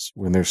cares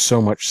when there's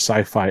so much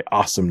sci-fi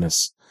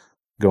awesomeness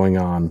going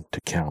on to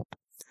count.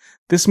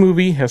 This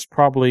movie has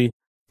probably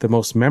the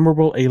most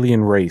memorable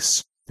alien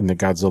race in the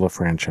Godzilla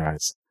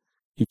franchise.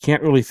 You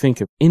can't really think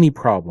of any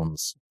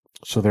problems,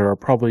 so they're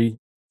probably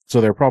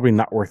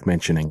not worth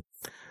mentioning.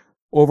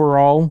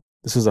 Overall,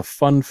 this is a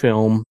fun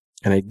film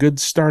and a good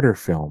starter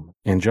film,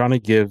 and Johnny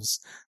gives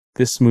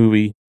this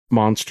movie,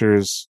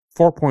 Monsters,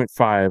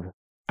 4.5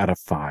 out of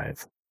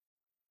 5.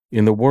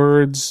 In the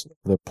words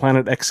of the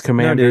Planet X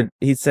commander... No, dude,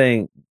 he's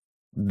saying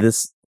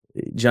this...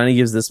 Johnny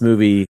gives this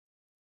movie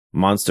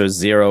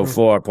Monsters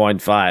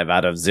 4.5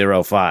 out of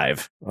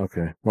 05.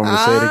 Okay. Want me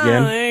to say it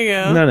again? There you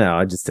go. No,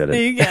 I just did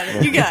it. You got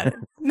it. You got it.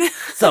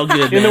 It's all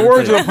good, In man. the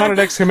words of the Planet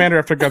X commander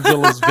after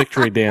Godzilla's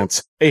victory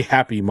dance, a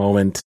happy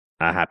moment.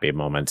 A happy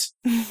moment.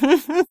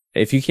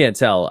 If you can't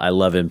tell, I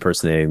love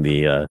impersonating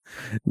the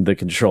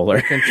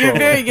controller. You're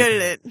very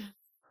good at it.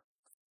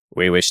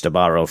 We wish to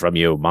borrow from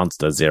you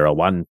Monster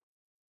 01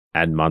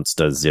 and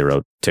Monster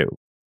 02.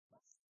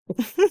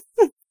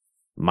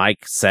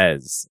 Mike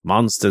says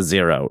Monster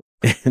Zero.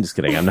 Just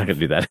kidding, I'm not going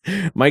to do that.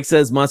 Mike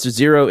says Monster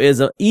Zero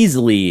is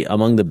easily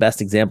among the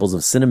best examples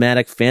of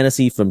cinematic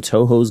fantasy from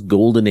Toho's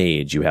golden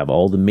age. You have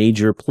all the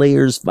major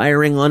players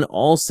firing on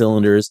all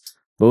cylinders,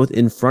 both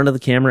in front of the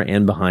camera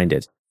and behind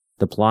it.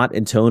 The plot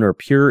and tone are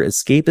pure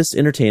escapist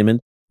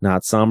entertainment,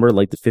 not somber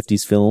like the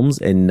 50s films,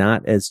 and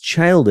not as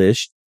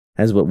childish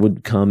as what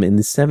would come in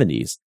the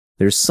 70s.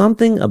 There's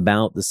something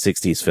about the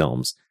 60s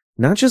films,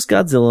 not just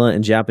Godzilla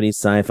and Japanese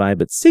sci-fi,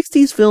 but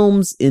 60s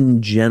films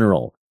in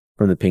general,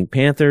 from the Pink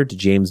Panther to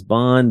James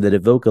Bond, that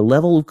evoke a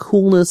level of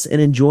coolness and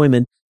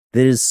enjoyment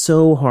that is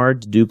so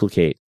hard to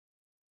duplicate.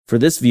 For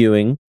this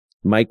viewing,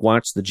 Mike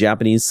watched the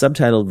Japanese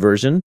subtitled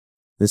version.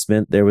 This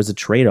meant there was a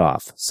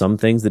trade-off. Some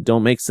things that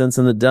don't make sense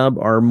in the dub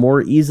are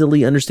more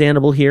easily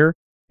understandable here.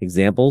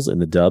 Examples, in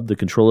the dub, the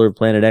controller of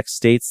Planet X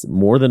states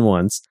more than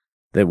once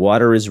that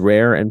water is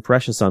rare and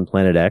precious on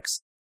Planet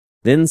X,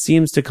 then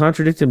seems to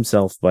contradict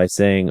himself by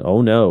saying,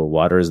 oh no,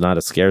 water is not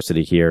a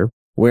scarcity here.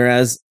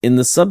 Whereas in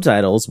the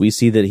subtitles, we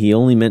see that he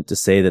only meant to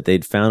say that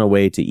they'd found a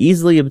way to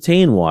easily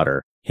obtain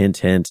water. Hint,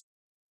 hint,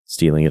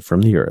 stealing it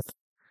from the earth.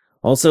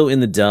 Also in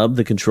the dub,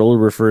 the controller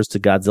refers to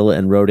Godzilla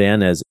and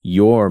Rodan as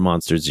your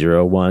Monster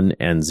 01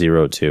 and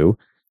 02,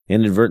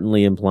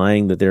 inadvertently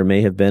implying that there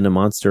may have been a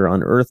monster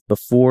on Earth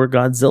before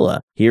Godzilla.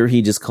 Here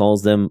he just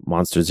calls them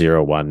Monster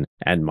 01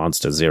 and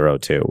Monster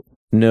 02.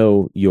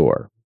 No,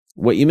 your.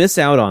 What you miss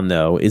out on,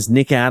 though, is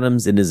Nick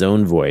Adams in his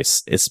own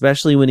voice,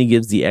 especially when he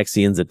gives the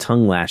Exians a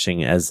tongue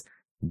lashing as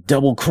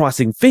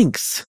double-crossing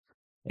finks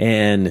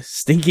and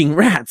stinking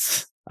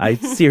rats. I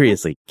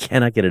seriously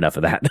cannot get enough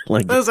of that.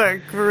 Those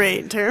are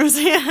great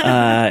terms.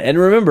 Yeah. And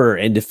remember,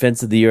 in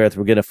defense of the Earth,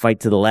 we're going to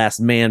fight to the last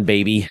man,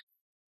 baby.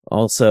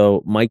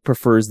 Also, Mike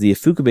prefers the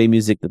Ifukube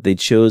music that they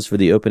chose for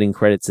the opening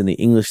credits in the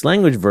English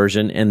language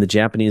version, and the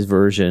Japanese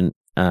version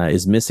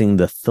is missing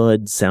the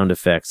thud sound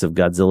effects of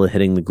Godzilla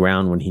hitting the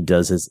ground when he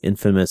does his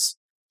infamous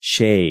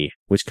shay,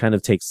 which kind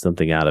of takes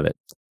something out of it.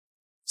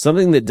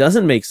 Something that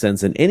doesn't make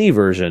sense in any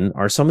version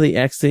are some of the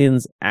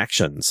Exians'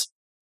 actions.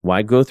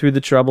 Why go through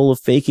the trouble of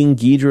faking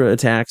Ghidra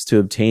attacks to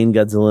obtain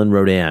Godzilla and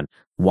Rodan?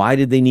 Why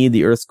did they need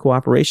the Earth's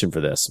cooperation for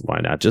this? Why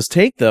not just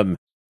take them?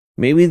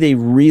 Maybe they're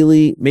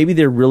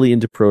really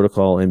into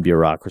protocol and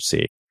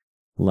bureaucracy.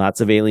 Lots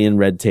of alien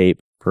red tape,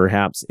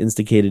 perhaps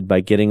instigated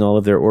by getting all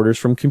of their orders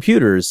from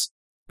computers.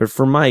 But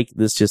for Mike,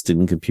 this just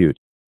didn't compute.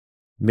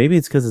 Maybe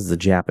it's because it's a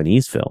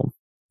Japanese film.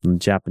 And the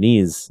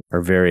Japanese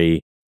are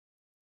very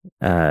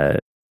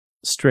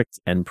strict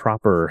and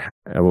proper,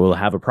 will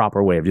have a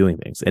proper way of doing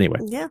things. Anyway.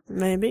 Yeah,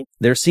 maybe.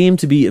 There seemed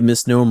to be a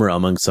misnomer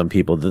among some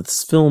people that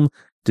this film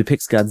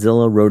depicts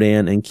Godzilla,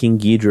 Rodan, and King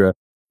Ghidra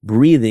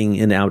breathing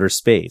in outer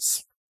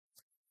space.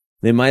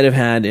 They might have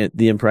had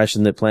the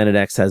impression that Planet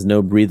X has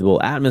no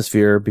breathable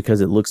atmosphere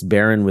because it looks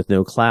barren with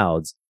no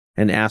clouds,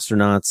 and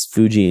astronauts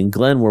Fuji and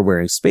Glenn were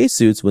wearing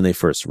spacesuits when they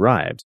first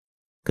arrived,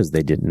 because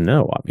they didn't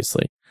know,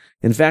 obviously.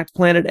 In fact,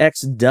 Planet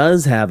X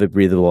does have a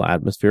breathable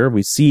atmosphere.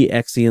 We see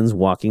Exians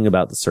walking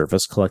about the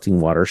surface,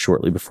 collecting water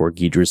shortly before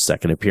Ghidra's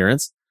second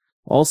appearance.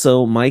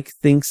 Also, Mike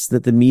thinks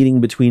that the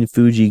meeting between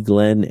Fuji,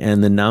 Glenn,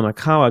 and the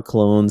Namakawa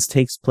clones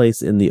takes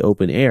place in the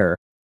open air.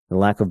 The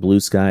lack of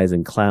blue skies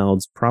and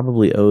clouds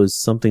probably owes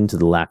something to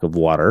the lack of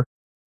water.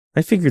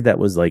 I figured that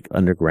was like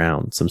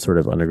underground, some sort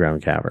of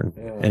underground cavern.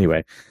 Yeah.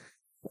 Anyway,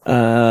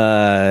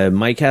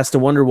 Mike has to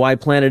wonder why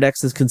Planet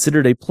X is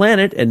considered a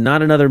planet and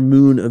not another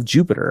moon of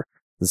Jupiter.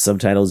 The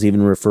subtitles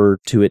even refer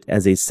to it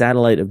as a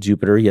satellite of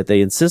Jupiter, yet they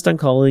insist on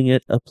calling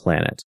it a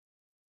planet.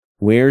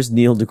 Where's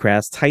Neil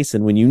deGrasse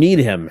Tyson when you need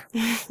him?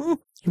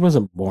 He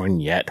wasn't born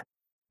yet.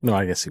 No,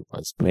 I guess he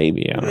was.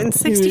 Maybe. I don't know. In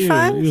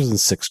 65? He was in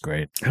 6th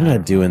grade. I'm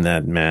not doing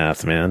that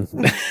math, man.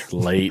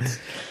 Late.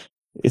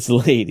 It's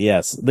late,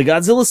 yes. The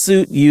Godzilla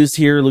suit used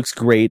here looks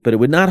great, but it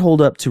would not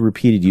hold up to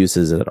repeated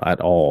uses at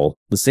all.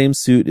 The same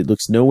suit, it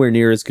looks nowhere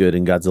near as good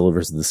in Godzilla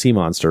vs. the Sea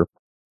Monster.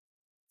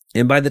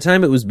 And by the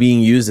time it was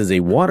being used as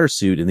a water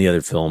suit in the other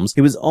films,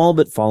 it was all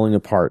but falling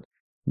apart.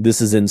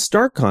 This is in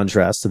stark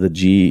contrast to the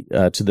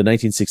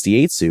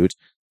 1968 suit,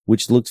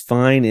 which looked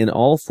fine in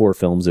all 4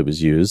 films it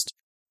was used.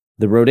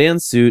 The Rodan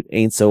suit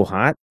ain't so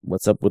hot.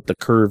 What's up with the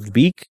curved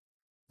beak?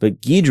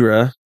 But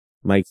Ghidra,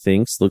 Mike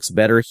thinks, looks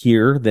better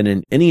here than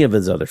in any of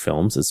his other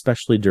films,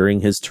 especially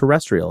during his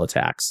terrestrial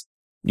attacks.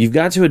 You've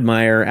got to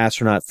admire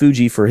astronaut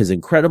Fuji for his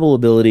incredible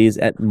abilities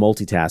at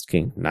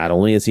multitasking. Not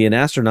only is he an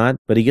astronaut,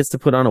 but he gets to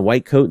put on a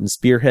white coat and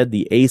spearhead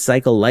the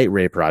A-Cycle Light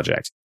Ray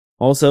project.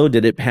 Also,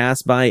 did it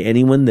pass by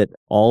anyone that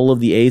all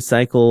of the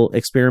A-Cycle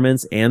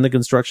experiments and the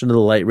construction of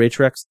the Light Ray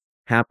trucks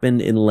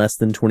happened in less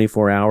than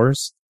 24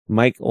 hours?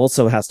 Mike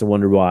also has to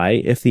wonder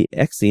why, if the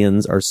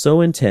Exians are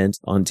so intent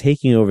on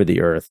taking over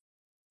the Earth,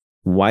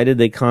 why did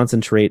they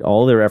concentrate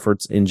all their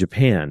efforts in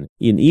Japan?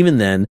 And even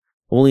then,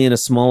 only in a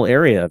small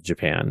area of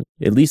Japan.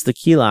 At least the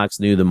Kilox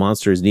knew the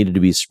monsters needed to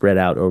be spread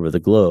out over the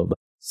globe.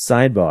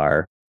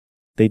 Sidebar,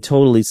 they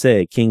totally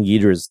say King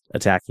Ghidra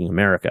attacking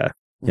America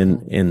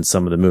in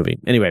some of the movie.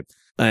 Anyway,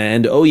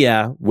 and oh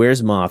yeah,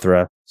 where's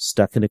Mothra?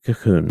 Stuck in a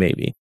cocoon,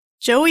 maybe.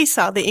 Joey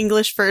saw the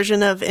English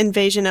version of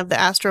Invasion of the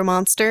Astro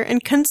Monster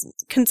and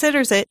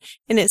considers it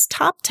in his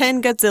top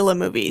 10 Godzilla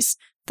movies.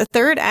 The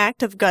third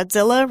act of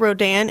Godzilla,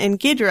 Rodan, and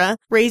Ghidra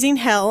raising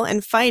hell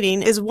and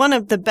fighting is one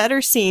of the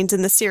better scenes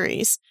in the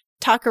series.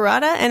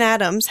 Takarada and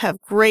Adams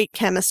have great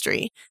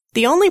chemistry.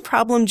 The only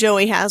problem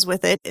Joey has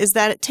with it is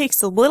that it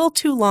takes a little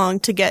too long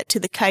to get to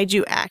the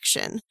kaiju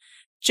action.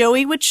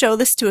 Joey would show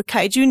this to a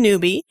kaiju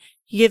newbie.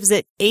 He gives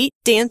it 8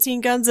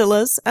 dancing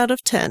Godzillas out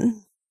of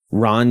 10.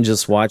 Ron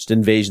just watched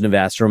Invasion of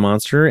Astro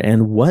Monster,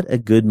 and what a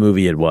good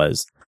movie it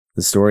was.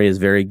 The story is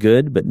very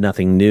good, but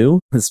nothing new.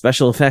 The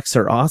special effects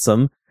are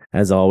awesome,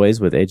 as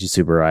always with Eiji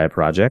Tsuburaya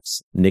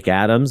projects. Nick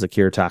Adams,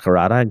 Akira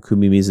Takarada, and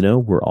Kumi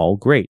Mizuno were all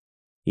great.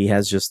 He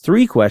has just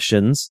 3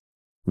 questions.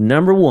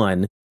 Number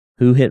 1,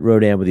 who hit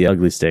Rodan with the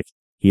ugly stick?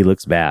 He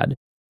looks bad.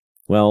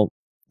 Well,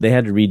 they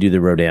had to redo the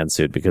Rodan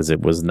suit because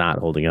it was not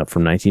holding up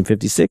from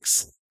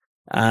 1956.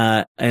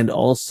 And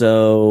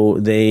also,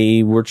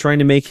 they were trying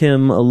to make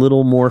him a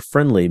little more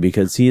friendly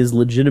because he is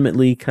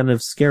legitimately kind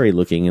of scary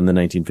looking in the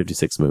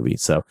 1956 movie.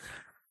 So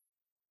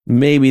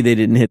maybe they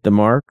didn't hit the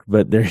mark,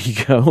 but there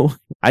you go.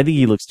 I think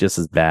he looks just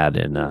as bad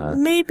in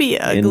maybe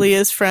ugly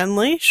is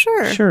friendly.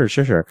 Sure.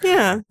 Sure.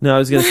 Yeah. No, I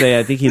was going to say,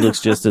 I think he looks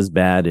just as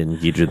bad in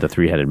Ghidra the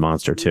Three-Headed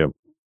Monster, too.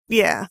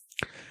 Yeah.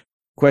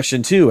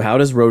 Question 2. How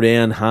does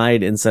Rodan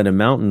hide inside a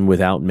mountain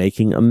without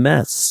making a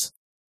mess?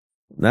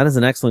 That is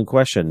an excellent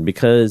question,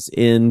 because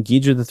in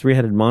Ghidra the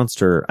Three-Headed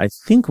Monster, I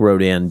think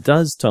Rodan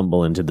does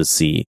tumble into the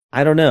sea.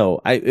 I don't know.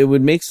 It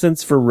would make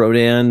sense for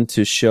Rodan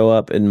to show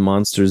up in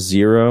Monster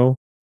Zero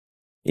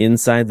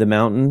inside the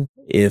mountain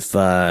if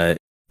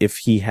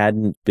he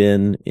hadn't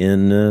been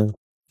in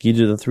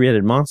Ghidra the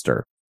Three-Headed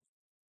Monster.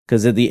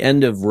 Because at the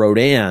end of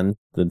Rodan,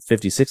 the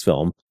 56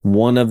 film,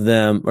 one of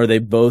them, or they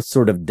both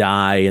sort of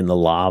die in the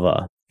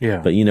lava. Yeah.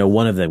 But,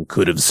 one of them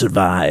could have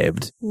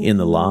survived in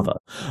the lava.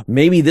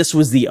 Maybe this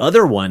was the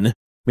other one.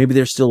 Maybe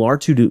there still are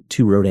two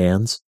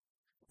Rodans.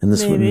 And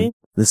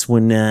this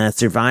one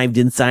survived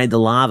inside the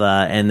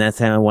lava, and that's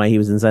why he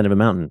was inside of a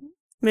mountain.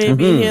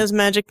 Maybe he has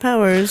magic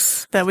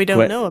powers that we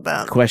don't know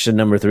about. Question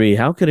number 3.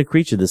 How could a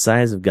creature the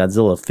size of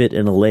Godzilla fit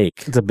in a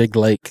lake? It's a big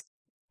lake.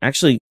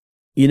 Actually,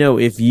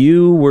 if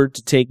you were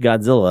to take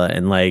Godzilla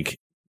and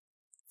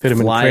fit him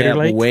fly in Crater up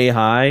Lake? way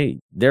high,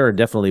 there are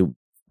definitely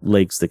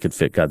lakes that could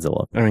fit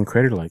Godzilla. I mean,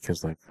 Crater Lake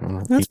is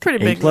that's pretty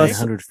big. Plus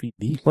 100 feet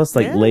deep. Plus,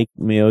 Lake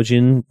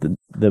Myojin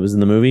that was in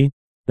the movie,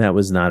 that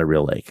was not a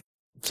real lake.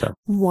 So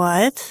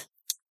what?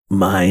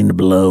 Mind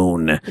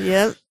blown.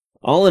 Yep.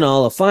 All in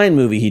all, a fine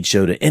movie he'd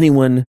show to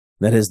anyone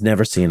that has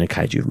never seen a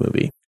kaiju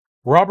movie.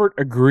 Robert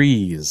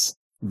agrees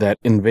that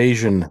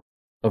Invasion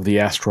of the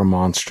Astro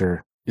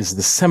Monster is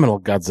the seminal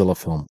Godzilla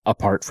film,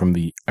 apart from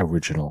the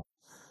original.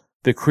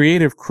 The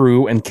creative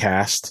crew and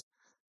cast,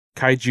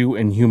 kaiju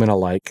and human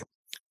alike,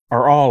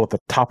 are all at the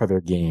top of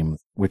their game,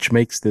 which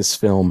makes this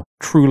film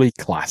truly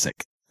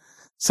classic.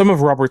 Some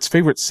of Robert's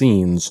favorite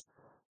scenes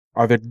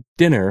are the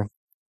dinner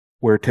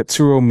where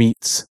Tetsuo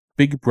meets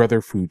Big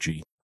Brother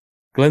Fuji,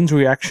 Glenn's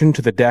reaction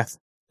to the death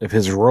of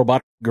his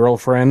robot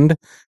girlfriend,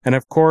 and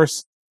of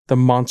course, the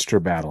monster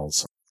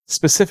battles.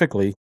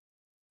 Specifically,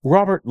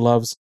 Robert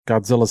loves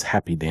Godzilla's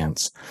happy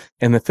dance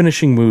and the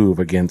finishing move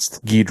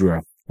against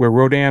Ghidorah, where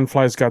Rodan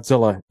flies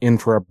Godzilla in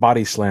for a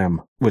body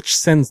slam, which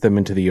sends them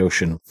into the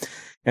ocean,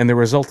 and the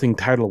resulting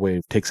tidal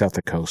wave takes out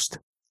the coast.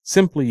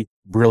 Simply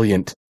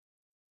brilliant.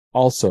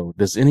 Also,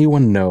 does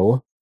anyone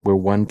know where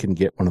one can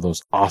get one of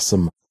those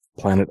awesome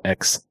Planet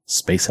X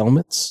space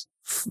helmets?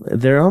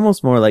 They're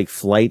almost more like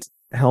flight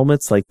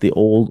helmets, like the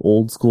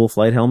old school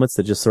flight helmets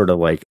that just sort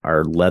of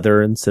are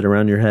leather and sit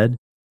around your head.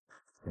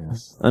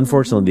 Yes.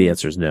 Unfortunately, the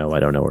answer is no. I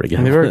don't know where to get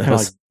And them. they're very kind of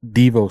like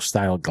Devo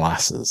style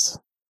glasses.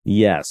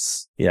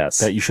 Yes.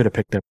 That you should have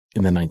picked up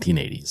in the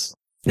 1980s.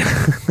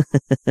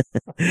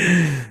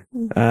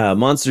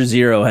 Monster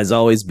Zero has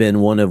always been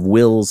one of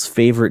Will's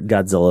favorite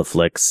Godzilla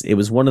flicks. It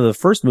was one of the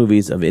first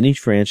movies of any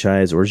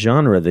franchise or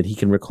genre that he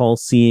can recall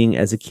seeing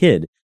as a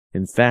kid.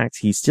 In fact,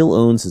 he still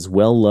owns his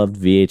well-loved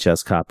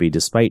VHS copy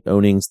despite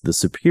owning the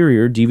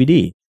superior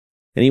DVD.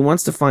 And he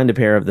wants to find a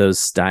pair of those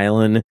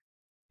stylin'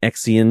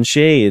 Exian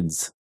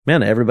shades.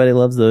 Man, everybody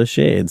loves those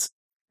shades.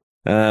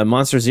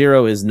 Monster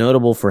Zero is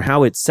notable for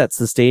how it sets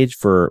the stage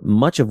for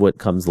much of what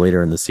comes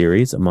later in the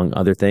series. Among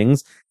other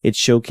things, it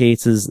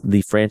showcases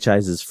the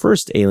franchise's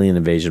first alien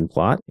invasion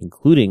plot,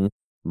 including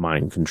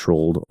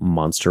mind-controlled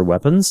monster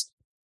weapons,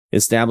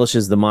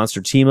 establishes the monster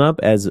team-up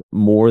as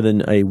more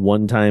than a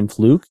one-time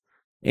fluke,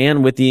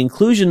 and with the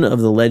inclusion of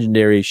the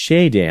legendary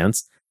Shay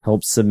dance,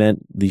 helps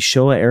cement the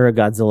Showa-era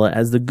Godzilla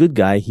as the good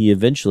guy he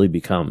eventually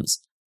becomes.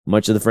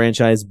 Much of the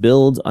franchise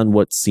builds on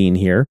what's seen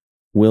here.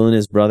 Will and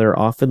his brother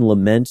often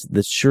lament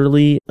the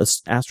surely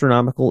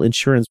astronomical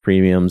insurance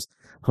premiums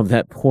of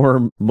that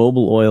poor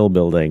Mobil oil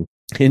building.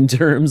 In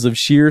terms of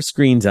sheer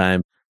screen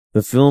time,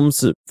 the film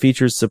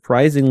features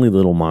surprisingly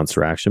little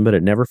monster action, but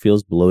it never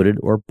feels bloated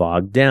or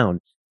bogged down,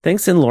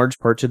 thanks in large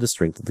part to the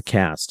strength of the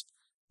cast.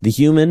 The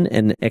human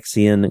and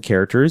Exian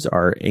characters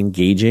are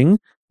engaging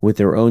with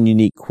their own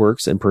unique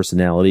quirks and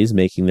personalities,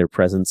 making their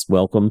presence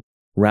welcome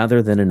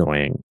rather than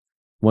annoying.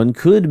 One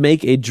could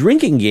make a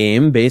drinking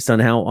game based on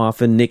how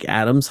often Nick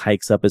Adams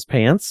hikes up his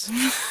pants.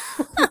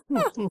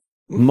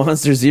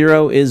 Monster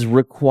Zero is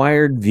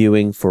required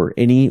viewing for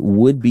any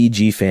would-be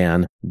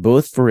G-fan,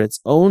 both for its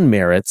own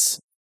merits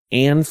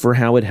and for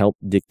how it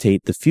helped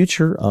dictate the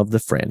future of the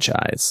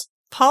franchise.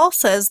 Paul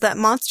says that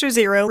Monster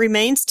Zero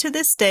remains to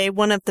this day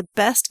one of the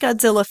best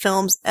Godzilla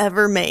films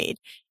ever made.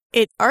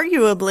 It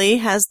arguably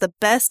has the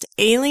best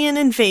alien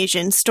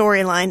invasion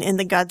storyline in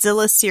the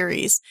Godzilla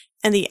series,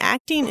 and the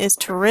acting is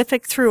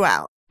terrific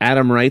throughout.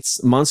 Adam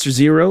writes, Monster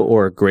Zero,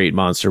 or Great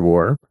Monster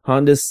War,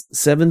 Honda's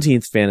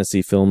 17th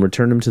fantasy film,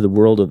 returned him to the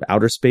world of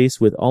outer space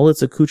with all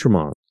its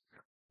accoutrements.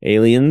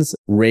 Aliens,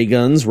 ray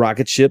guns,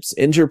 rocket ships,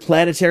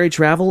 interplanetary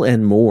travel,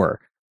 and more.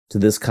 To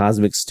this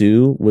cosmic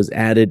stew was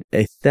added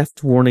a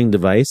theft warning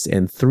device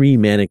and 3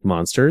 manic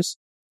monsters,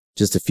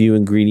 just a few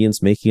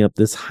ingredients making up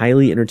this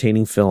highly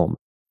entertaining film.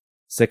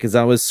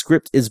 Sekizawa's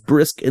script is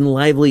brisk and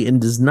lively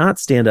and does not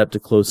stand up to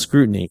close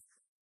scrutiny.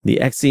 The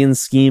Exian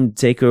scheme to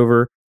take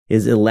over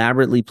is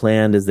elaborately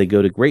planned as they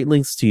go to great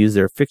lengths to use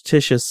their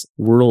fictitious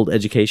World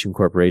Education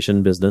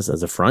Corporation business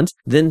as a front,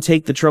 then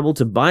take the trouble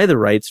to buy the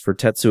rights for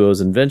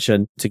Tetsuo's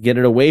invention to get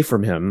it away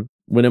from him,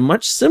 when a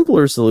much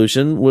simpler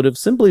solution would have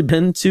simply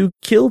been to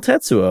kill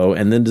Tetsuo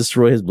and then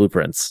destroy his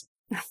blueprints.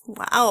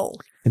 Wow.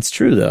 It's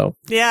true, though.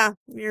 Yeah,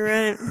 you're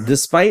right.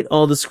 Despite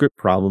all the script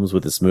problems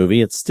with this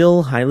movie, it's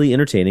still highly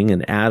entertaining,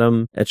 and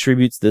Adam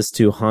attributes this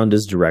to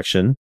Honda's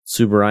direction,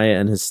 Tsuburaya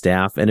and his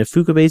staff, and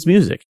Ifukube's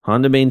music.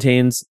 Honda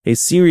maintains a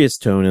serious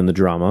tone in the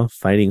drama,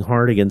 fighting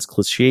hard against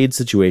cliched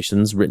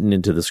situations written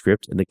into the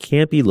script and the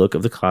campy look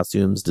of the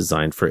costumes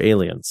designed for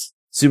aliens.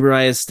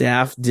 Tsuburaya's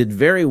staff did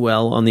very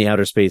well on the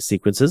outer space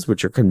sequences,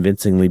 which are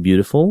convincingly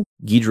beautiful.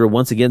 Ghidorah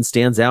once again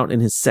stands out in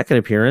his second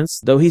appearance,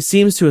 though he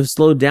seems to have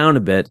slowed down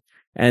a bit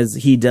as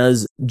he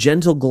does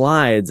gentle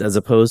glides as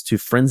opposed to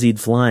frenzied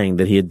flying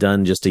that he had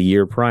done just a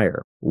year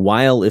prior.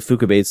 While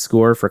Ifukube's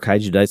score for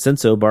Kaiju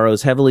Daisenso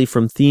borrows heavily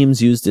from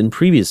themes used in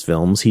previous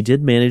films, he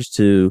did manage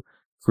to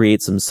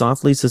create some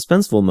softly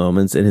suspenseful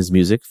moments in his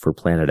music for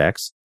Planet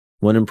X.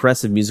 One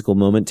impressive musical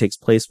moment takes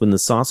place when the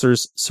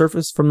saucers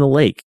surface from the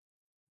lake.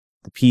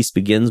 The piece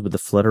begins with a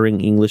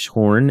fluttering English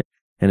horn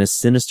and a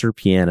sinister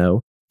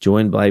piano,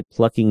 joined by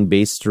plucking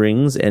bass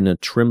strings and a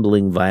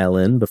trembling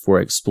violin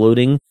before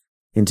exploding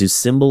into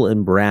cymbal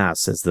and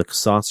brass as the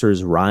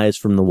saucers rise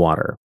from the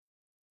water.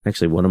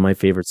 Actually, one of my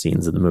favorite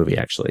scenes in the movie,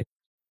 actually.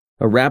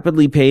 A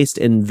rapidly paced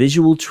and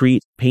visual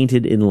treat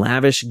painted in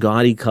lavish,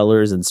 gaudy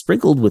colors and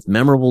sprinkled with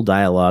memorable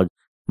dialogue,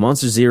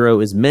 Monster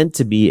Zero is meant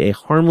to be a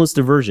harmless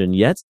diversion,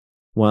 yet,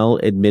 while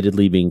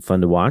admittedly being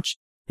fun to watch,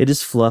 it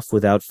is fluff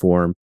without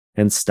form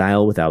and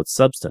style without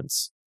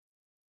substance.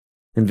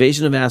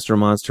 Invasion of Astro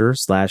Monster /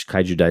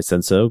 Kaiju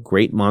Daisenso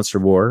Great Monster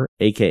War,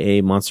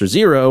 aka Monster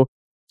Zero,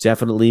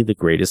 definitely the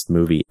greatest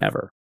movie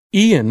ever.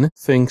 Ian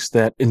thinks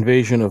that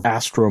Invasion of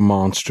Astro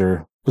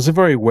Monster was a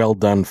very well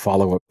done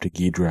follow-up to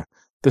Ghidorah.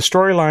 The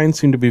storyline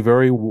seemed to be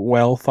very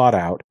well thought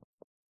out,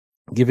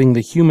 giving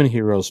the human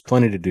heroes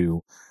plenty to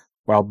do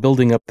while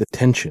building up the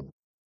tension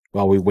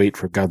while we wait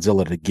for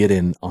Godzilla to get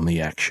in on the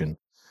action.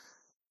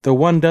 Though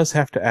one does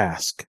have to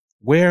ask,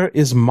 where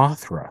is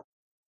Mothra?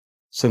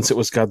 Since it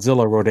was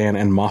Godzilla, Rodan,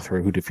 and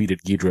Mothra who defeated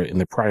Ghidorah in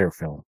the prior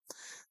film.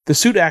 The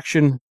suit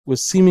action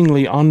was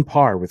seemingly on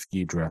par with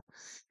Ghidorah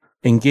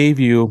and gave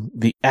you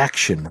the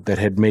action that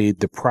had made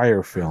the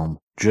prior film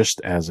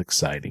just as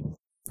exciting.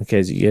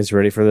 Okay, so you guys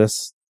ready for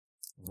this?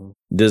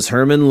 Does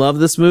Herman love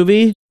this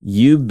movie?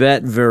 You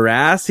bet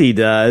Veras he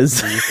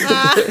does.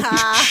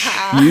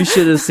 You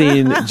should have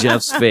seen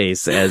Jeff's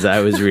face as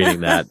I was reading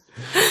that.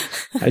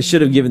 I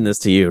should have given this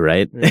to you,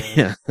 right?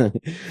 Yeah.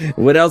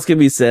 What else can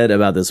be said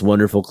about this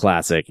wonderful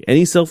classic?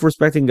 Any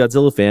self-respecting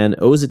Godzilla fan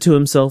owes it to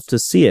himself to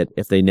see it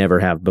if they never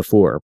have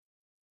before.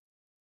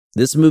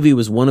 This movie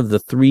was one of the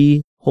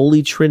three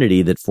holy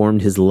trinity that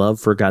formed his love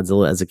for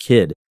Godzilla as a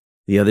kid,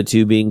 the other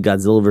two being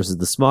Godzilla vs.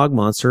 the Smog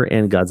Monster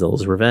and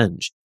Godzilla's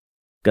Revenge.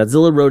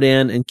 Godzilla,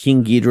 Rodan, and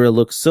King Ghidorah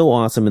look so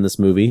awesome in this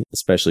movie,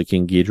 especially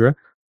King Ghidorah.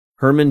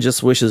 Herman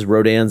just wishes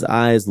Rodan's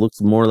eyes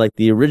looked more like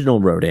the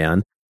original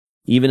Rodan.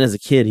 Even as a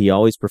kid, he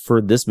always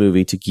preferred this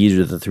movie to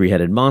Ghidorah the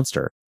Three-Headed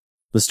Monster.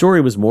 The story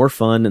was more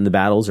fun and the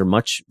battles are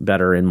much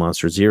better in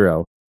Monster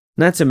Zero.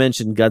 Not to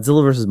mention,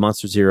 Godzilla vs.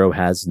 Monster Zero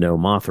has no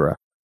Mothra.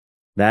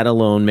 That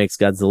alone makes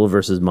Godzilla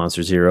vs.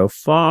 Monster Zero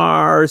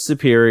far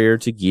superior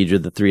to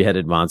Ghidorah the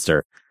Three-Headed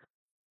Monster.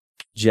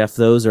 Jeff,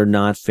 those are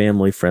not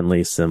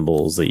family-friendly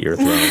symbols that you're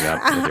throwing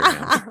up with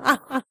your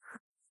hands.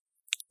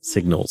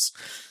 Signals.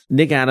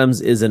 Nick Adams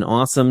is an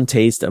awesome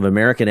taste of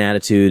American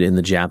attitude in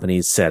the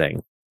Japanese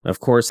setting. Of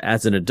course,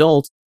 as an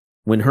adult,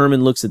 when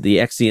Herman looks at the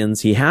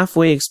Exians, he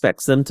halfway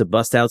expects them to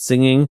bust out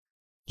singing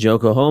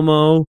Joko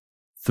Homo,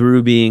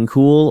 Through Being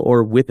Cool,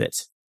 or Whip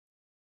It.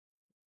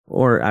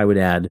 Or I would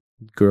add,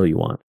 Girl You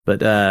Want.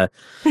 But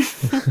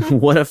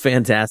what a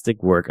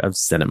fantastic work of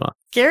cinema.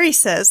 Gary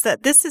says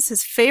that this is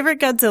his favorite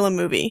Godzilla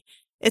movie.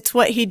 It's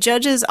what he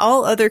judges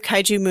all other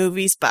kaiju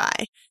movies by.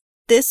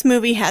 This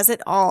movie has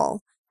it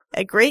all.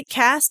 A great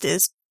cast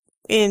is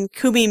in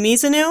Kumi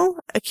Mizuno,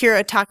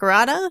 Akira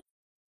Takarada,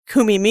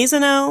 Kumi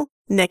Mizuno,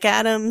 Nick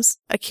Adams,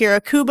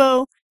 Akira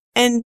Kubo,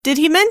 and did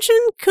he mention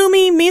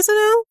Kumi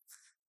Mizuno?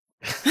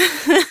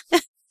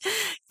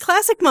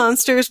 Classic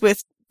monsters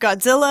with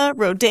Godzilla,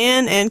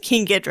 Rodan, and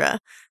King Ghidorah.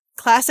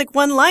 Classic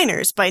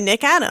one-liners by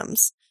Nick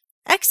Adams.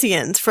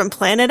 Exians from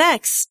Planet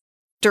X.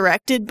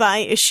 Directed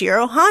by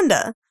Ishiro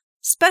Honda.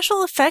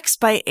 Special effects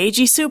by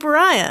Eiji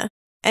Tsuburaya.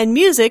 And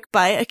music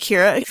by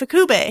Akira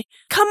Ifukube.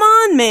 Come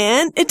on,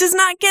 man! It does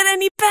not get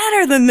any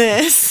better than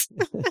this!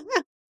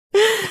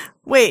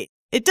 Wait,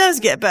 it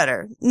does get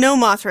better. No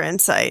Mothra in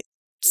sight.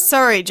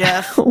 Sorry,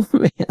 Jeff. Oh,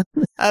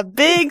 man. A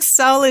big,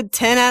 solid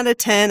 10 out of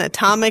 10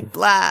 atomic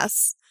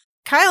blast.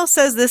 Kyle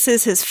says this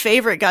is his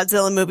favorite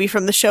Godzilla movie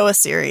from the Showa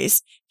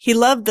series. He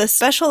loved the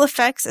special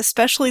effects,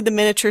 especially the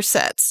miniature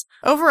sets.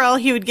 Overall,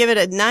 he would give it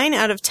a 9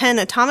 out of 10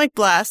 atomic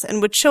blast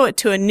and would show it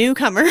to a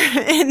newcomer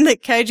in the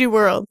kaiju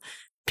world.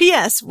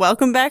 P.S.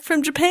 Welcome back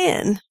from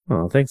Japan.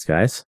 Oh, thanks,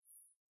 guys.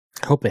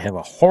 I hope they have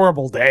a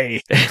horrible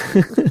day.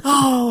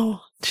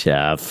 Oh.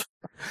 Jeff.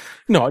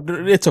 No,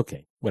 it's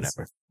okay.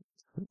 Whatever.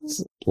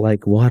 It's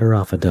like water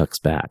off a duck's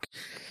back.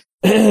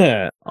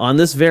 On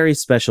this very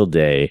special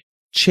day,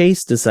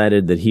 Chase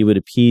decided that he would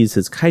appease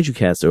his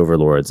KaijuCast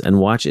overlords and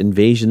watch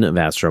Invasion of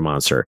Astro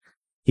Monster.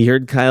 He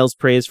heard Kyle's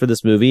praise for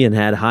this movie and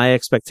had high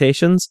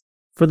expectations.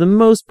 For the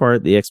most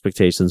part, the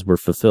expectations were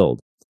fulfilled.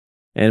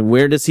 And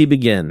where does he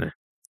begin?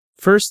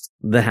 First,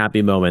 the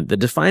happy moment, the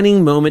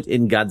defining moment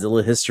in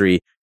Godzilla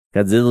history.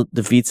 Godzilla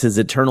defeats his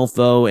eternal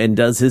foe and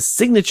does his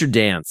signature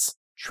dance.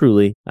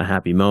 Truly a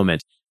happy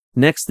moment.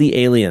 Next, the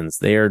aliens.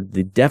 They are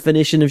the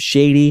definition of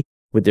shady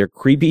with their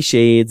creepy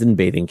shades and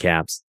bathing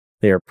caps.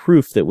 They are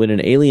proof that when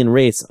an alien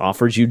race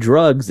offers you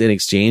drugs in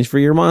exchange for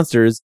your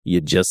monsters,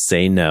 you just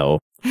say no.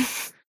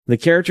 The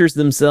characters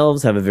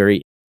themselves have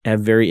very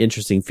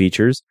interesting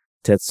features.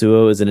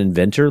 Tetsuo is an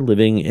inventor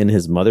living in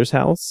his mother's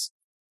house.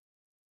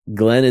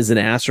 Glenn is an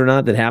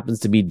astronaut that happens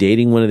to be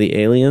dating one of the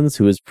aliens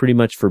who is pretty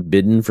much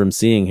forbidden from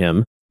seeing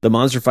him. The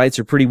monster fights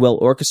are pretty well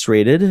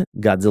orchestrated.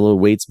 Godzilla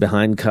waits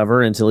behind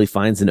cover until he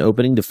finds an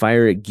opening to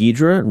fire at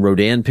Ghidorah, and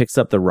Rodan picks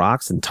up the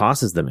rocks and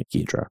tosses them at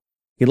Ghidorah.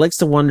 He likes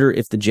to wonder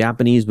if the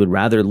Japanese would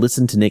rather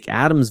listen to Nick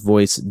Adams'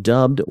 voice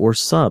dubbed or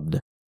subbed.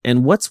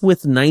 And what's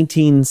with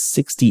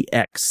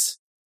 1960X?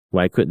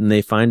 Why couldn't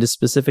they find a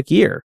specific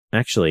year?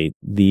 Actually,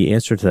 the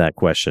answer to that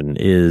question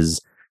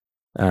is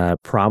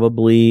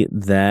probably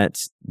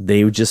that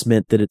they just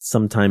meant that it's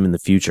sometime in the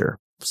future,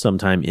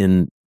 sometime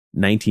in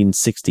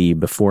 1960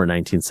 before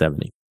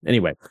 1970.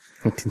 Anyway.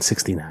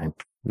 1969.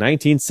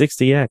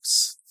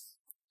 1960X.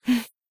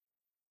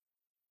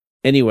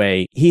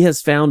 Anyway, he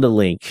has found a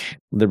link.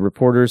 The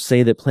reporters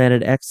say that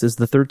Planet X is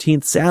the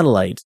 13th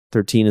satellite.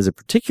 13 is a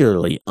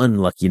particularly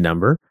unlucky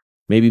number.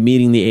 Maybe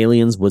meeting the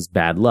aliens was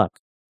bad luck.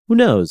 Who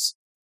knows?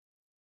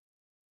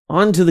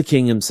 On to the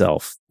king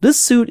himself. This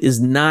suit is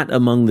not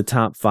among the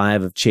top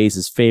 5 of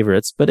Chase's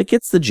favorites, but it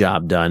gets the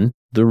job done.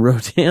 The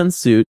Rodan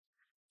suit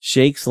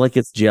shakes like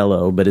it's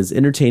jello, but is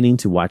entertaining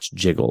to watch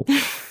jiggle.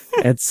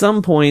 At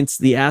some points,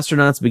 the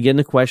astronauts begin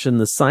to question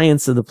the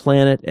science of the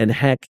planet, and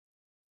heck,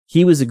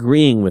 he was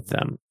agreeing with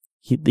them.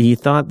 He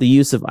thought the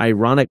use of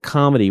ironic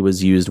comedy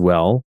was used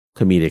well,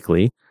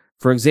 comedically.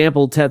 For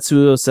example,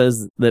 Tetsuo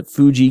says that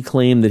Fuji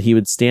claimed that he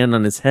would stand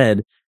on his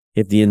head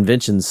if the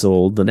invention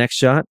sold. The next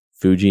shot,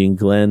 Fuji and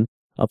Glenn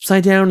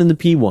upside down in the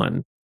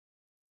P1.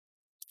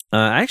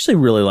 I actually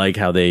really like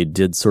how they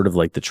did sort of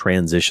like the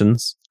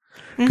transitions,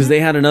 because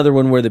they had another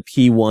one where the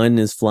P1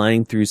 is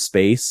flying through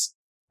space,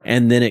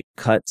 and then it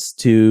cuts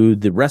to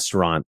the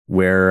restaurant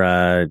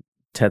where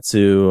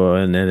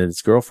Tetsuo and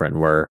his girlfriend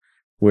were,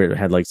 where it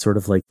had like sort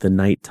of like the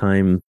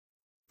nighttime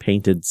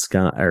painted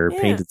sky or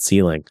painted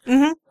ceiling.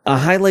 Mm-hmm. A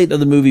highlight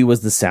of the movie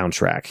was the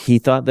soundtrack. He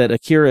thought that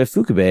Akira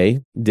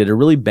Ifukube did a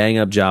really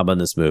bang-up job on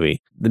this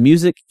movie. The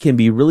music can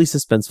be really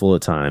suspenseful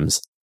at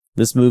times.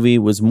 This movie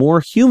was more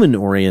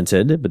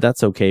human-oriented, but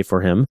that's okay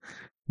for him.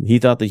 He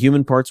thought the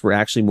human parts were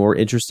actually more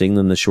interesting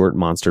than the short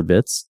monster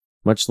bits,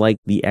 much like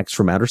the X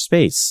from outer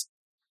space.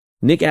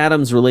 Nick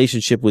Adams'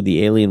 relationship with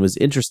the alien was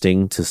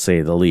interesting, to say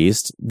the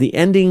least. The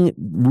ending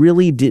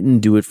really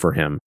didn't do it for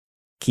him.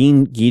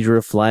 King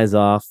Ghidorah flies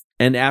off,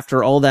 and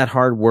after all that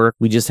hard work,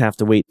 we just have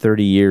to wait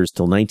 30 years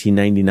till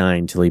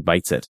 1999 till he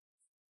bites it.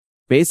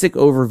 Basic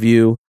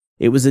overview,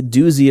 it was a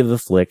doozy of a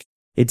flick.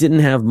 It didn't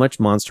have much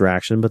monster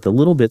action, but the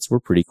little bits were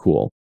pretty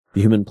cool.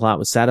 The human plot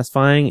was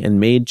satisfying and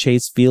made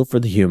Chase feel for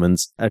the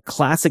humans. A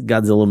classic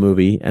Godzilla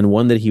movie, and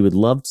one that he would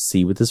love to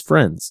see with his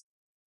friends.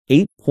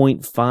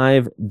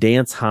 8.5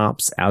 dance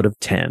hops out of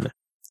 10.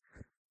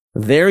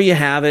 There you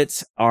have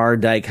it, our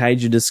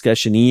Daikaiju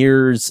discussion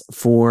ears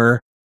for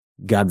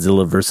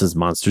Godzilla vs.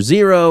 Monster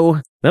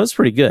Zero. That was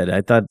pretty good.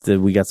 I thought that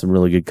we got some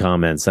really good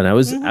comments, and I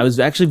was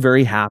actually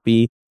very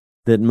happy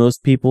that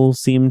most people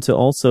seemed to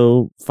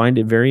also find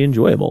it very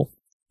enjoyable.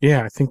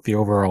 Yeah, I think the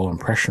overall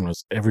impression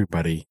was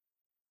everybody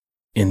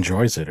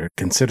enjoys it or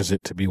considers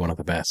it to be one of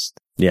the best.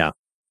 Yeah.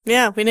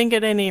 Yeah, we didn't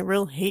get any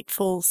real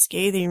hateful,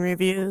 scathing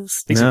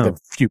reviews. Except the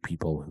few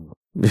people who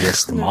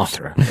dissed the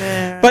Mothra.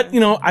 Yeah. But,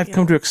 I've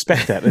come to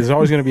expect that. There's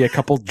always going to be a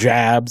couple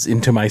jabs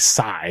into my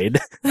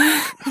side.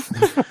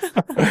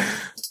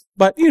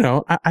 But,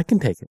 I can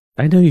take it.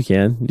 I know you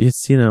can.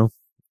 It's, you're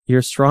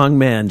a strong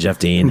man, Jeff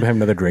Dean. Have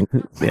another drink.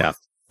 Yeah.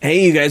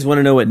 Hey, you guys want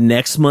to know what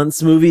next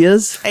month's movie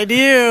is? I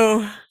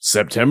do.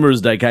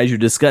 September's Daikaiju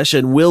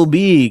discussion will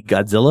be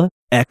Godzilla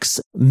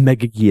X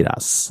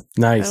Megaguirus.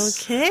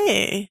 Nice.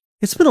 Okay.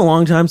 It's been a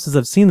long time since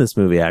I've seen this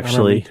movie,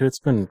 actually. It's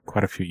been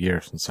quite a few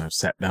years since I've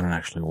sat down and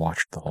actually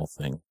watched the whole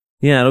thing.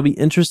 Yeah, it'll be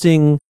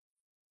interesting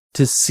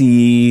to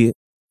see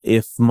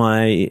if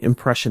my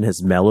impression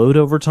has mellowed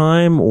over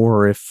time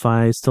or if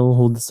I still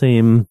hold the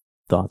same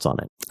thoughts on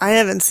it. I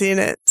haven't seen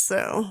it,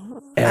 so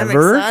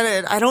Ever? I'm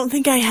excited. I don't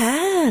think I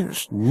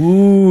have.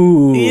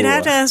 Ooh. You'd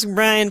have to ask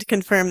Brian to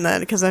confirm that,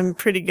 because I'm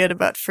pretty good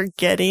about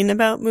forgetting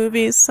about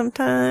movies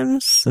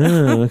sometimes.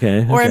 Oh,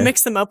 okay. Or I okay.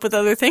 mix them up with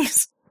other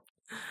things.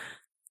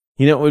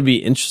 You know what would be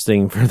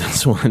interesting for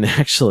this one,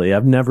 actually?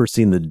 I've never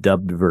seen the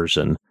dubbed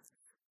version.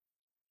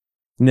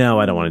 No,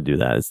 I don't want to do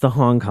that. It's the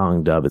Hong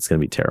Kong dub. It's going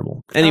to be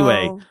terrible.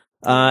 Anyway,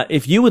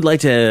 if you would like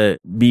to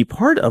be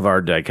part of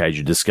our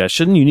Daikaiju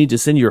discussion, you need to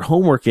send your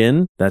homework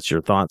in. That's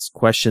your thoughts,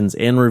 questions,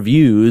 and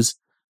reviews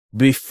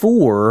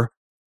before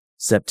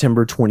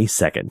September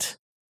 22nd.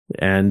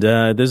 And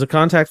there's a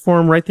contact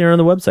form right there on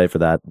the website for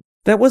that.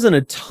 That wasn't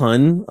a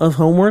ton of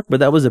homework, but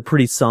that was a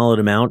pretty solid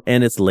amount,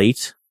 and it's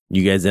late.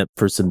 You guys up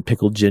for some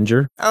pickled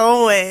ginger?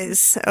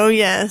 Always. Oh,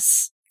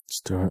 yes. Let's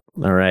do it.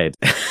 All right.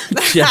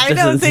 I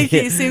don't think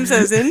he seems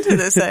as into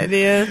this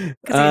idea,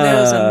 because he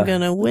knows I'm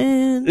going to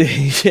win.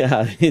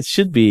 Yeah, it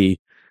should be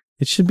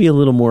a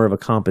little more of a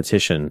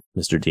competition,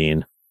 Mr.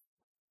 Dean.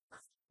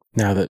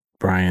 Now that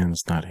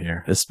Brian's not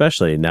here.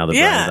 Especially now that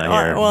Brian's Yeah.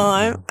 not here.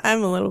 Well,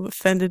 I'm a little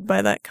offended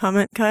by that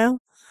comment, Kyle.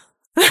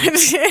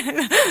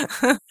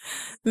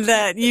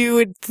 That you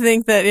would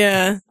think that,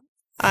 yeah,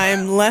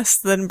 I'm less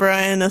than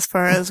Brian as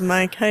far as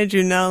my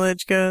kaiju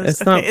knowledge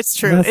goes. It's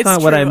true. That's it's not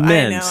true. what I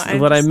meant.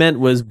 Know. I meant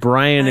was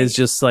Brian is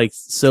just like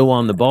so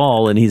on the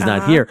ball and he's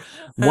not here.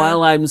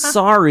 While I'm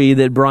sorry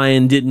that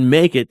Brian didn't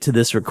make it to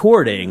this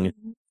recording,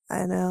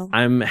 I know.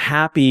 I'm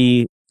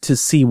happy to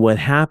see what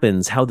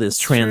happens, how this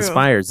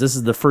transpires. This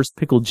is the first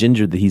pickled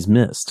ginger that he's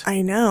missed.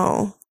 I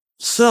know.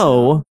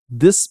 So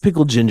this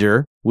pickled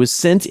ginger was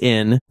sent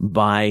in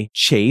by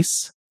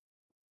Chase.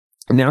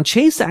 Now,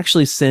 Chase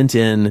actually sent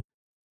in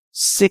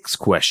 6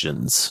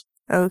 questions.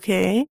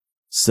 Okay.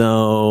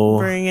 So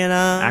bring it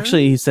on.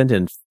 Actually, he sent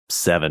in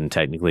 7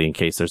 technically in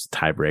case there's a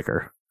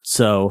tiebreaker.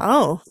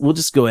 So we'll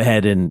just go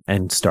ahead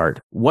and start.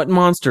 What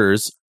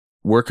monsters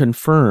were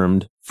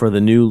confirmed for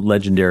the new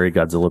legendary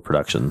Godzilla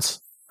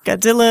productions?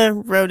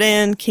 Godzilla,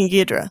 Rodan, King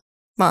Ghidorah,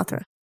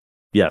 Mothra.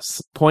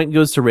 Yes. Point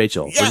goes to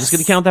Rachel. Yes! We're just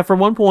going to count that for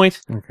 1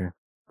 point. Okay.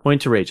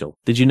 Point to Rachel.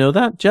 Did you know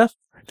that, Jeff?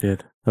 I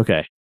did.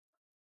 Okay.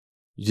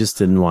 You just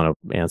didn't want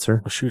to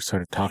answer? Well, she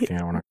started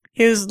talking. I want to.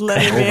 He was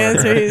letting me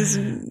answer. He's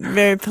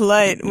very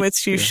polite,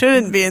 which you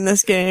shouldn't be in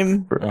this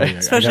game,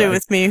 especially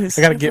with me. I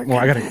gotta get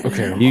more.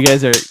 Okay. You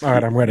guys are. All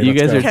right, I'm ready. You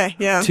guys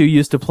Let's are too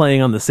used to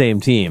playing on the same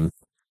team.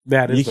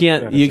 That is. You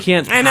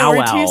can't. I know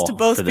we're powwow too used to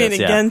both for being this,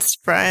 yeah.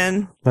 against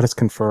Brian. Let us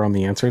confer on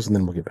the answers, and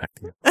then we'll get back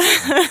to you.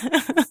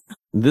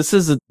 This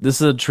is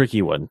a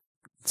tricky one,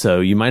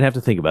 so you might have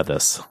to think about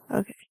this.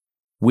 Okay.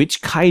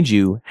 Which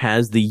kaiju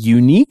has the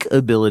unique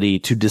ability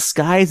to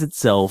disguise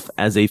itself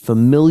as a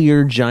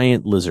familiar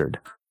giant lizard?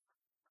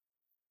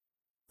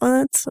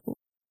 Well, that's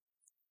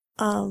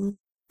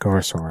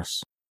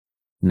Gorosaurus.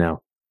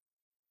 No.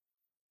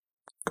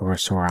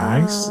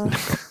 Gorosaurus.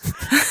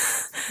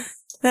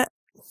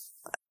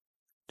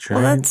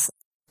 that's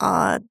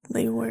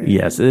oddly worded.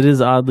 Yes, it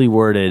is oddly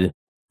worded.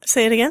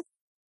 Say it again.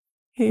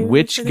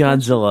 Which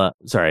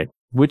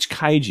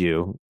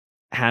kaiju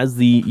has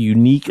the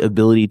unique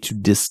ability to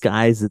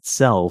disguise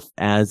itself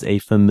as a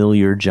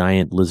familiar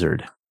giant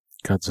lizard?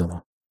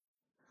 Godzilla.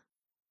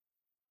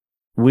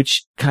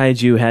 Which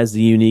kaiju has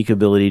the unique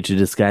ability to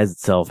disguise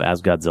itself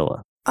as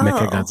Godzilla?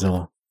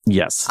 Mechagodzilla.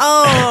 Yes.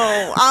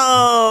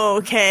 Oh,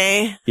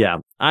 okay. Yeah,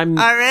 All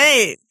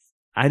right.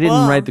 I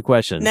didn't write the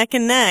question. Neck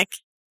and neck.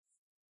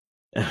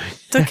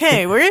 It's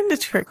okay. We're into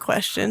trick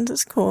questions.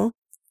 It's cool.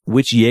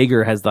 Which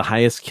Jaeger has the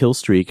highest kill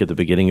streak at the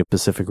beginning of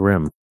Pacific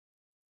Rim?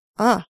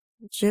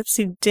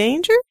 Gypsy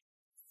Danger?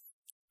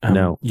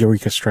 No.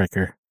 Eureka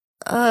Striker.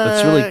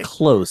 That's really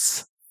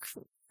close.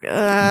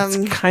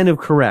 It's kind of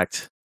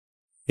correct.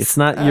 It's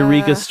not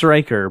Eureka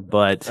Striker,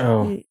 but...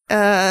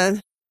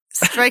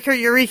 Striker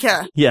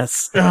Eureka.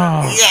 Yes.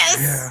 Oh,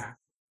 yes!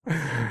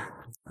 Yeah.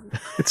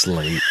 It's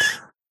late.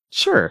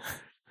 Sure.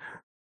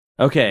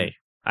 Okay.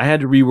 I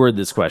had to reword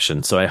this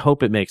question, so I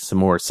hope it makes some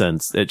more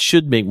sense. It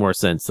should make more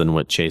sense than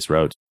what Chase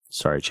wrote.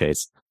 Sorry,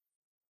 Chase.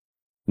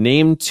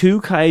 Name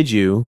 2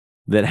 kaiju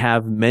that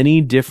have many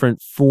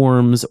different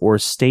forms or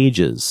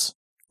stages.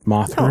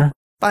 Mothra.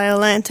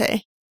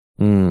 Biollante.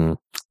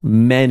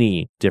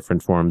 Many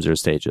different forms or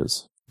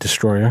stages.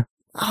 Destroyer.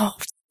 Oh,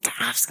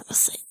 I was going to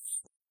say.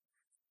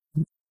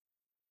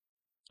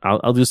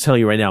 I'll just tell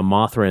you right now,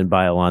 Mothra and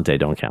Biollante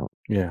don't count.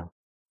 Yeah.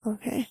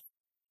 Okay.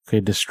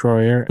 Okay,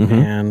 Destroyer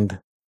and...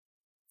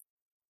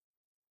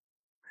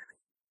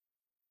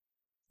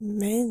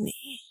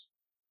 Many.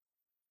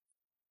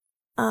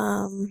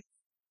 Oh.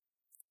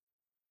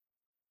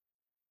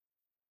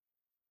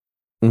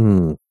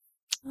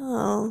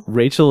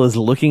 Rachel is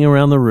looking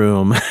around the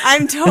room.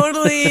 I'm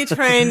totally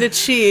trying to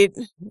cheat.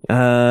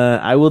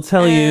 I will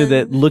tell you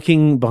that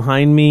looking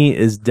behind me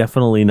is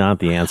definitely not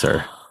the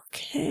answer.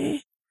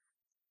 Okay.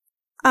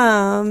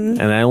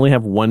 And I only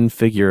have 1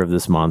 figure of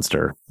this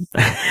monster.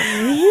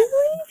 Really?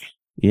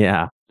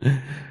 Yeah.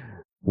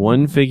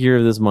 1 figure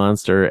of this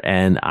monster,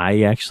 and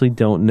I actually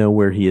don't know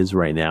where he is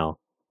right now.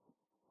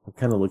 I'm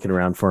kind of looking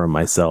around for him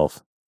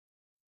myself.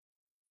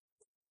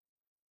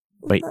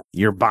 But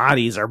your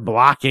bodies are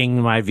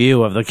blocking my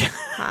view of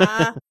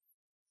the...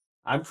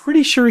 I'm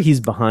pretty sure he's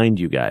behind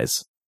you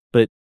guys,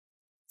 but...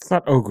 It's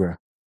not Ogra.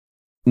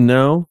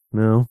 No.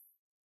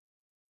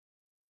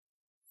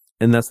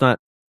 And that's not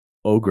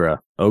Ogra.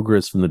 Ogra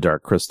is from the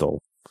Dark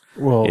Crystal.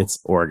 Well... It's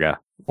Orga.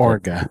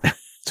 Orga.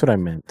 That's what I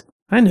meant.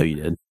 I know you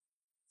did.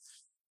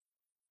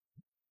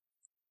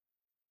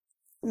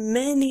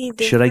 Many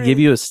different... Should I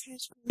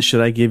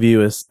give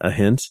you a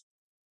hint?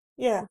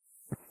 Yeah.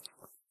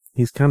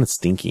 He's kind of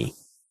stinky.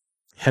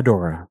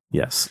 Hedorah.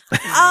 Yes.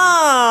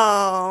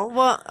 Oh,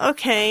 well,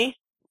 okay.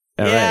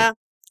 All yeah.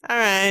 All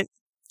right.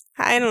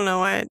 I don't know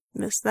why I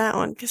missed that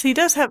one. Because he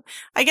does have...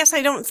 I guess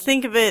I don't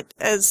think of it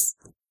as...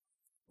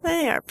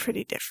 They are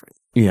pretty different.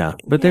 Yeah,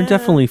 but they're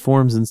definitely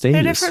forms and stages.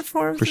 They're different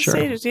forms for and sure.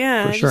 stages,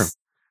 yeah. For sure.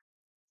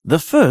 The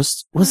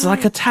first was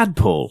like a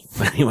tadpole.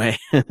 Anyway.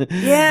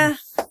 Yeah.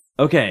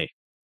 Okay.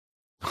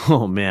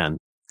 Oh, man.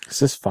 Is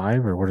this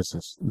 5 or what is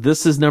this?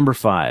 This is number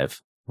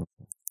 5.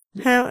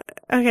 How?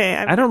 Okay.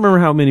 I don't remember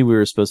how many we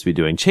were supposed to be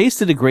doing. Chase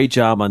did a great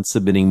job on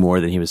submitting more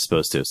than he was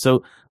supposed to.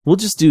 So we'll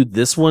just do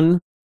this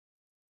one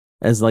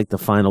as like the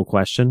final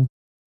question.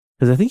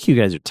 Because I think you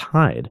guys are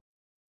tied.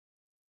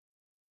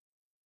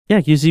 Yeah,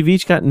 because you've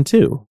each gotten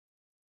 2.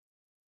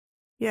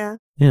 Yeah.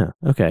 Yeah.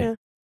 Okay. Yeah.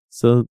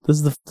 So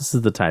this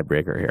is the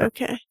tiebreaker here.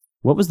 Okay.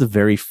 What was the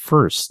very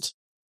first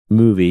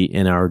movie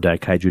in our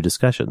Daikaiju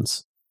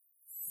discussions?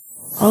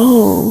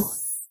 Oh.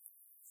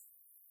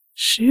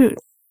 Shoot.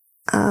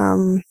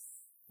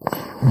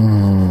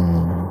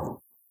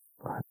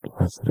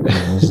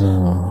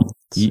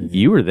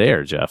 You were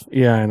there, Jeff.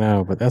 Yeah, I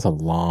know, but that's a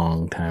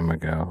long time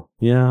ago.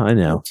 Yeah, I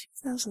know.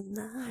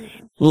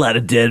 2009. A lot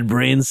of dead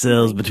brain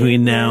cells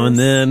between now and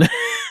then.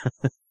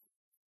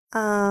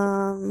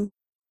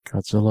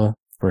 Godzilla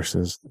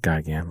versus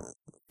Gigan.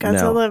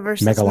 Godzilla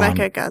versus Megalon.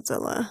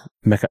 Mechagodzilla.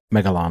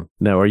 Megalon.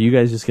 No, are you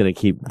guys just going to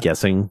keep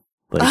guessing?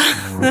 Like,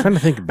 I'm trying to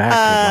think back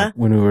to, like,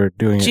 when we were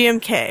doing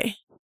GMK.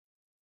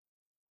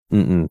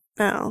 Mm-mm.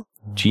 No.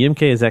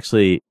 GMK is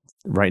actually,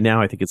 right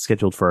now, I think it's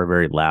scheduled for our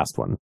very last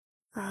one.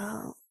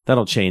 Oh.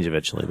 That'll change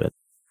eventually, but...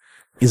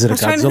 Is it a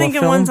Godzilla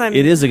film?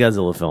 It is a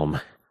Godzilla film.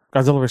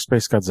 Godzilla vs.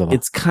 Space Godzilla.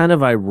 It's kind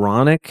of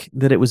ironic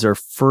that it was our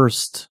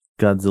first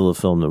Godzilla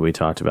film that we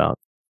talked about.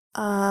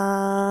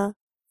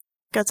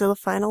 Godzilla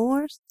Final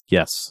Wars?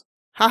 Yes.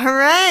 All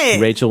right.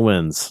 Rachel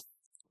wins.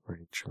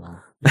 Rachel.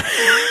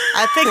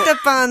 I picked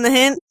up on the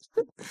hint.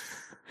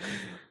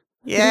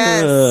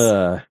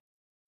 Yes.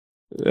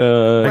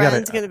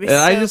 Brian's going to be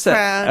so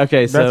proud.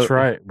 Okay, so... That's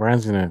right.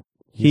 Brian's going to...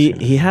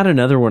 He had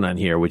another one on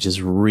here, which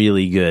is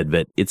really good,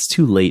 but it's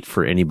too late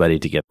for anybody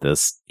to get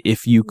this.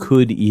 If you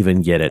could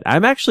even get it.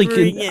 I'm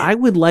actually... I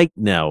would like...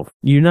 No,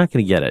 you're not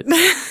going to get it.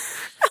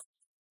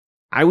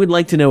 I would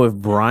like to know if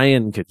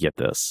Brian could get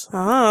this.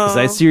 Because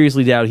I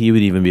seriously doubt he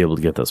would even be able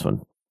to get this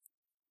one.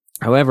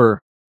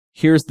 However,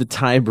 here's the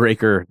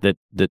tiebreaker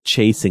that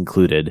Chase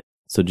included.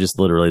 So just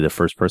literally the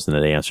first person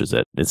that answers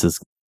it.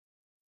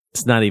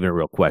 It's not even a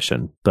real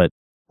question, but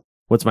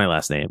what's my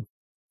last name?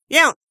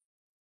 Yeah.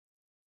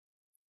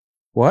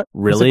 What?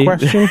 Really?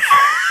 What's the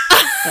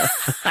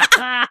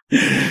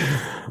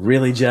question?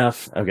 Really,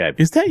 Jeff? Okay.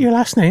 Is that your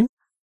last name?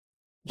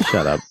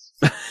 Shut up.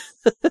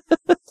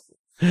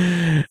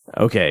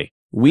 Okay.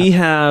 We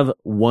have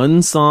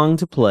one song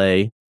to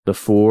play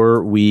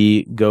before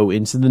we go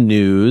into the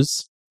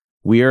news.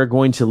 We are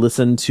going to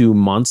listen to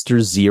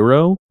Monster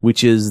Zero,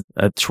 which is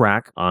a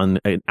track on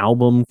an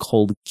album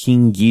called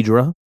King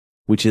Ghidorah,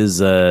 which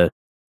is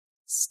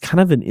it's kind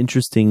of an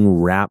interesting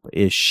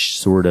rap-ish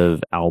sort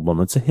of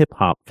album. It's a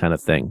hip-hop kind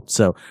of thing.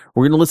 So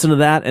we're going to listen to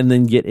that and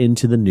then get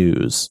into the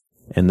news.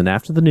 And then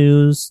after the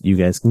news, you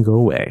guys can go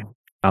away.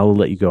 I'll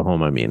let you go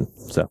home,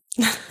 so.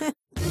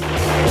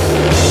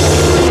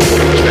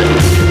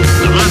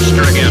 The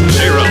monster again,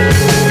 Zero.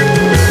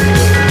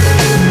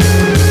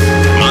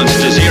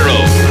 Monster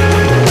Zero.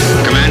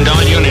 Command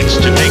all units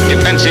to take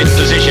defensive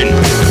position.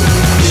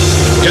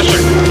 Yes,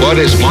 sir. What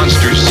is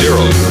Monster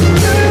Zero?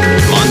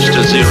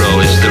 Monster Zero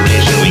is the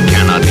reason we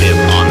cannot live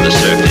on the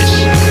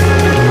surface,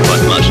 but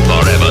must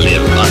forever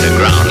live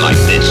underground like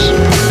this.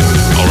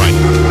 All right.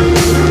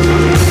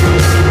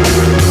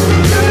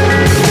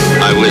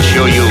 I will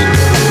show you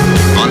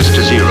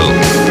Monster Zero.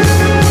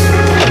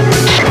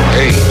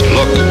 Hey,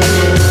 look.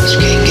 It's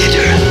King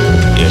Ghidorah.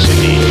 Yes,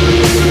 indeed.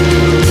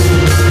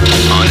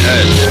 On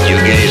Earth, you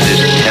gave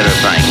this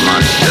terrifying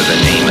monster the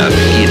name of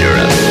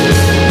Ghidorah.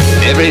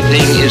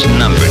 Everything is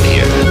numbered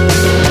here.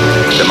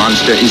 The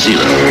monster is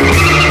Zero.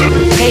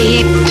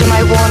 Pay heed to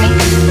my warning.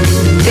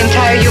 The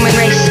entire human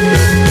race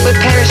will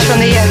perish from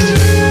the earth.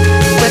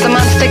 Where the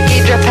monster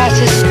Ghidorah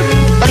passes,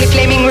 only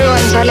flaming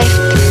ruins are left.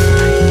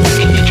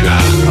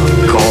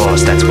 Of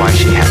course, that's why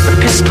she had the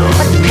pistol.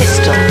 What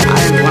pistol?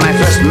 When I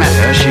first met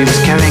her, she was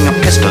carrying a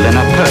pistol in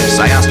her purse.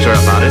 I asked her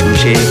about it, and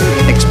she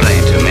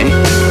explained to me.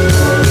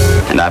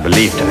 And I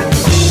believed her.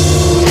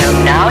 So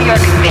now you're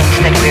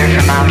convinced that we're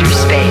from outer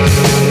space.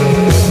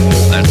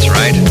 That's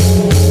right.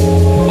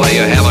 What do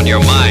you have on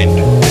your mind?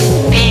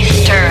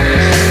 Peace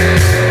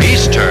terms.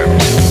 Peace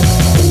terms?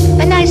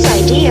 A nice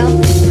idea.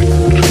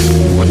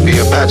 Would be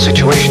a bad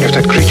situation if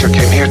that creature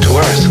came here to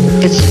Earth.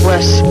 It's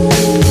worse.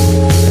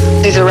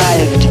 He's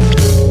arrived.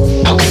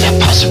 How can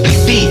that possibly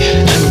be?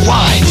 And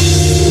why?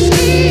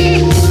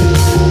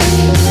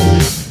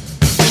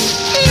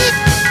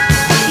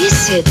 What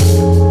is it?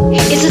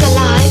 Is it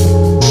alive?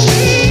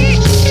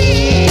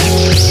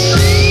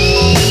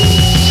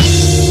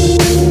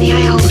 May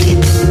I hold it?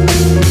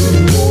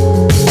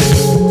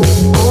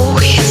 Oh,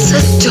 it's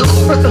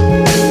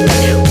adorable.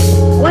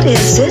 What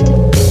is it?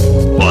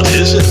 What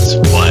is it,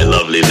 my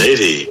lovely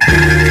lady?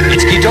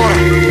 It's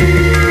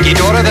Ghidorah.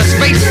 Ghidorah the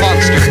space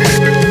monster.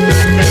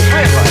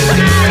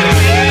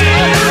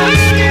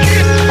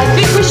 I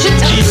think we should...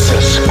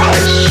 Jesus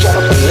Christ, shut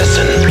up and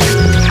listen.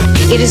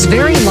 It is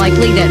very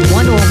likely that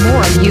one or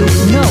more of you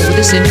know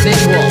this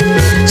individual.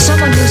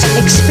 Someone who's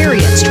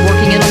experienced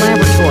working in a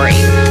laboratory,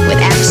 with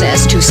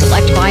access to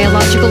select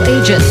biological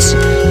agents,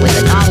 with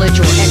the knowledge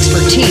or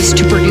expertise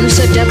to produce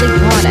a deadly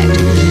product.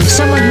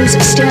 someone who's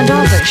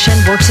standoffish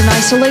and works in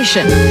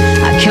isolation,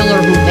 a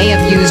killer who may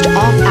have used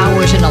off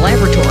hours in a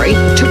laboratory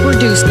to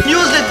produce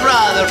Music,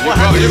 brother!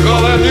 You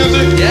call that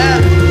music? Yeah.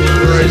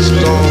 Great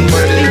stone,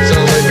 lady. It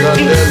sounds like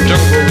goddamn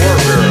jungle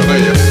warfare,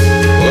 don't you?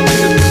 Let me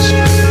get this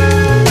straight.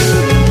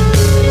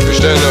 You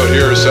stand out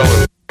here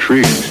selling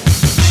Trees.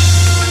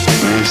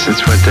 Yes,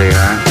 that's what they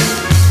are.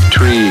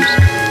 Trees.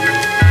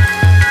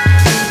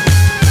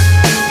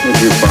 Where'd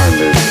you find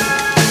this?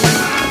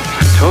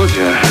 I told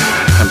you.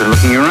 I've been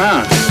looking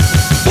around.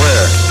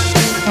 where?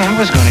 Well, I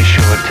was going to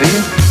show it to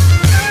you.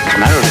 As a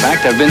matter of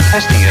fact, I've been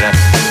testing it. I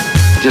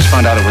just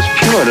found out it was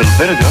pure a little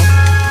bit ago.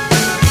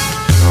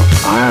 Well,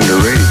 I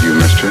underrated you,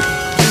 mister.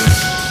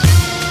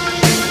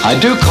 I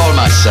do call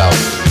myself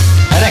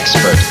an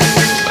expert,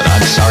 but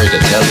I'm sorry to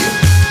tell you,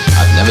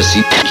 I've never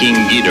seen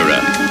King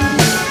Ghidorah.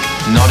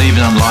 Not even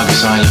on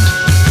Lagos Island.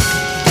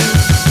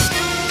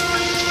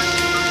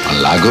 On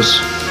Lagos?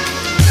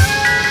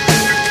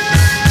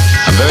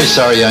 I'm very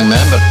sorry, young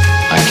man, but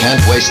I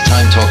can't waste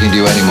time talking to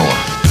you anymore.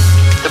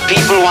 The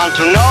people want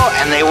to know,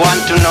 and they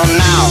want to know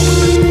now.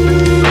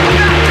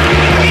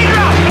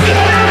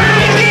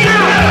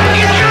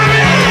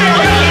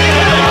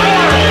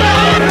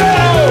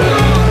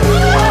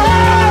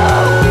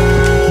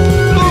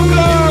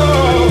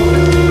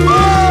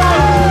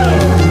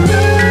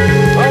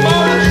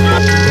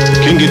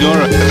 King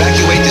Ghidorah.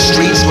 Evacuate the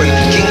streets when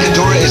King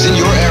Ghidorah is in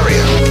your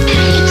area.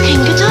 It's King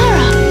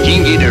Ghidorah.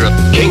 King Ghidorah.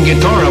 King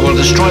Ghidorah will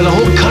destroy the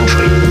whole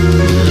country.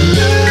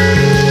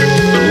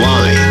 But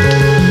why?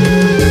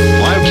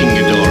 Why King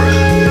Ghidorah?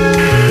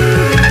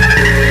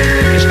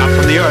 He's not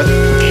from the earth.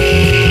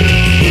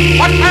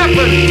 What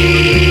happened?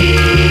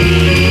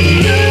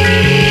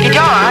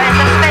 Ghidorah is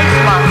a space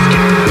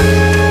monster.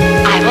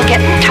 I will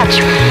get in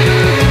touch with you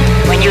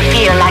when you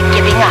feel like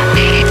giving up.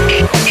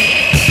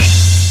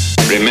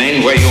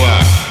 Remain where you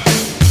are.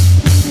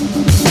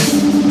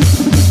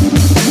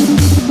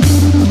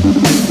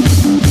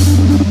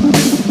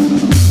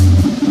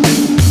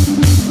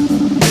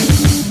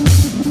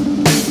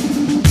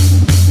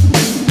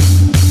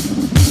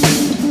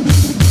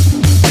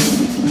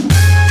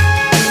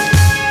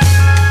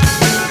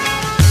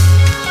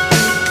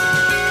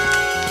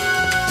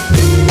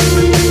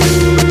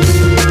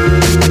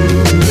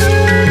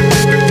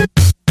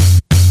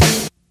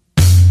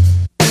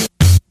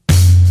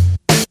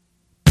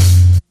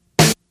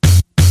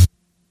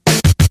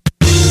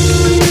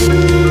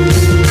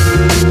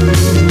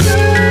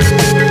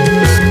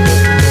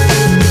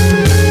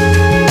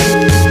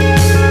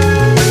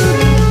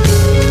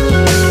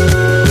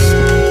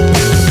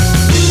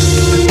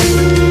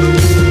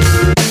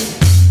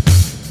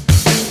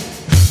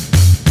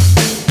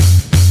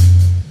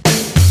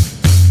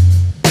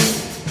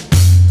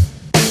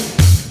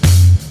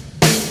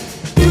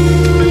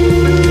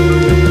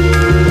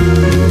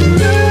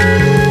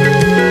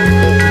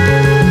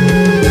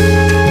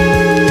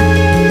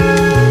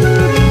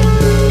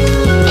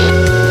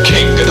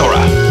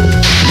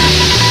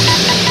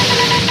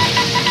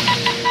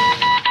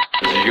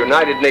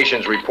 United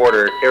Nations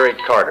reporter Eric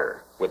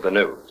Carter with the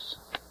news.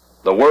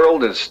 The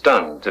world is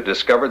stunned to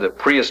discover that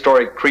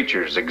prehistoric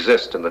creatures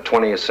exist in the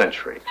 20th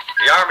century.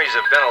 The armies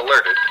have been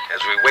alerted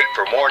as we wait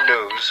for more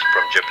news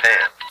from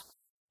Japan.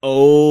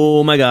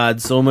 Oh my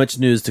God, so much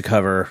news to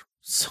cover.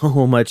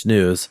 So much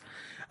news.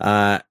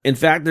 In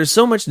fact, there's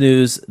so much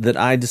news that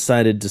I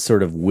decided to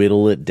sort of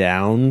whittle it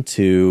down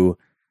to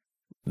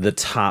the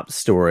top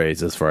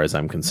stories as far as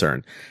I'm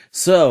concerned.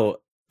 So,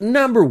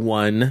 number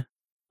one,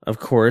 of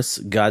course,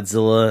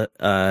 Godzilla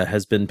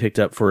has been picked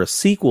up for a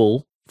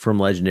sequel from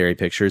Legendary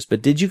Pictures,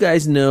 but did you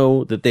guys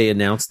know that they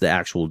announced the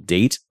actual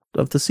date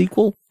of the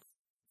sequel?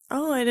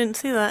 Oh, I didn't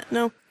see that.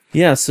 No.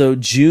 Yeah, so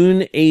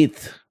June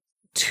 8th,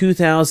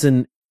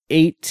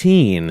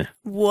 2018.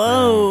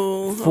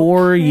 Whoa.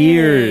 4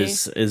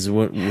 years is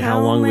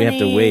how long we have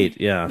to wait.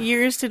 Yeah.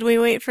 Years did we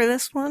wait for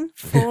this one?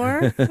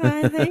 4,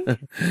 I think.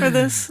 For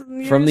this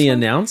from the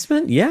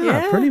announcement?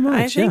 Yeah, pretty much.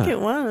 I think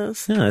it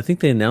was. Yeah, I think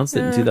they announced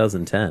it in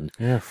 2010.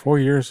 Yeah, 4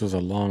 years was a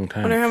long time.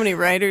 I wonder how many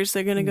writers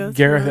they're going to go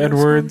Gareth through.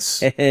 Edwards.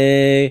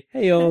 Hey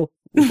yo.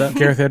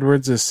 Gareth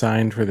Edwards is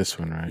signed for this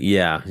one, right?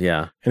 Yeah,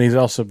 yeah. And he's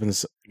also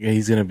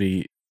he's going to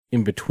be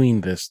in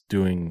between this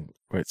doing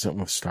something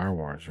with Star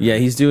Wars. Right? Yeah,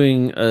 he's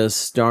doing a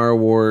Star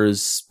Wars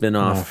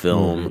spin-off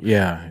film. Movie.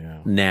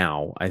 Yeah.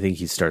 Now, I think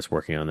he starts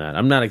working on that.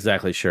 I'm not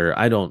exactly sure.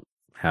 I don't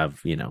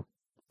have,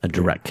 a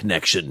direct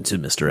connection to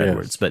Mr.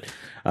 Edwards, but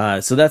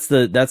so that's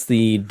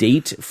the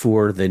date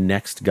for the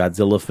next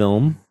Godzilla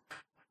film.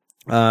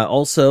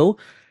 Also,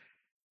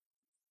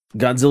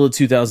 Godzilla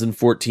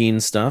 2014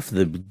 stuff,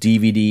 the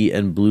DVD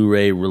and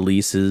Blu-ray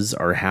releases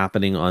are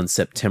happening on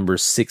September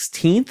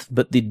 16th,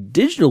 but the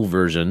digital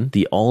version,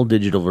 the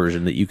all-digital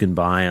version that you can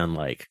buy on,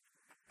 like,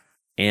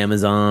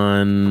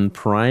 Amazon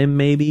Prime,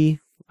 maybe?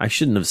 I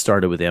shouldn't have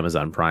started with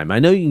Amazon Prime. I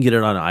know you can get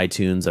it on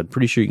iTunes. I'm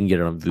pretty sure you can get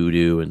it on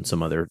Vudu and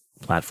some other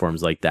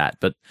platforms like that,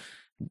 but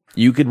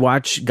you could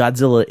watch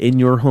Godzilla in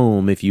your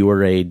home if you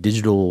are a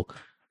digital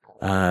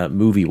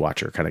movie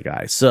watcher kind of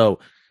guy. So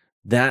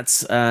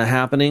that's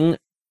happening.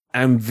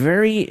 I'm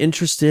very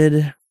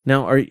interested.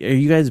 Now, are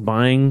you guys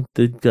buying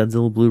the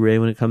Godzilla Blu-ray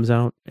when it comes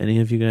out? Any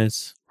of you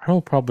guys?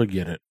 I'll probably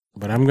get it,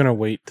 but I'm going to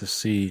wait to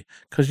see.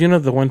 Because,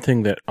 the one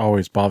thing that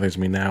always bothers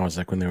me now is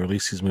like when they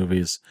release these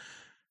movies,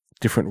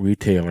 different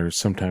retailers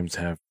sometimes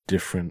have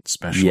different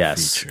special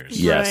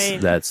features. Yes,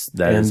 Right. that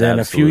And is then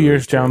a few absolutely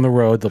years true. down the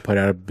road, they'll put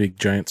out a big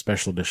giant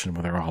special edition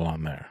where they're all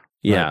on there.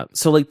 Yeah.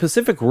 So like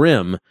Pacific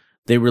Rim,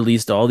 they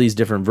released all these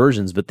different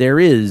versions, but there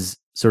is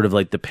sort of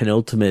like the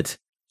penultimate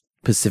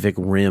Pacific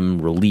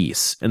Rim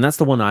release. And that's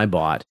the one I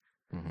bought.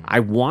 I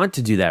want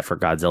to do that for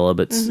Godzilla,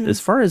 but as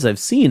far as I've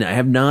seen, I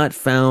have not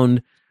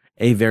found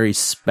a very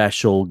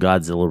special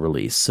Godzilla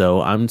release.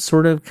 So I'm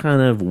sort of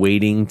kind of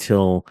waiting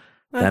till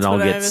That's that all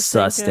what I gets was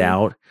sussed thinking.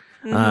 out.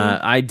 Mhm.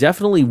 I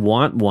definitely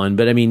want one,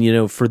 but I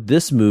mean, for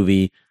this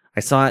movie,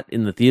 I saw it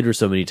in the theater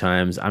so many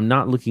times. I'm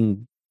not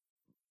looking.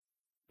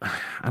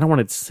 I don't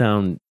want it to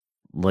sound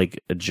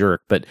like a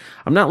jerk, but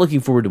I'm not looking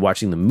forward to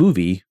watching the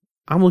movie.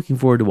 I'm looking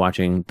forward to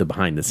watching the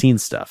behind the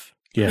scenes stuff.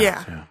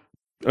 Yeah.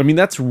 I mean,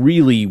 that's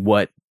really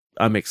what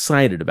I'm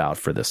excited about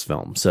for this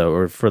film.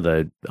 or for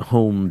the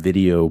home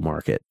video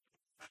market.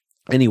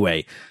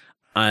 Anyway,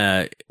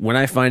 when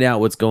I find out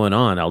what's going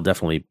on, I'll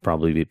definitely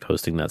probably be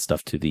posting that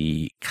stuff to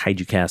the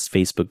KaijuCast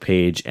Facebook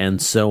page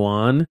and so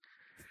on.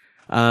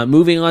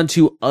 Moving on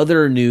to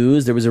other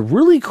news, there was a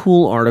really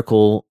cool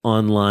article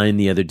online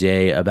the other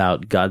day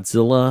about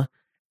Godzilla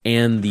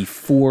and the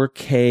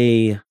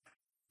 4K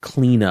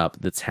cleanup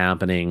that's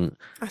happening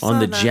on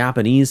the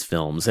Japanese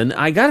films. And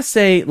I gotta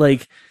say,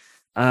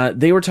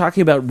 they were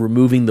talking about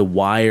removing the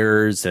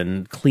wires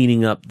and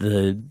cleaning up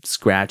the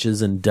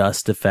scratches and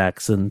dust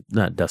effects, and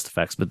not dust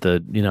effects, but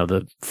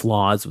the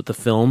flaws with the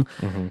film.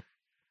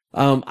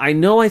 I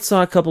know I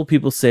saw a couple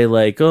people say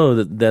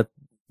that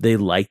they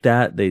like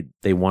that.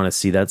 They want to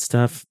see that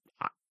stuff.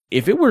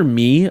 If it were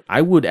me,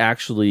 I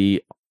wouldn't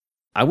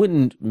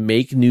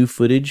make new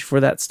footage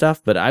for that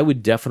stuff, but I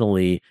would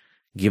definitely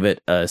give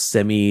it a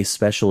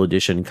semi-special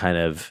edition kind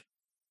of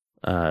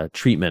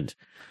treatment.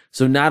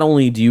 So not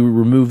only do you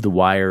remove the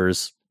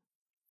wires,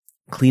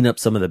 clean up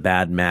some of the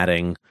bad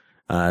matting,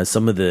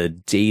 some of the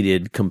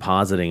dated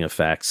compositing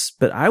effects,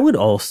 but I would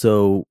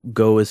also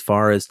go as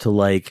far as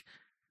to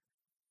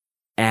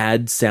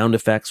add sound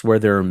effects where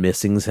there are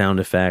missing sound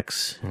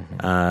effects,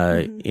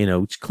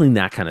 clean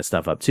that kind of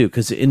stuff up too.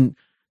 Because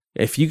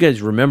if you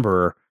guys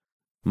remember,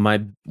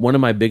 one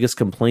of my biggest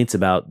complaints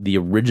about the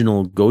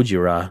original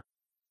Gojira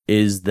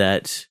is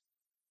that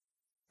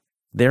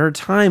there are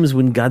times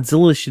when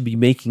Godzilla should be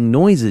making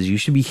noises. You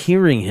should be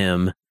hearing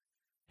him,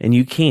 and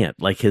you can't.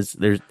 His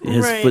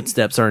Right.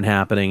 footsteps aren't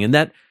happening, and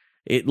that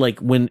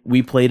when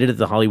we played it at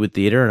the Hollywood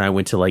Theater, and I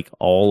went to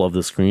all of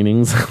the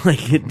screenings,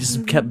 it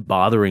just kept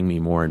bothering me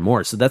more and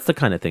more. So that's the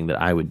kind of thing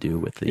that I would do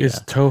with the.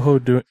 Is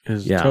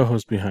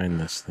Toho's behind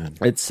this then?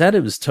 It said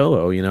it was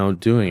Toho,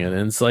 doing it,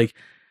 and it's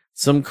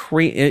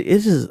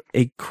it is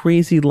a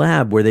crazy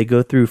lab where they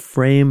go through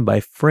frame by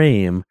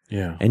frame,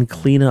 and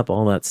clean up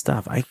all that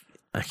stuff.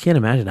 I can't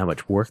imagine how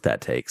much work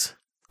that takes.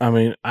 I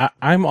mean,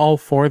 I'm all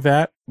for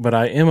that, but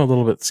I am a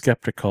little bit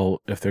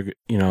skeptical if they're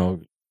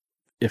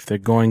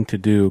going to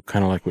do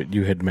kind of like what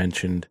you had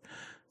mentioned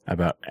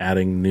about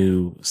adding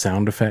new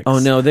sound effects. Oh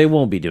no, they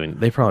won't be doing.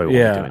 They probably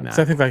won't be doing that.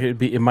 So I think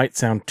it might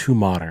sound too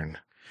modern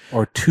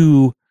or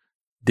too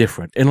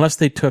different, unless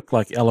they took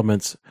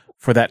elements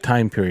for that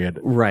time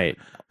period. Right.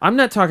 I'm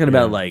not talking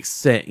about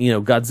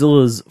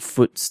Godzilla's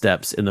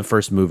footsteps in the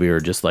first movie are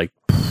just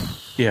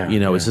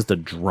it's just a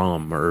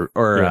drum or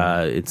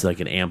it's like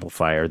an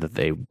amplifier that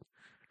they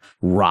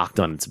rocked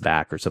on its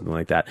back or something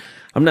like that.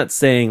 I'm not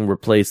saying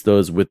replace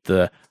those with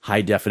the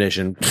high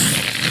definition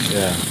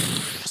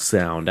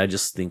sound. I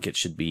just think it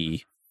should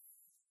be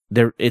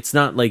there. It's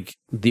not like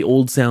the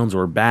old sounds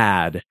were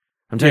bad.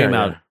 I'm talking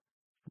about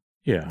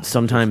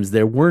sometimes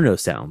there were no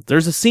sounds.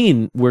 There's a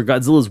scene where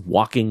Godzilla's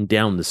walking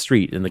down the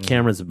street and the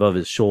camera's above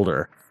his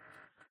shoulder.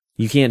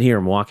 You can't hear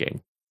him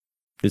walking.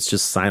 It's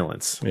just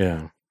silence.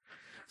 Yeah.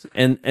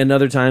 And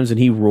other times when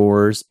he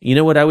roars, you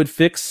know what I would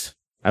fix?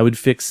 I would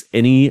fix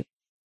any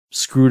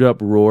screwed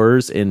up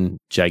roars in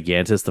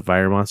Gigantus the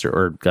Fire Monster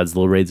or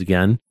Godzilla Raids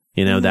Again.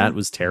 That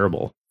was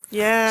terrible.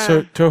 Yeah.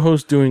 So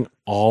Toho's doing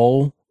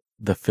all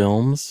the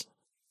films,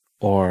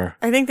 or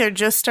I think they're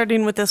just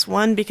starting with this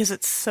one because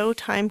it's so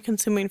time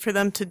consuming for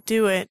them to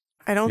do it.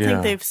 I don't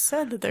think they've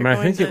said that they're going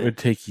to. I think it would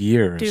take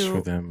years do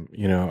for them,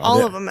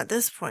 all of them at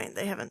this point.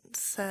 They haven't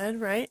said,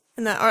 right?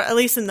 Or at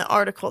least in the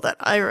article that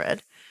I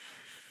read.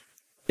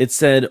 It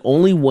said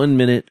only 1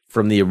 minute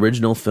from the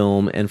original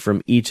film and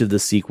from each of the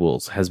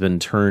sequels has been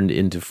turned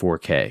into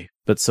 4K,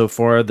 but so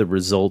far the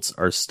results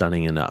are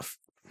stunning enough.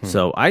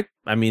 So I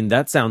mean,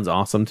 that sounds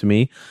awesome to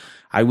me.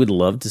 I would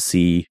love to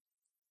see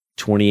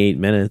 28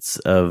 minutes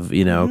of,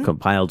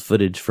 compiled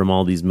footage from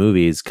all these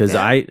movies. Cause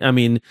I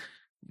mean,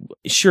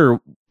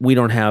 sure, we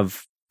don't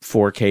have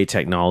 4K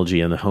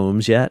technology in the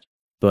homes yet,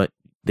 but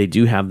they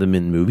do have them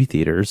in movie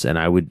theaters, and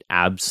I would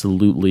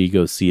absolutely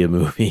go see a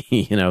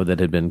movie, that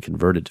had been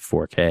converted to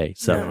 4K.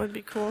 So that would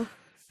be cool.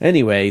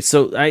 Anyway,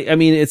 so I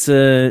mean, it's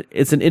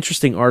an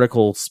interesting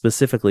article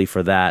specifically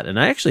for that, and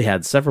I actually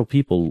had several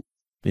people,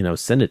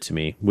 send it to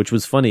me, which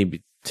was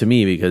funny to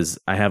me because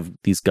I have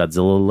these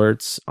Godzilla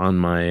alerts on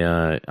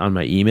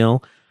my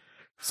email.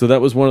 So that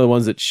was one of the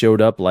ones that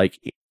showed up like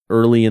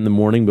early in the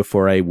morning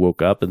before I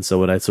woke up, and so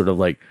when I sort of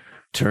like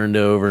turned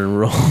over and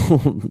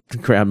rolled,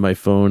 grabbed my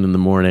phone in the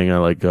morning,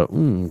 I go,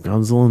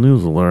 Godzilla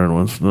news alert,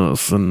 what's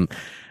this? And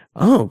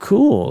oh,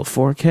 cool,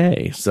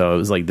 4K. So it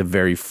was like the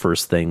very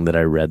first thing that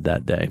I read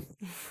that day.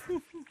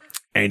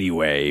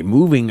 Anyway,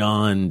 moving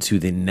on to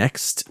the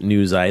next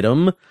news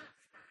item.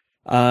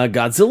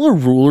 Godzilla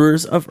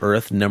Rulers of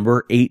Earth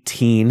number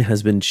 18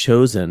 has been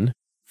chosen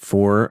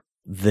for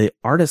the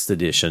artist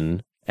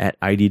edition at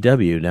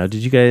IDW. Now,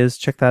 did you guys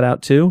check that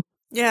out too?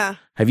 Yeah.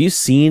 Have you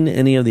seen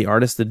any of the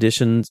artist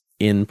editions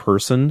in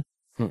person?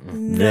 No.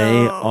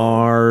 They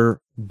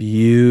are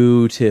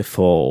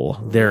beautiful.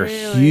 They're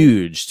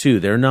huge too.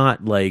 They're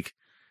not like,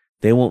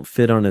 they won't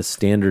fit on a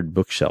standard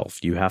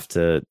bookshelf. You have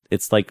to,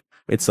 it's like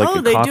a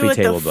coffee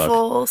table book.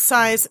 Full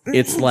size.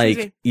 It's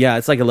like,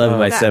 it's like 11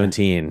 by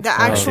 17. The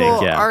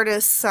actual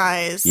artist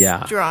size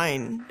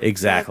drawing.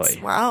 Exactly.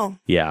 Wow.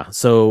 Yeah.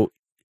 So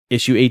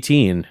issue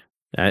 18,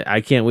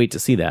 I can't wait to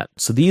see that.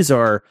 So these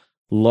are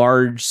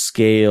large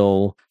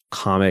scale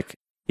comic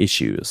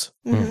issues.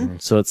 Mm-hmm.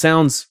 So it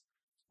sounds,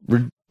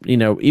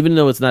 even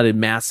though it's not a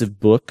massive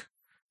book,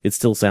 it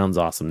still sounds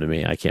awesome to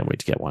me. I can't wait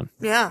to get one.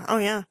 Yeah. Oh,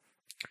 yeah.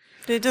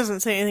 It doesn't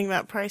say anything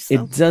about price,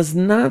 though. It does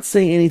not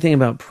say anything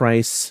about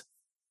price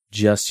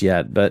just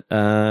yet, but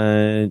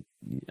I'm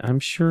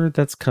sure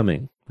that's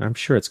coming. I'm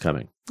sure it's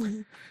coming.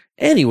 Mm-hmm.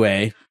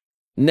 Anyway,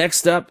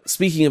 next up,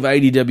 speaking of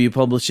IDW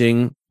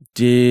Publishing,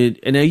 and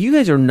now you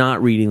guys are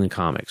not reading the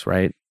comics,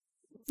 right?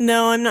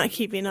 No, I'm not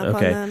keeping up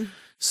on them.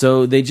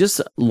 So they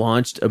just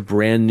launched a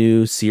brand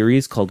new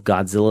series called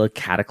Godzilla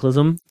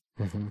Cataclysm.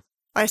 Mm-hmm.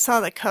 I saw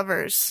the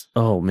covers.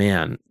 Oh,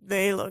 man.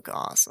 They look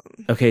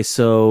awesome. Okay,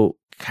 so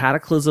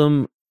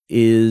Cataclysm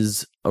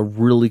is a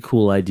really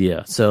cool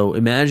idea. So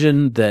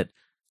imagine that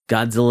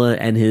Godzilla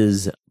and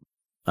his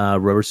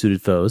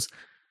rubber-suited foes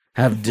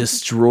have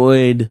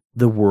destroyed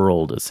the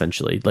world,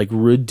 essentially. Like,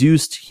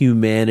 reduced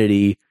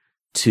humanity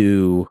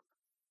to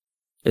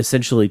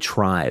essentially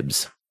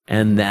tribes.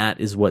 And that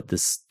is what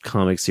this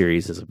comic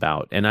series is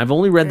about. And I've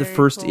only read the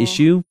first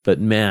issue, but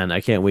man,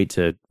 I can't wait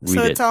to read it.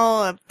 So it's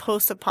all a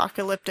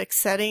post-apocalyptic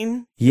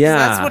setting? Yeah.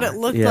 That's what it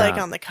looked like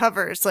on the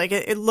covers. Like,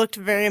 it looked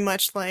very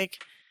much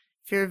like,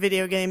 if you're a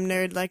video game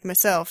nerd like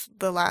myself,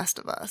 The Last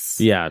of Us.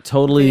 Yeah,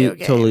 totally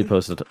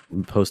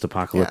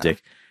post-apocalyptic.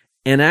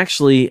 Yeah. And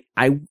actually,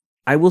 I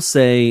will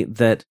say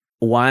that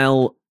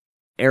while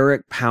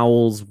Eric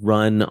Powell's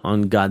run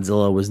on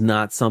Godzilla was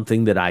not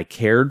something that I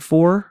cared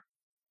for,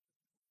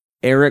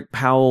 Eric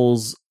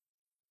Powell's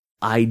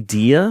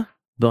idea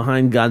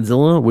behind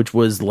Godzilla, which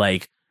was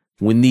like,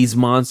 when these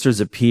monsters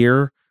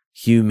appear,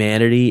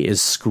 humanity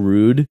is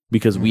screwed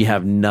because we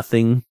have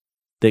nothing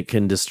that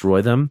can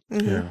destroy them.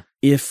 Mm-hmm. Yeah.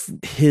 If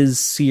his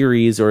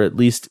series, or at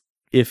least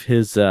if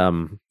his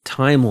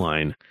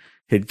timeline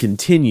had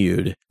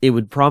continued, it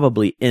would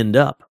probably end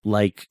up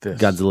like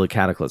Godzilla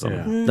Cataclysm.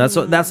 Yeah.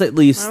 That's at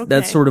least,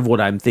 that's sort of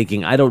what I'm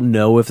thinking. I don't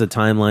know if the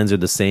timelines are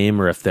the same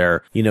or if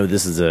they're,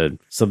 this is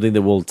something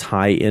that will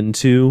tie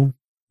into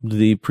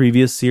the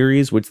previous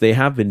series, which they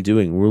have been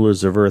doing.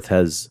 Rulers of Earth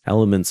has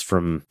elements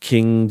from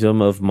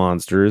Kingdom of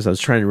Monsters. I was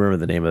trying to remember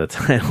the name of the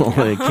title.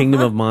 Kingdom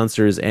of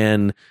Monsters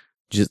and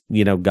just,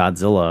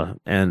 Godzilla.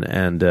 And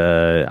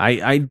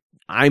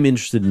I'm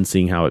interested in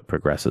seeing how it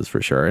progresses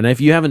for sure. And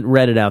if you haven't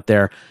read it out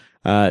there,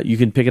 you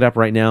can pick it up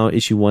right now.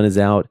 Issue 1 is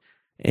out,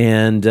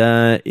 and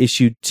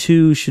issue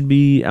 2 should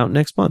be out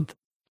next month.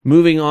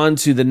 Moving on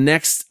to the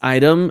next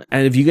item,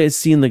 and have you guys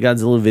seen the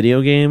Godzilla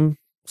video game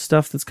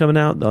stuff that's coming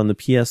out on the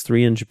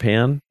PS3 in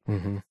Japan?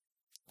 Mm-hmm.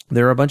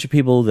 There are a bunch of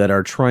people that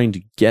are trying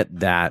to get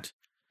that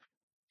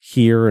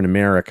here in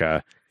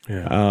America.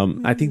 Yeah.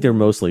 I think they're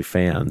mostly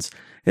fans.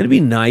 It'd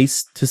be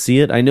nice to see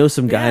it. I know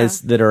some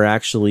guys that are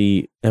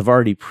have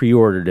already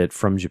pre-ordered it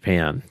from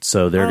Japan,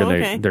 so they're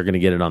gonna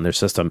get it on their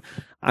system.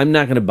 I'm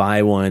not gonna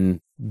buy one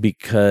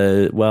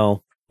because,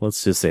 well,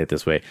 let's just say it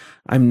this way: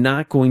 I'm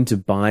not going to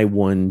buy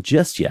one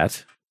just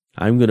yet.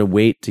 I'm gonna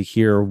wait to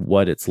hear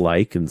what it's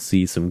like and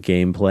see some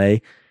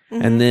gameplay,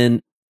 and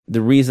then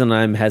the reason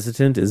I'm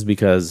hesitant is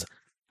because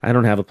I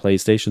don't have a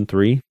PlayStation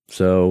 3.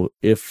 So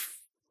if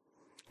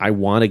I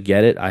want to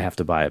get it, I have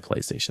to buy a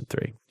PlayStation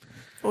 3.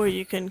 Or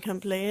you can come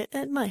play it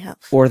at my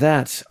house. Or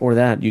that.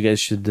 You guys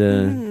should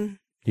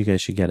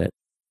get it.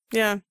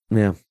 Yeah.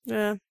 Yeah.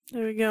 Yeah.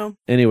 There we go.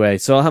 Anyway,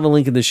 so I'll have a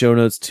link in the show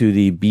notes to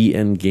the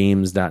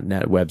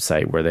bngames.net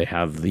website where they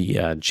have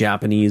the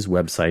Japanese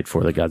website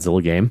for the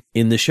Godzilla game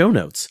in the show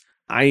notes.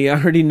 I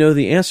already know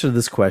the answer to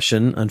this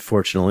question,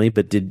 unfortunately,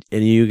 but did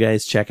any of you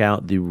guys check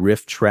out the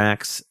Rift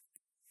Tracks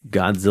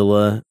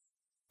Godzilla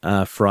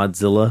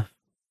Fraudzilla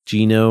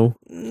Gino.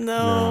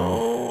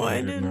 No,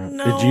 I didn't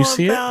know. Did you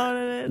see about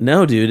it?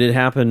 No, dude, it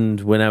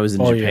happened when I was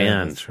in Oh, Japan,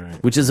 yeah, that's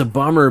right. which is a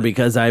bummer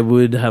because I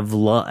would have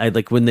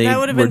like when they That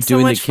would have were been so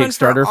doing the much fun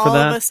Kickstarter for for all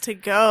that. of us to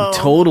go.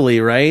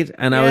 Totally, right?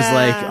 And I was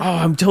like, Yeah.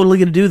 "Oh, I'm totally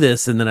going to do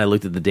this." And then I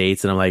looked at the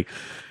dates and I'm like,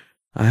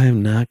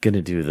 "I'm not going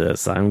to do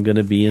this. I'm going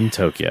to be in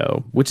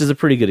Tokyo," which is a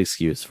pretty good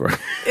excuse for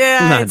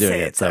Yeah, not I'd doing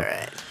say it. it's So, all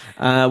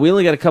right. we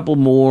only got a couple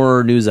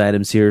more news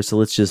items here, so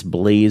let's just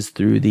blaze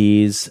through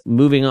these.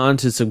 Moving on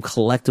to some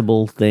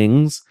collectible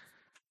things.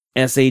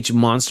 SH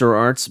Monster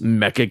Arts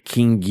Mecha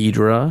King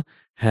Ghidorah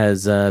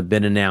has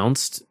been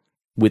announced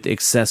with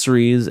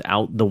accessories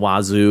out the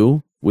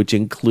wazoo, which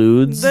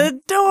includes The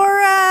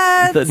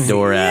Dorats. The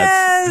Dorats.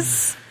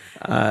 Yes.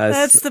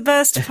 That's the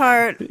best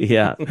part.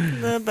 Yeah.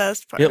 The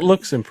best part. It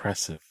looks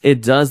impressive.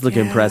 It does look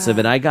impressive.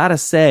 And I gotta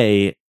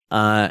say,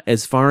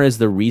 as far as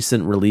the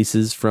recent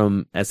releases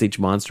from SH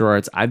Monster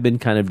Arts, I've been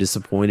kind of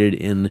disappointed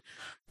in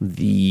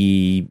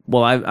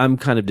I'm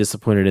kind of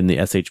disappointed in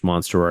the SH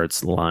Monster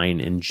Arts line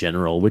in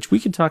general, which we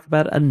can talk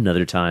about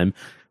another time.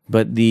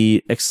 But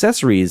the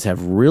accessories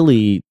have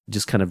really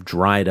just kind of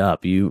dried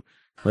up. The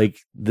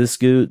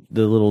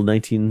little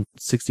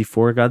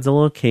 1964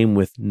 Godzilla came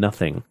with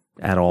nothing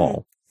at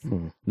all.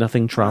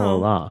 Nothing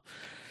tra-la-la.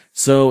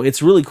 So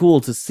it's really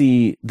cool to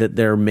see that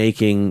they're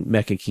making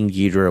Mecha King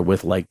Ghidorah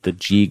with like the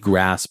G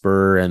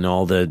Grasper and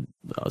all the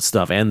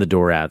stuff and the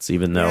Dorats,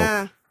 even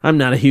though I'm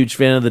not a huge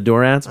fan of the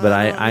Dorats, but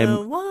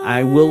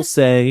I will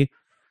say,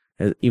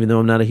 even though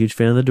I'm not a huge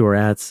fan of the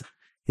Dorats,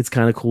 it's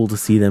kind of cool to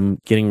see them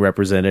getting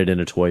represented in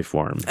a toy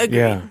form. Agreed.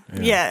 Yeah.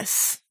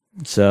 Yes.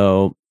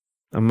 So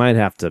I might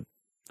have to,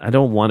 I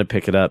don't want to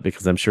pick it up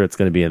because I'm sure it's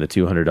going to be in the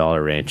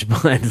 $200 range,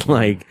 but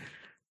like,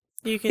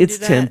 You can it's do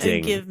that tempting.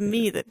 and give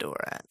me the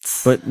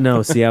Dorats. But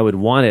no, see, I would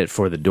want it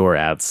for the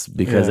Dorats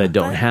because Yeah. I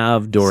don't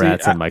have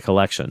Dorats See, in my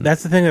collection.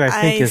 That's the thing that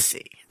I think I is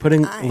see.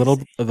 putting I little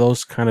of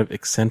those kind of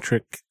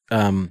eccentric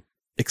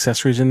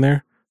accessories in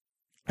there.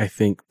 I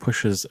think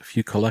pushes a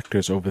few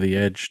collectors over the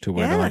edge to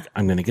where they're Yeah. like,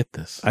 I'm going to get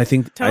this. I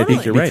think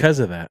Totally. you're right. Because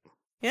of that.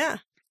 Yeah.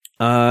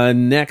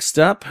 Next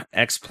up,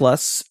 X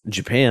Plus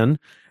Japan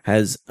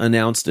has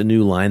announced a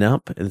new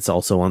lineup. It's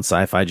also on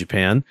Sci-Fi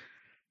Japan.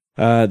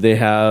 They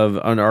have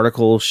an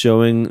article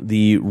showing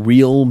the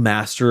Real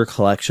Master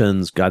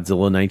Collections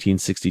Godzilla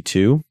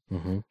 1962.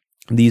 Mm-hmm.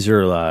 These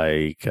are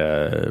like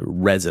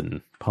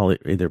resin,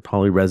 either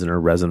polyresin or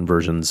resin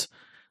versions.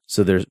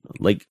 So there's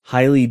like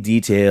highly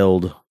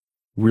detailed,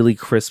 really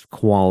crisp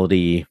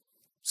quality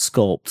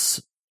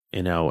sculpts,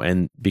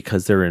 and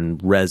because they're in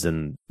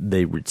resin,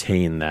 they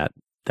retain that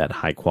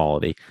high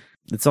quality.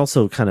 It's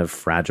also kind of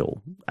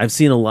fragile. I've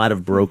seen a lot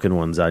of broken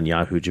ones on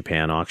Yahoo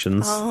Japan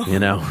auctions,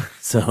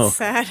 so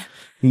Sad.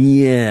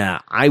 yeah,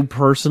 I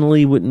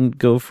personally wouldn't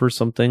go for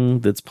something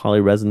that's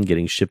polyresin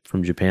getting shipped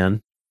from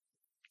Japan,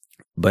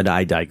 but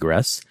I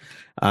digress.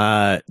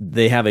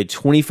 They have a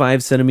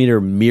 25 centimeter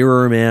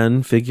Mirror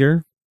Man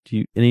figure.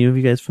 Any of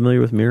you guys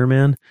familiar with Mirror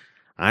Man?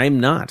 I'm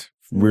not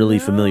really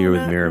familiar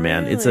with Mirror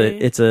Man. really.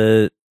 It's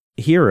a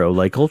hero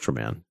like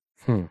Ultraman.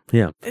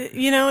 Yeah.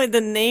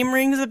 The name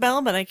rings a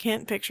bell, but I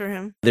can't picture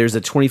him. There's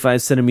a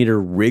 25 centimeter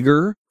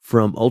Rigger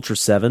from Ultra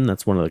 7.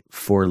 That's one of the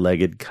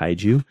 4-legged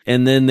kaiju.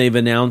 And then they've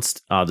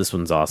announced, this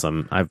one's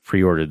awesome. I've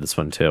pre-ordered this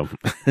one too.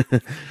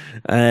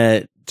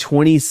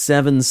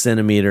 27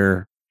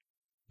 centimeter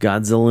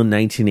Godzilla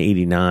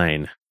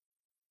 1989.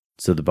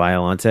 So the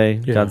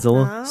Biollante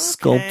Godzilla,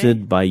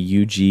 sculpted by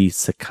Yuji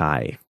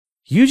Sakai.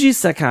 Yuji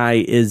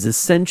Sakai is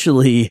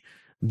essentially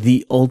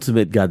the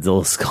ultimate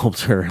Godzilla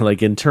sculptor,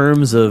 like in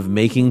terms of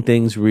making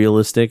things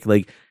realistic.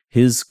 Like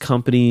his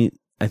company,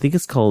 I think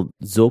it's called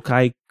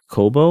Zokai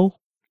Kobo.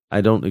 I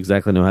don't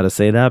exactly know how to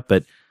say that,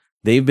 but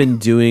they've been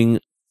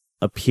doing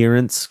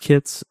appearance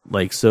kits.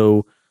 Like,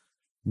 so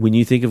when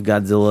you think of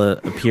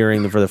Godzilla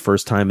appearing for the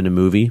first time in a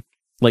movie,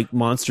 like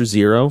Monster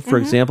Zero, for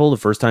example, the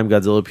first time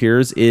Godzilla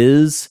appears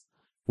is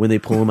when they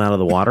pull him out of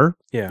the water.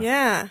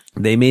 Yeah.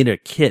 They made a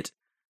kit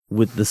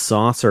with the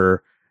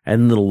saucer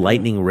and the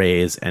lightning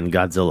rays and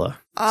Godzilla.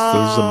 So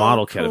there's a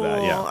model kit of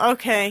that, yeah.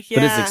 Okay, yeah.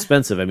 But it's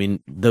expensive. I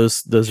mean,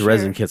 those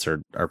resin kits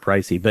are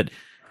pricey, but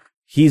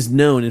he's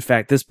known. In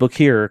fact, this book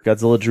here,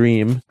 Godzilla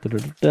Dream,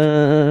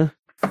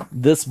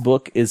 this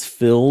book is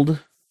filled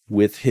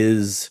with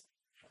his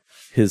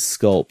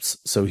sculpts.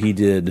 So he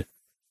did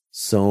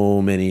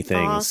so many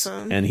things.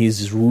 Awesome. And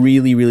he's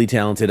really, really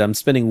talented. I'm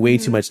spending way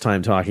too much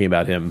time talking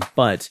about him,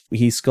 but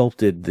he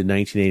sculpted the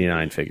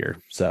 1989 figure.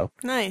 So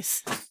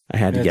Nice. I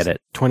had to get it.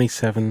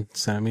 27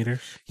 centimeters.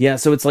 Yeah,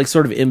 so it's like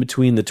sort of in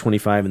between the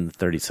 25 and the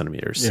 30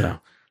 centimeters. Yeah. So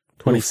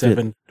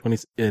 27, 20,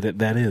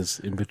 that is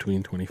in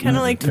between 25 Kind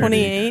of like and 30.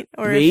 28.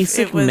 Or if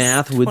basic it was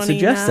math would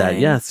suggest that.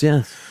 29. Yes.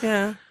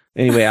 Yeah.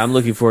 Anyway, I'm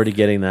looking forward to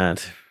getting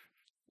that.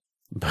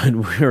 But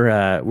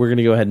we're going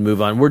to go ahead and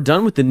move on. We're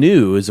done with the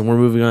news, and we're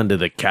moving on to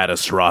the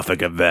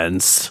catastrophic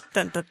events.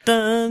 Dun, dun,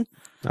 dun.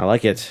 I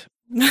like it.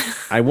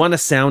 I want a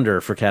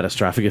sounder for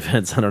catastrophic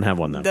events. I don't have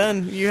one, though.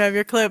 Done. You have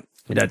your clip.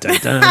 Dun, dun,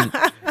 dun.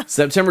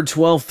 September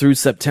 12th through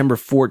September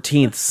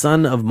 14th,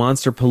 Son of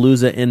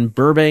Monsterpalooza in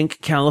Burbank,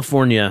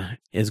 California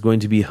is going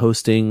to be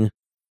hosting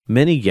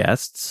many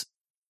guests,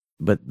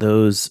 but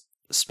those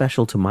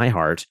special to my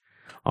heart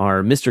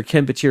are Mr.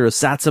 Kenpachiro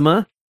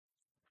Satsuma,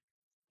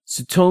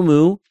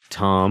 Tsutomu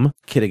Tom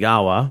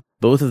Kitagawa.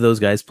 Both of those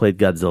guys played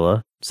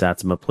Godzilla.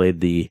 Satsuma played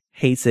the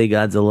Heisei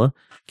Godzilla.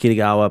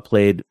 Kitagawa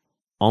played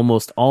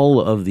almost all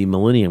of the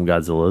Millennium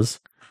Godzillas.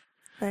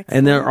 Excellent.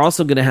 And they're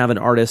also going to have an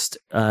artist,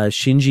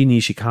 Shinji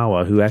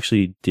Nishikawa, who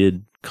actually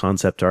did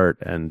concept art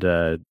and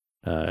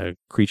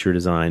creature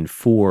design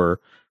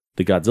for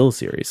the Godzilla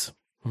series.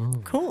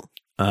 Cool.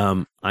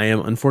 I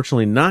am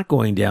unfortunately not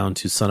going down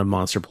to Son of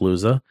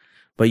Monsterpalooza,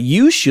 but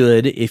you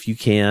should, if you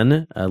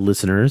can,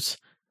 listeners,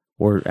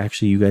 or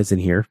actually you guys in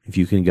here, if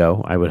you can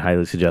go, I would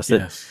highly suggest it.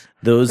 Yes.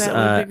 Those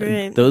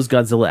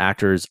Godzilla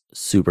actors,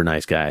 super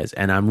nice guys,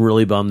 and I'm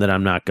really bummed that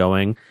I'm not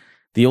going.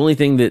 The only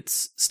thing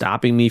that's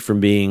stopping me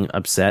from being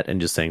upset and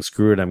just saying,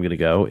 screw it, I'm going to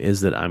go,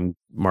 is that I'm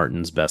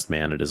Martin's best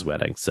man at his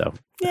wedding. So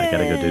I got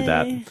to go do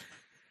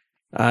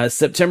that.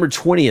 September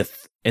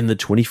 20th and the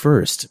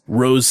 21st,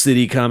 Rose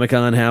City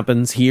Comic-Con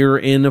happens here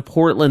in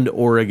Portland,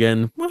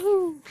 Oregon.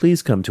 Woohoo.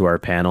 Please come to our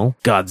panel,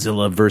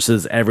 Godzilla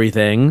versus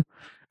Everything.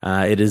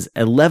 It is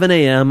 11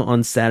 a.m.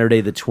 on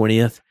Saturday the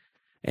 20th,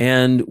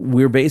 and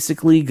we're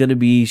basically going to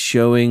be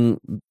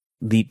showing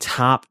the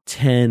top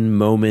 10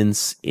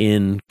 moments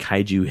in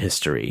kaiju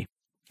history.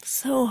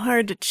 So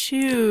hard to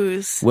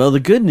choose. Well, the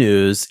good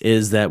news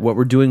is that what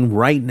we're doing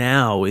right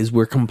now is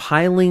we're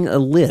compiling a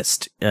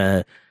list.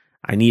 I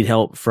need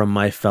help from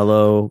my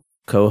fellow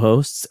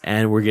co-hosts,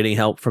 and we're getting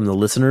help from the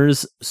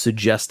listeners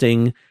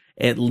suggesting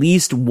at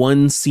least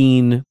one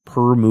scene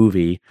per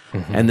movie.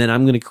 Mm-hmm. And then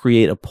I'm going to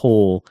create a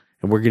poll,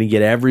 and we're going to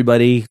get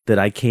everybody that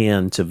I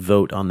can to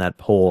vote on that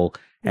poll.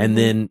 Mm-hmm. And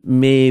then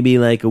maybe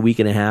like a week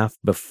and a half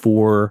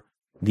before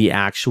the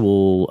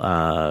actual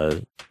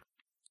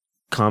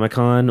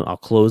Comic-Con, I'll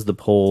close the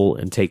poll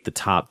and take the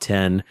top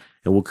 10,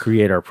 and we'll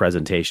create our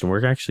presentation.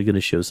 We're actually going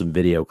to show some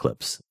video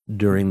clips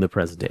during the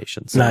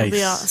presentation. So, that'll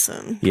be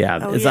awesome.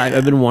 Yeah,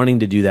 I've been wanting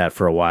to do that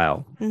for a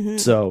while. Mm-hmm.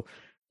 So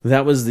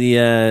that was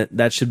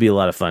that should be a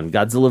lot of fun.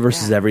 Godzilla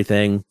versus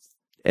Everything.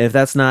 If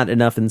that's not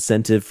enough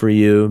incentive for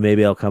you,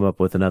 maybe I'll come up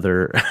with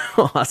another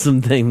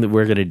awesome thing that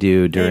we're going to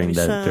do during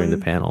the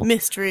panel.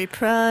 Mystery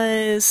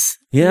prize.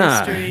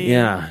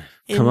 Yeah.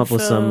 Come up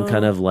with some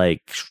kind of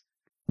like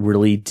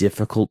really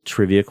difficult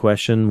trivia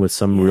question with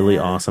some really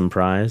awesome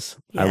prize.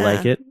 Yeah.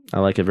 I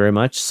like it very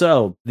much.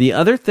 So the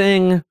other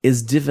thing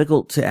is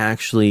difficult to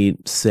actually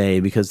say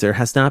because there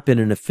has not been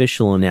an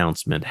official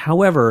announcement.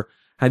 However,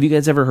 have you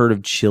guys ever heard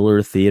of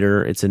Chiller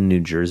Theater? It's in New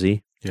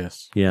Jersey.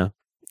 Yes. Yeah.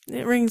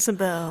 It rings a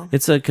bell.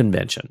 It's a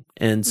convention.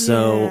 And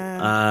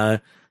so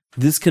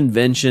this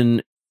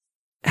convention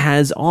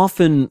has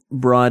often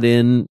brought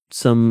in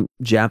some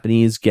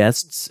Japanese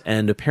guests,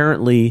 and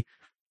apparently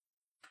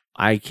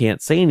I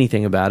can't say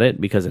anything about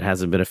it because it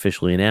hasn't been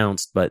officially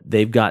announced, but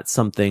they've got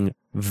something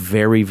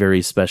very,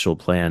 very special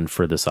planned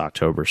for this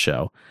October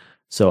show.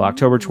 So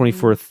October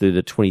 24th through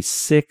the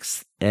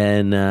 26th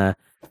in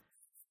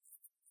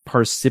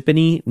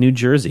Parsippany, New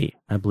Jersey,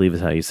 I believe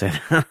is how you say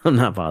that. I'm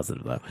not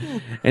positive though.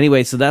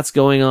 Anyway, so that's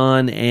going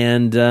on,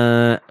 and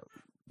I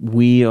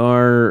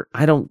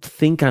don't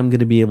think I'm going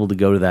to be able to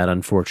go to that,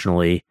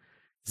 unfortunately.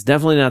 It's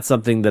definitely not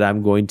something that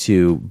I'm going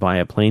to buy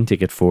a plane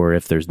ticket for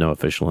if there's no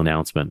official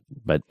announcement.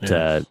 But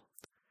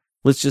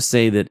let's just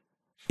say that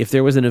if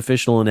there was an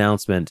official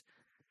announcement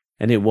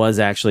and it was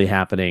actually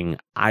happening,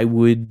 I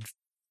would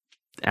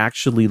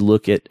actually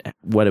look at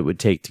what it would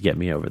take to get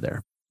me over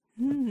there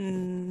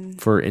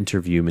for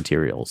interview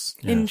materials.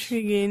 Yes.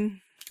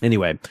 Intriguing.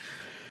 Anyway,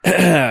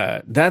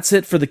 that's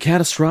it for the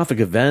catastrophic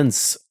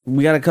events.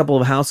 We got a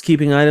couple of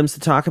housekeeping items to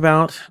talk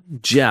about.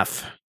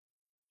 Jeff,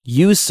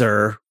 you,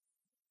 sir,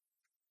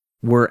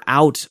 were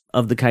out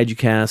of the Kaiju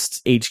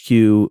Cast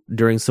HQ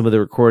during some of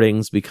the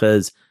recordings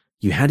because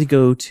you had to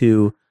go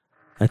to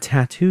a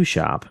tattoo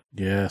shop.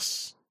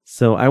 Yes.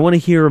 So I want to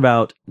hear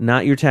about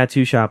not your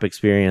tattoo shop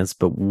experience,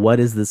 but what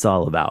is this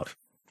all about?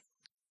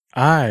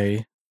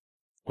 I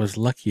was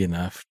lucky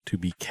enough to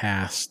be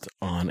cast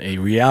on a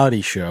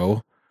reality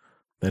show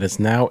that is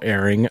now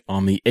airing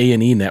on the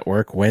A&E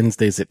network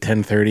Wednesdays at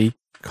 10:30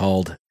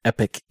 called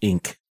Epic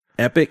Inc.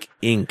 Epic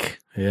Inc.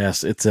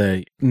 Yes, it's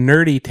a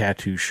nerdy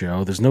tattoo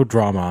show. There's no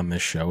drama on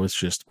this show. It's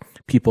just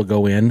people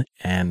go in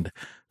and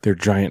they're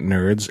giant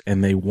nerds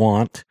and they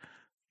want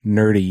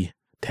nerdy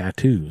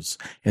tattoos.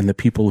 And the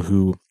people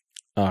who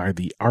are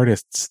the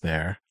artists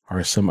there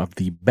are some of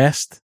the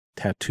best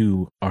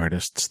tattoo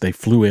artists. They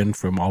flew in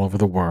from all over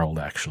the world,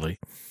 actually.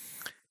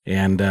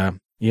 And,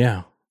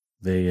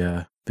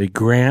 they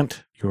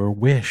grant your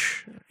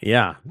wish.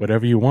 Yeah.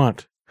 Whatever you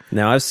want.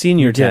 Now, I've seen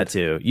your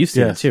tattoo. You've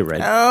seen it too,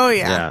 right? Oh,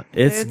 yeah.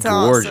 It's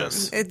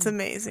gorgeous. Awesome. It's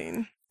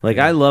amazing. Like,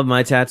 I love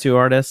my tattoo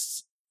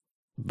artists,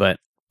 but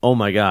oh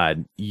my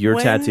God, your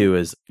tattoo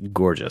is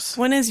gorgeous.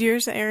 When is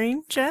yours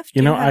airing, Jeff?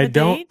 I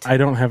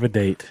don't have a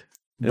date,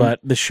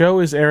 but the show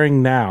is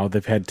airing now.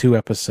 They've had 2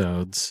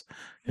 episodes.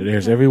 It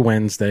airs every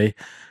Wednesday.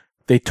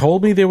 They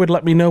told me they would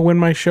let me know when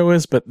my show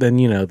is, but then,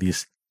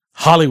 these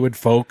Hollywood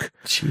folk.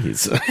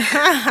 Jeez.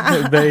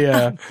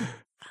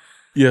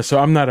 So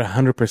I'm not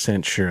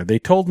 100% sure. They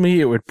told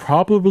me it would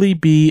probably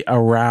be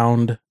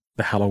around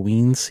the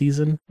Halloween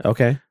season.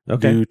 Okay.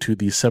 Due to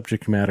the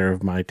subject matter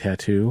of my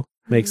tattoo.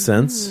 Makes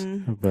sense.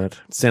 But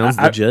sounds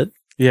legit.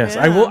 Yes,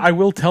 Yeah. I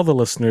will tell the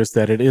listeners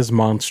that it is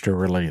monster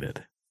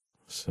related.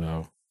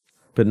 So,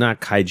 but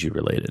not kaiju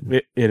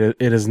related. It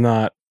is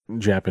not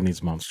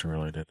Japanese monster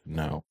related.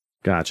 No.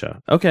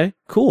 Gotcha. Okay,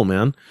 cool,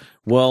 man.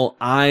 Well,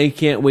 I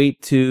can't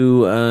wait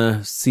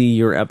to see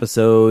your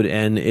episode,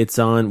 and it's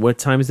on, what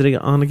time is it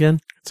on again?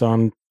 It's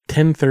on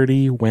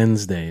 10:30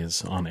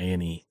 Wednesdays on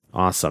A&E.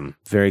 Awesome.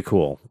 Very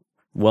cool.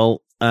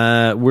 Well,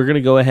 we're going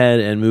to go ahead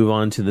and move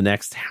on to the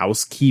next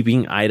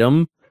housekeeping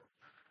item.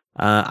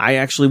 I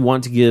actually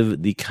want to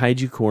give the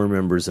Kaiju Corps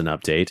members an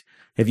update.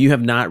 If you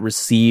have not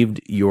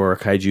received your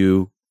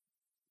Kaiju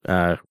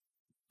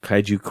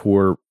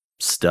Corps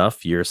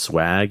stuff, your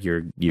swag,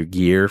 your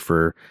gear,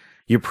 for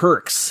your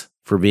perks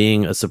for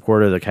being a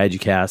supporter of the Kaiju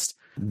Cast,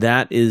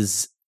 that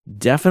is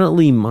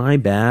definitely my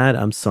bad.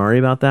 I'm sorry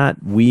about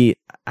that. We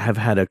have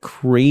had a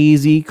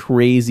crazy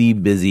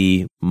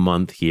busy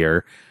month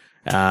here.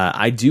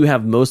 I do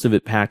have most of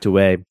it packed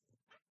away,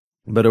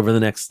 but over the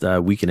next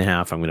week and a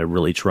half, I'm going to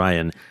really try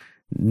and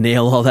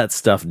nail all that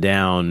stuff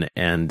down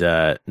and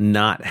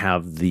not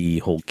have the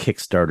whole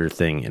Kickstarter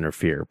thing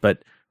interfere.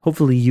 But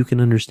hopefully you can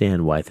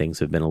understand why things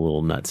have been a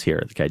little nuts here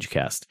at the Kaiju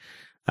Cast.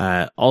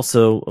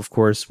 Also, of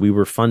course, we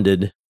were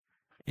funded,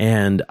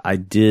 and I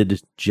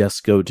did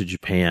just go to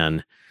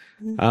Japan.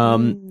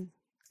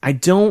 I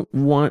don't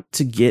want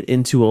to get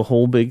into a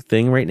whole big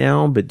thing right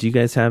now, but do you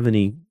guys have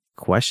any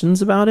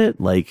questions about it?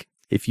 Like,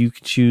 if you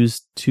could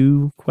choose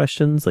 2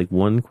 questions, like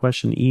 1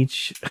 question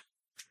each.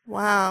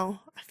 Wow,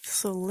 I feel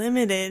so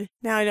limited.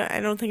 Now I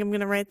don't think I'm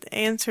going to write the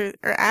answer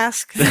or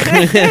ask.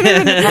 I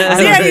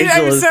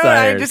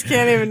just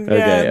can't even.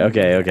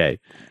 Okay.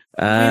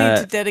 We need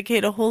to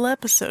dedicate a whole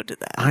episode to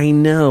that. I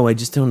know. I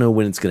just don't know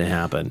when it's going to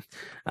happen.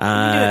 We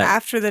can do it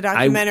after the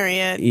documentary.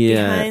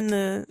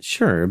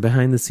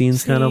 Behind the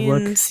scenes kind of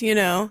look.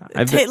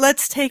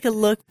 Let's take a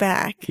look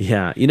back.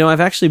 Yeah. I've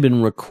actually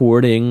been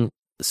recording,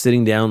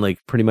 sitting down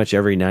like pretty much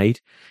every night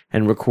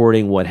and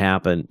recording what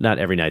happened. Not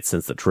every night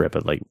since the trip,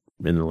 but like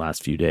in the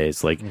last few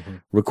days,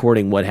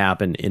 recording what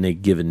happened in a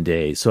given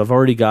day. So I've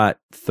already got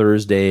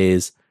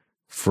Thursdays,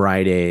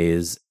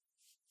 Fridays,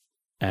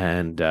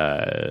 and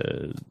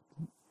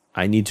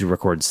I need to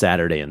record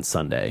Saturday and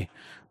Sunday.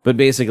 But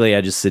basically,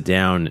 I just sit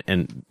down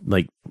and,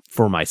 like,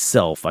 for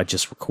myself, I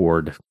just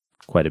record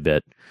quite a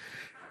bit.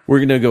 We're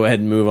going to go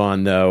ahead and move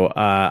on, though.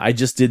 I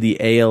just did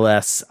the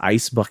ALS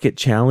Ice Bucket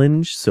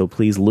Challenge, so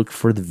please look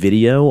for the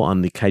video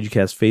on the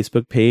KaijuCast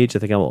Facebook page. I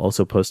think I will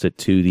also post it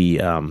to the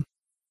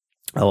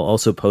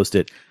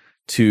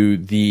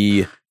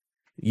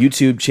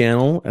YouTube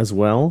channel as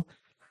well.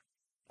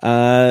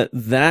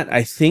 That,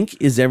 I think,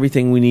 is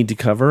everything we need to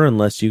cover,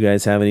 unless you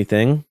guys have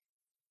anything.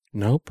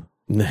 Nope.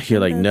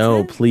 You're like,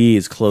 no,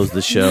 please close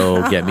the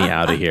show. Get me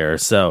out of here.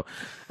 So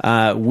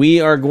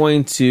we are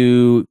going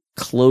to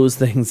close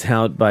things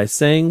out by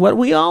saying what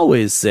we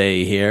always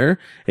say here.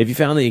 If you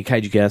found the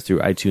KaijuCast through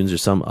iTunes or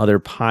some other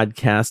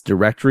podcast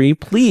directory,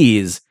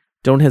 please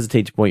don't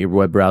hesitate to point your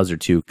web browser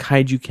to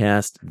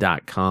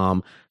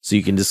kaijucast.com so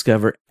you can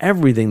discover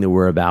everything that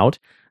we're about.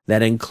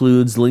 That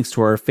includes links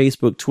to our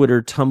Facebook,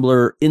 Twitter,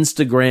 Tumblr,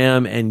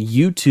 Instagram, and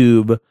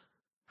YouTube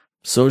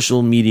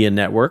social media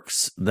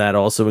networks. That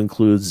also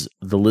includes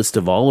the list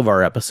of all of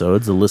our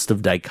episodes, a list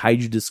of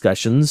Daikaiju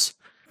discussions.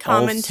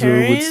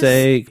 Commentaries. Also would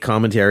say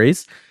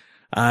commentaries.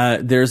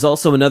 There's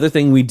also another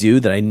thing we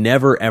do that I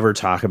never ever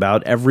talk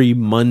about. Every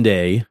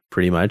Monday,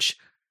 pretty much,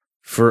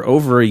 for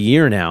over a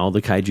year now,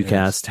 the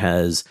KaijuCast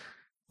has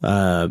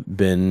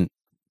been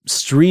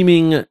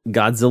streaming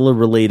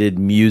Godzilla-related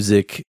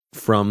music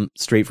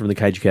straight from the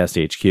KaijuCast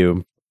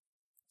HQ.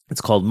 It's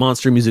called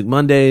Monster Music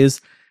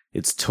Mondays.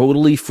 It's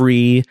totally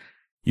free.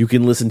 You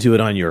can listen to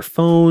it on your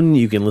phone.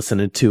 You can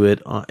listen to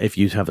it if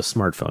you have a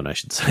smartphone, I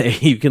should say.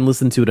 You can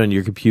listen to it on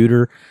your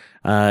computer.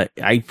 I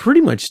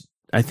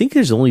think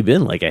there's only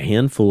been like a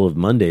handful of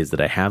Mondays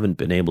that I haven't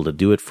been able to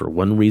do it for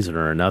one reason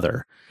or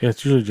another. Yeah,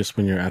 it's usually just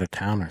when you're out of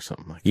town or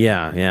something like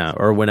that. Yeah.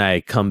 Or when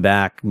I come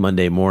back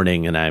Monday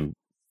morning and I'm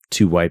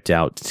too wiped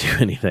out to do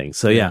anything.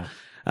 So yeah.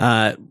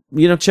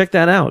 Check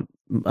that out.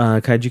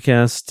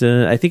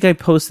 KaijuCast. I think I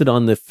post it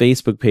on the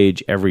Facebook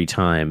page every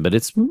time, but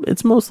it's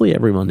mostly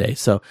every Monday.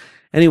 So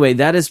anyway,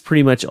 that is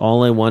pretty much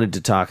all I wanted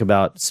to talk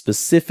about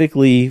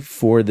specifically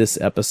for this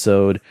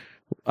episode.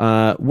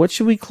 What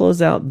should we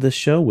close out the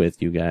show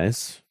with, you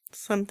guys?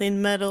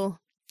 Something metal.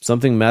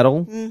 Something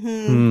metal?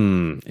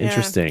 Mm-hmm.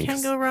 Interesting.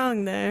 Can't go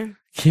wrong there.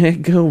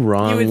 Can't go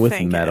wrong You would with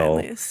think metal.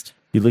 At least.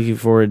 What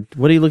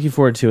are you looking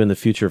forward to in the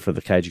future for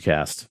the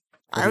KaijuCast?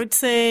 I would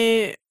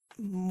say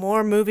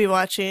more movie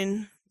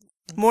watching,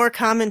 more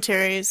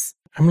commentaries.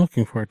 I'm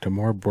looking forward to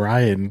more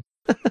Brian.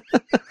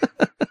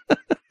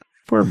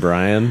 Poor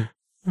Brian.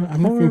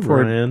 I'm looking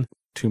forward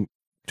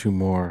to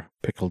more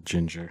pickled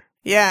ginger.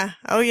 Yeah.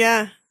 Oh,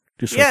 yeah.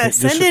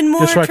 Send in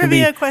more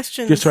trivia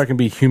questions. Just so I can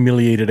be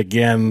humiliated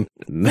again.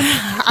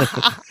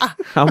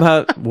 How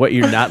about what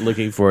you're not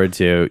looking forward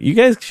to? You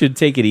guys should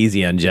take it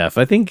easy on Jeff.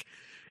 I think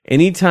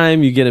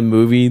anytime you get a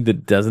movie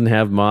that doesn't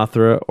have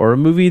Mothra or a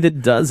movie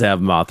that does have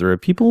Mothra,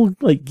 people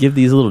like give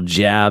these little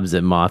jabs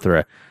at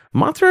Mothra.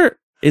 Mothra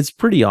is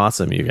pretty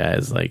awesome, you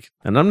guys.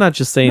 And I'm not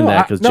just saying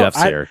that because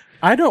Jeff's here.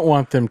 I don't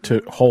want them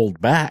to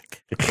hold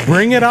back.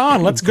 Bring it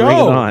on. Let's go. Bring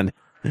it on.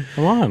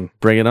 Come on.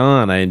 Bring it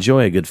on. I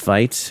enjoy a good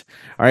fight.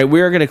 All right,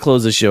 we're going to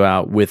close the show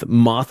out with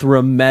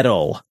Mothra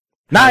Metal.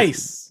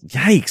 Nice.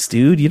 Yikes,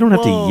 dude. You don't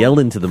have to yell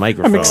into the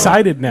microphone. I'm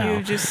excited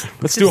now.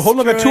 Let's do a whole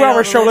other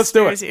 2-hour show. Let's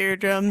do it.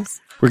 Eardrums.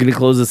 We're going to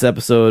close this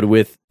episode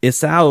with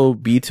Isao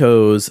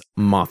Bito's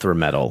Mothra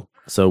Metal.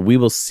 So we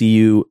will see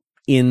you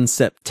in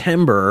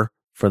September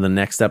for the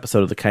next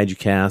episode of the Kaiju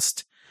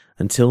Cast.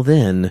 Until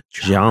then,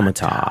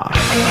 Jamata.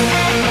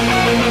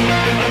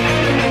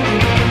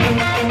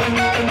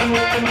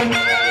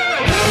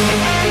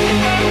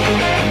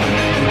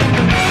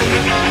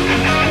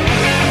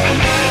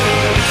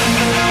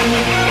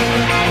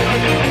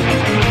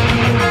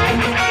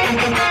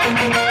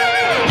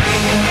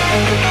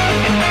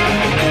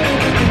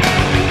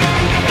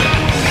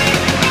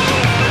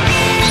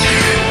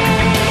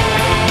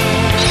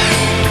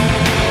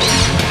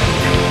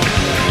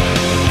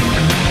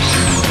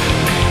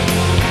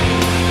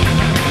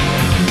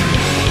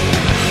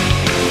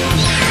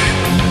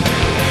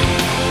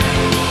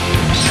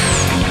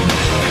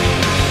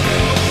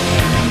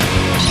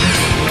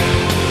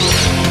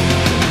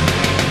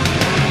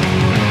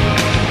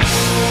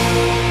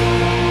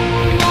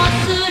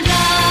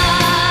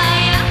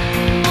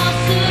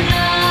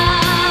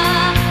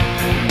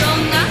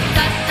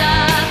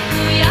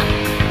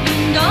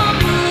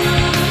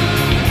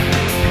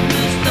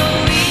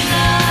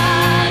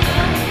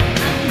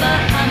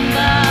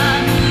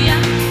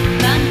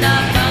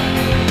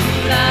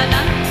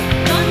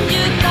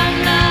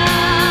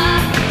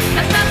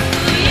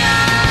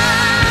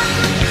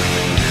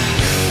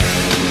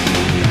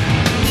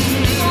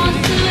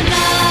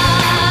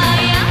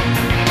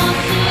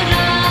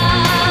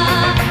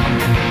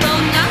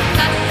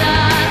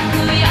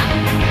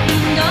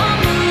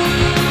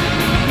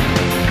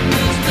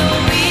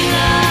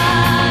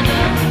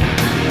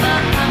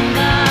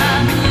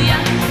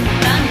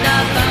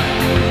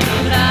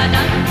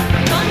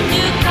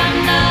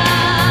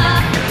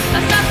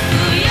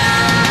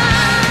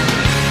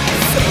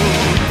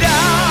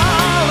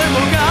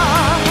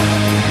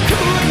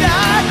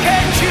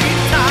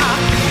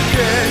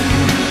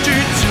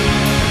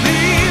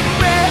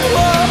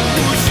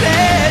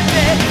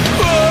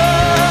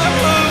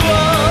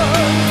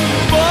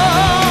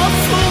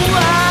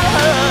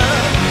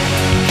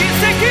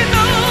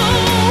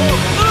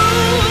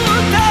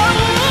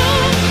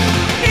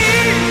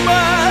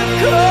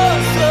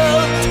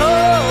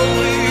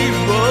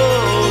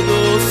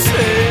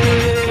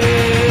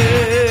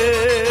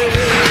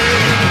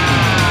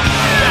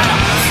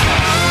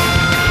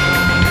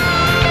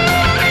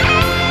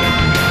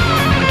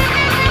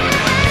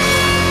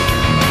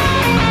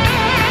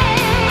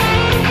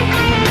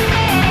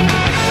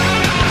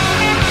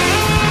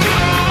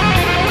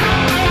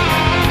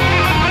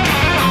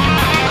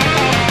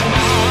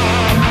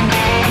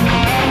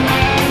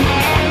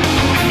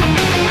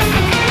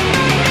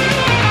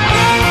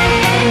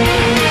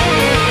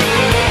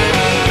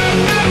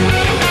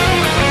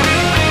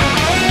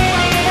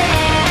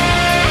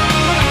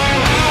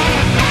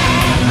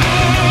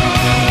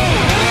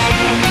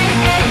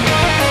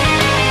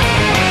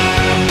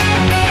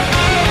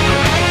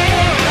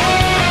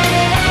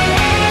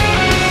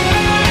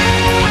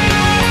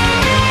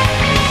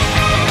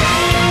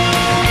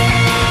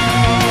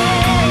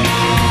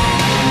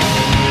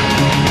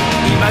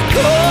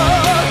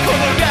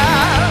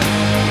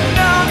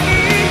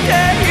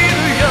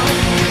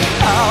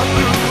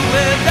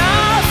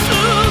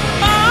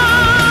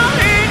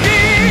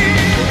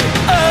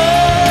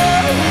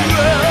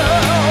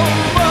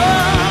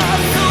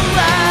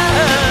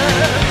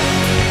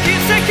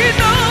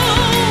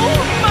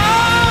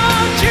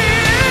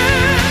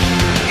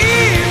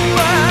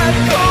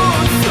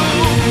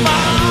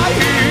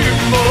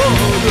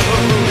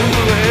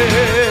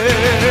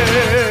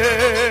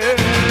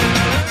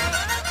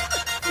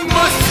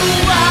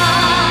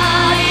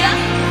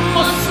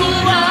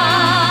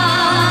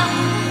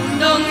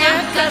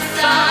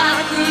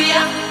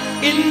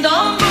 in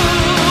the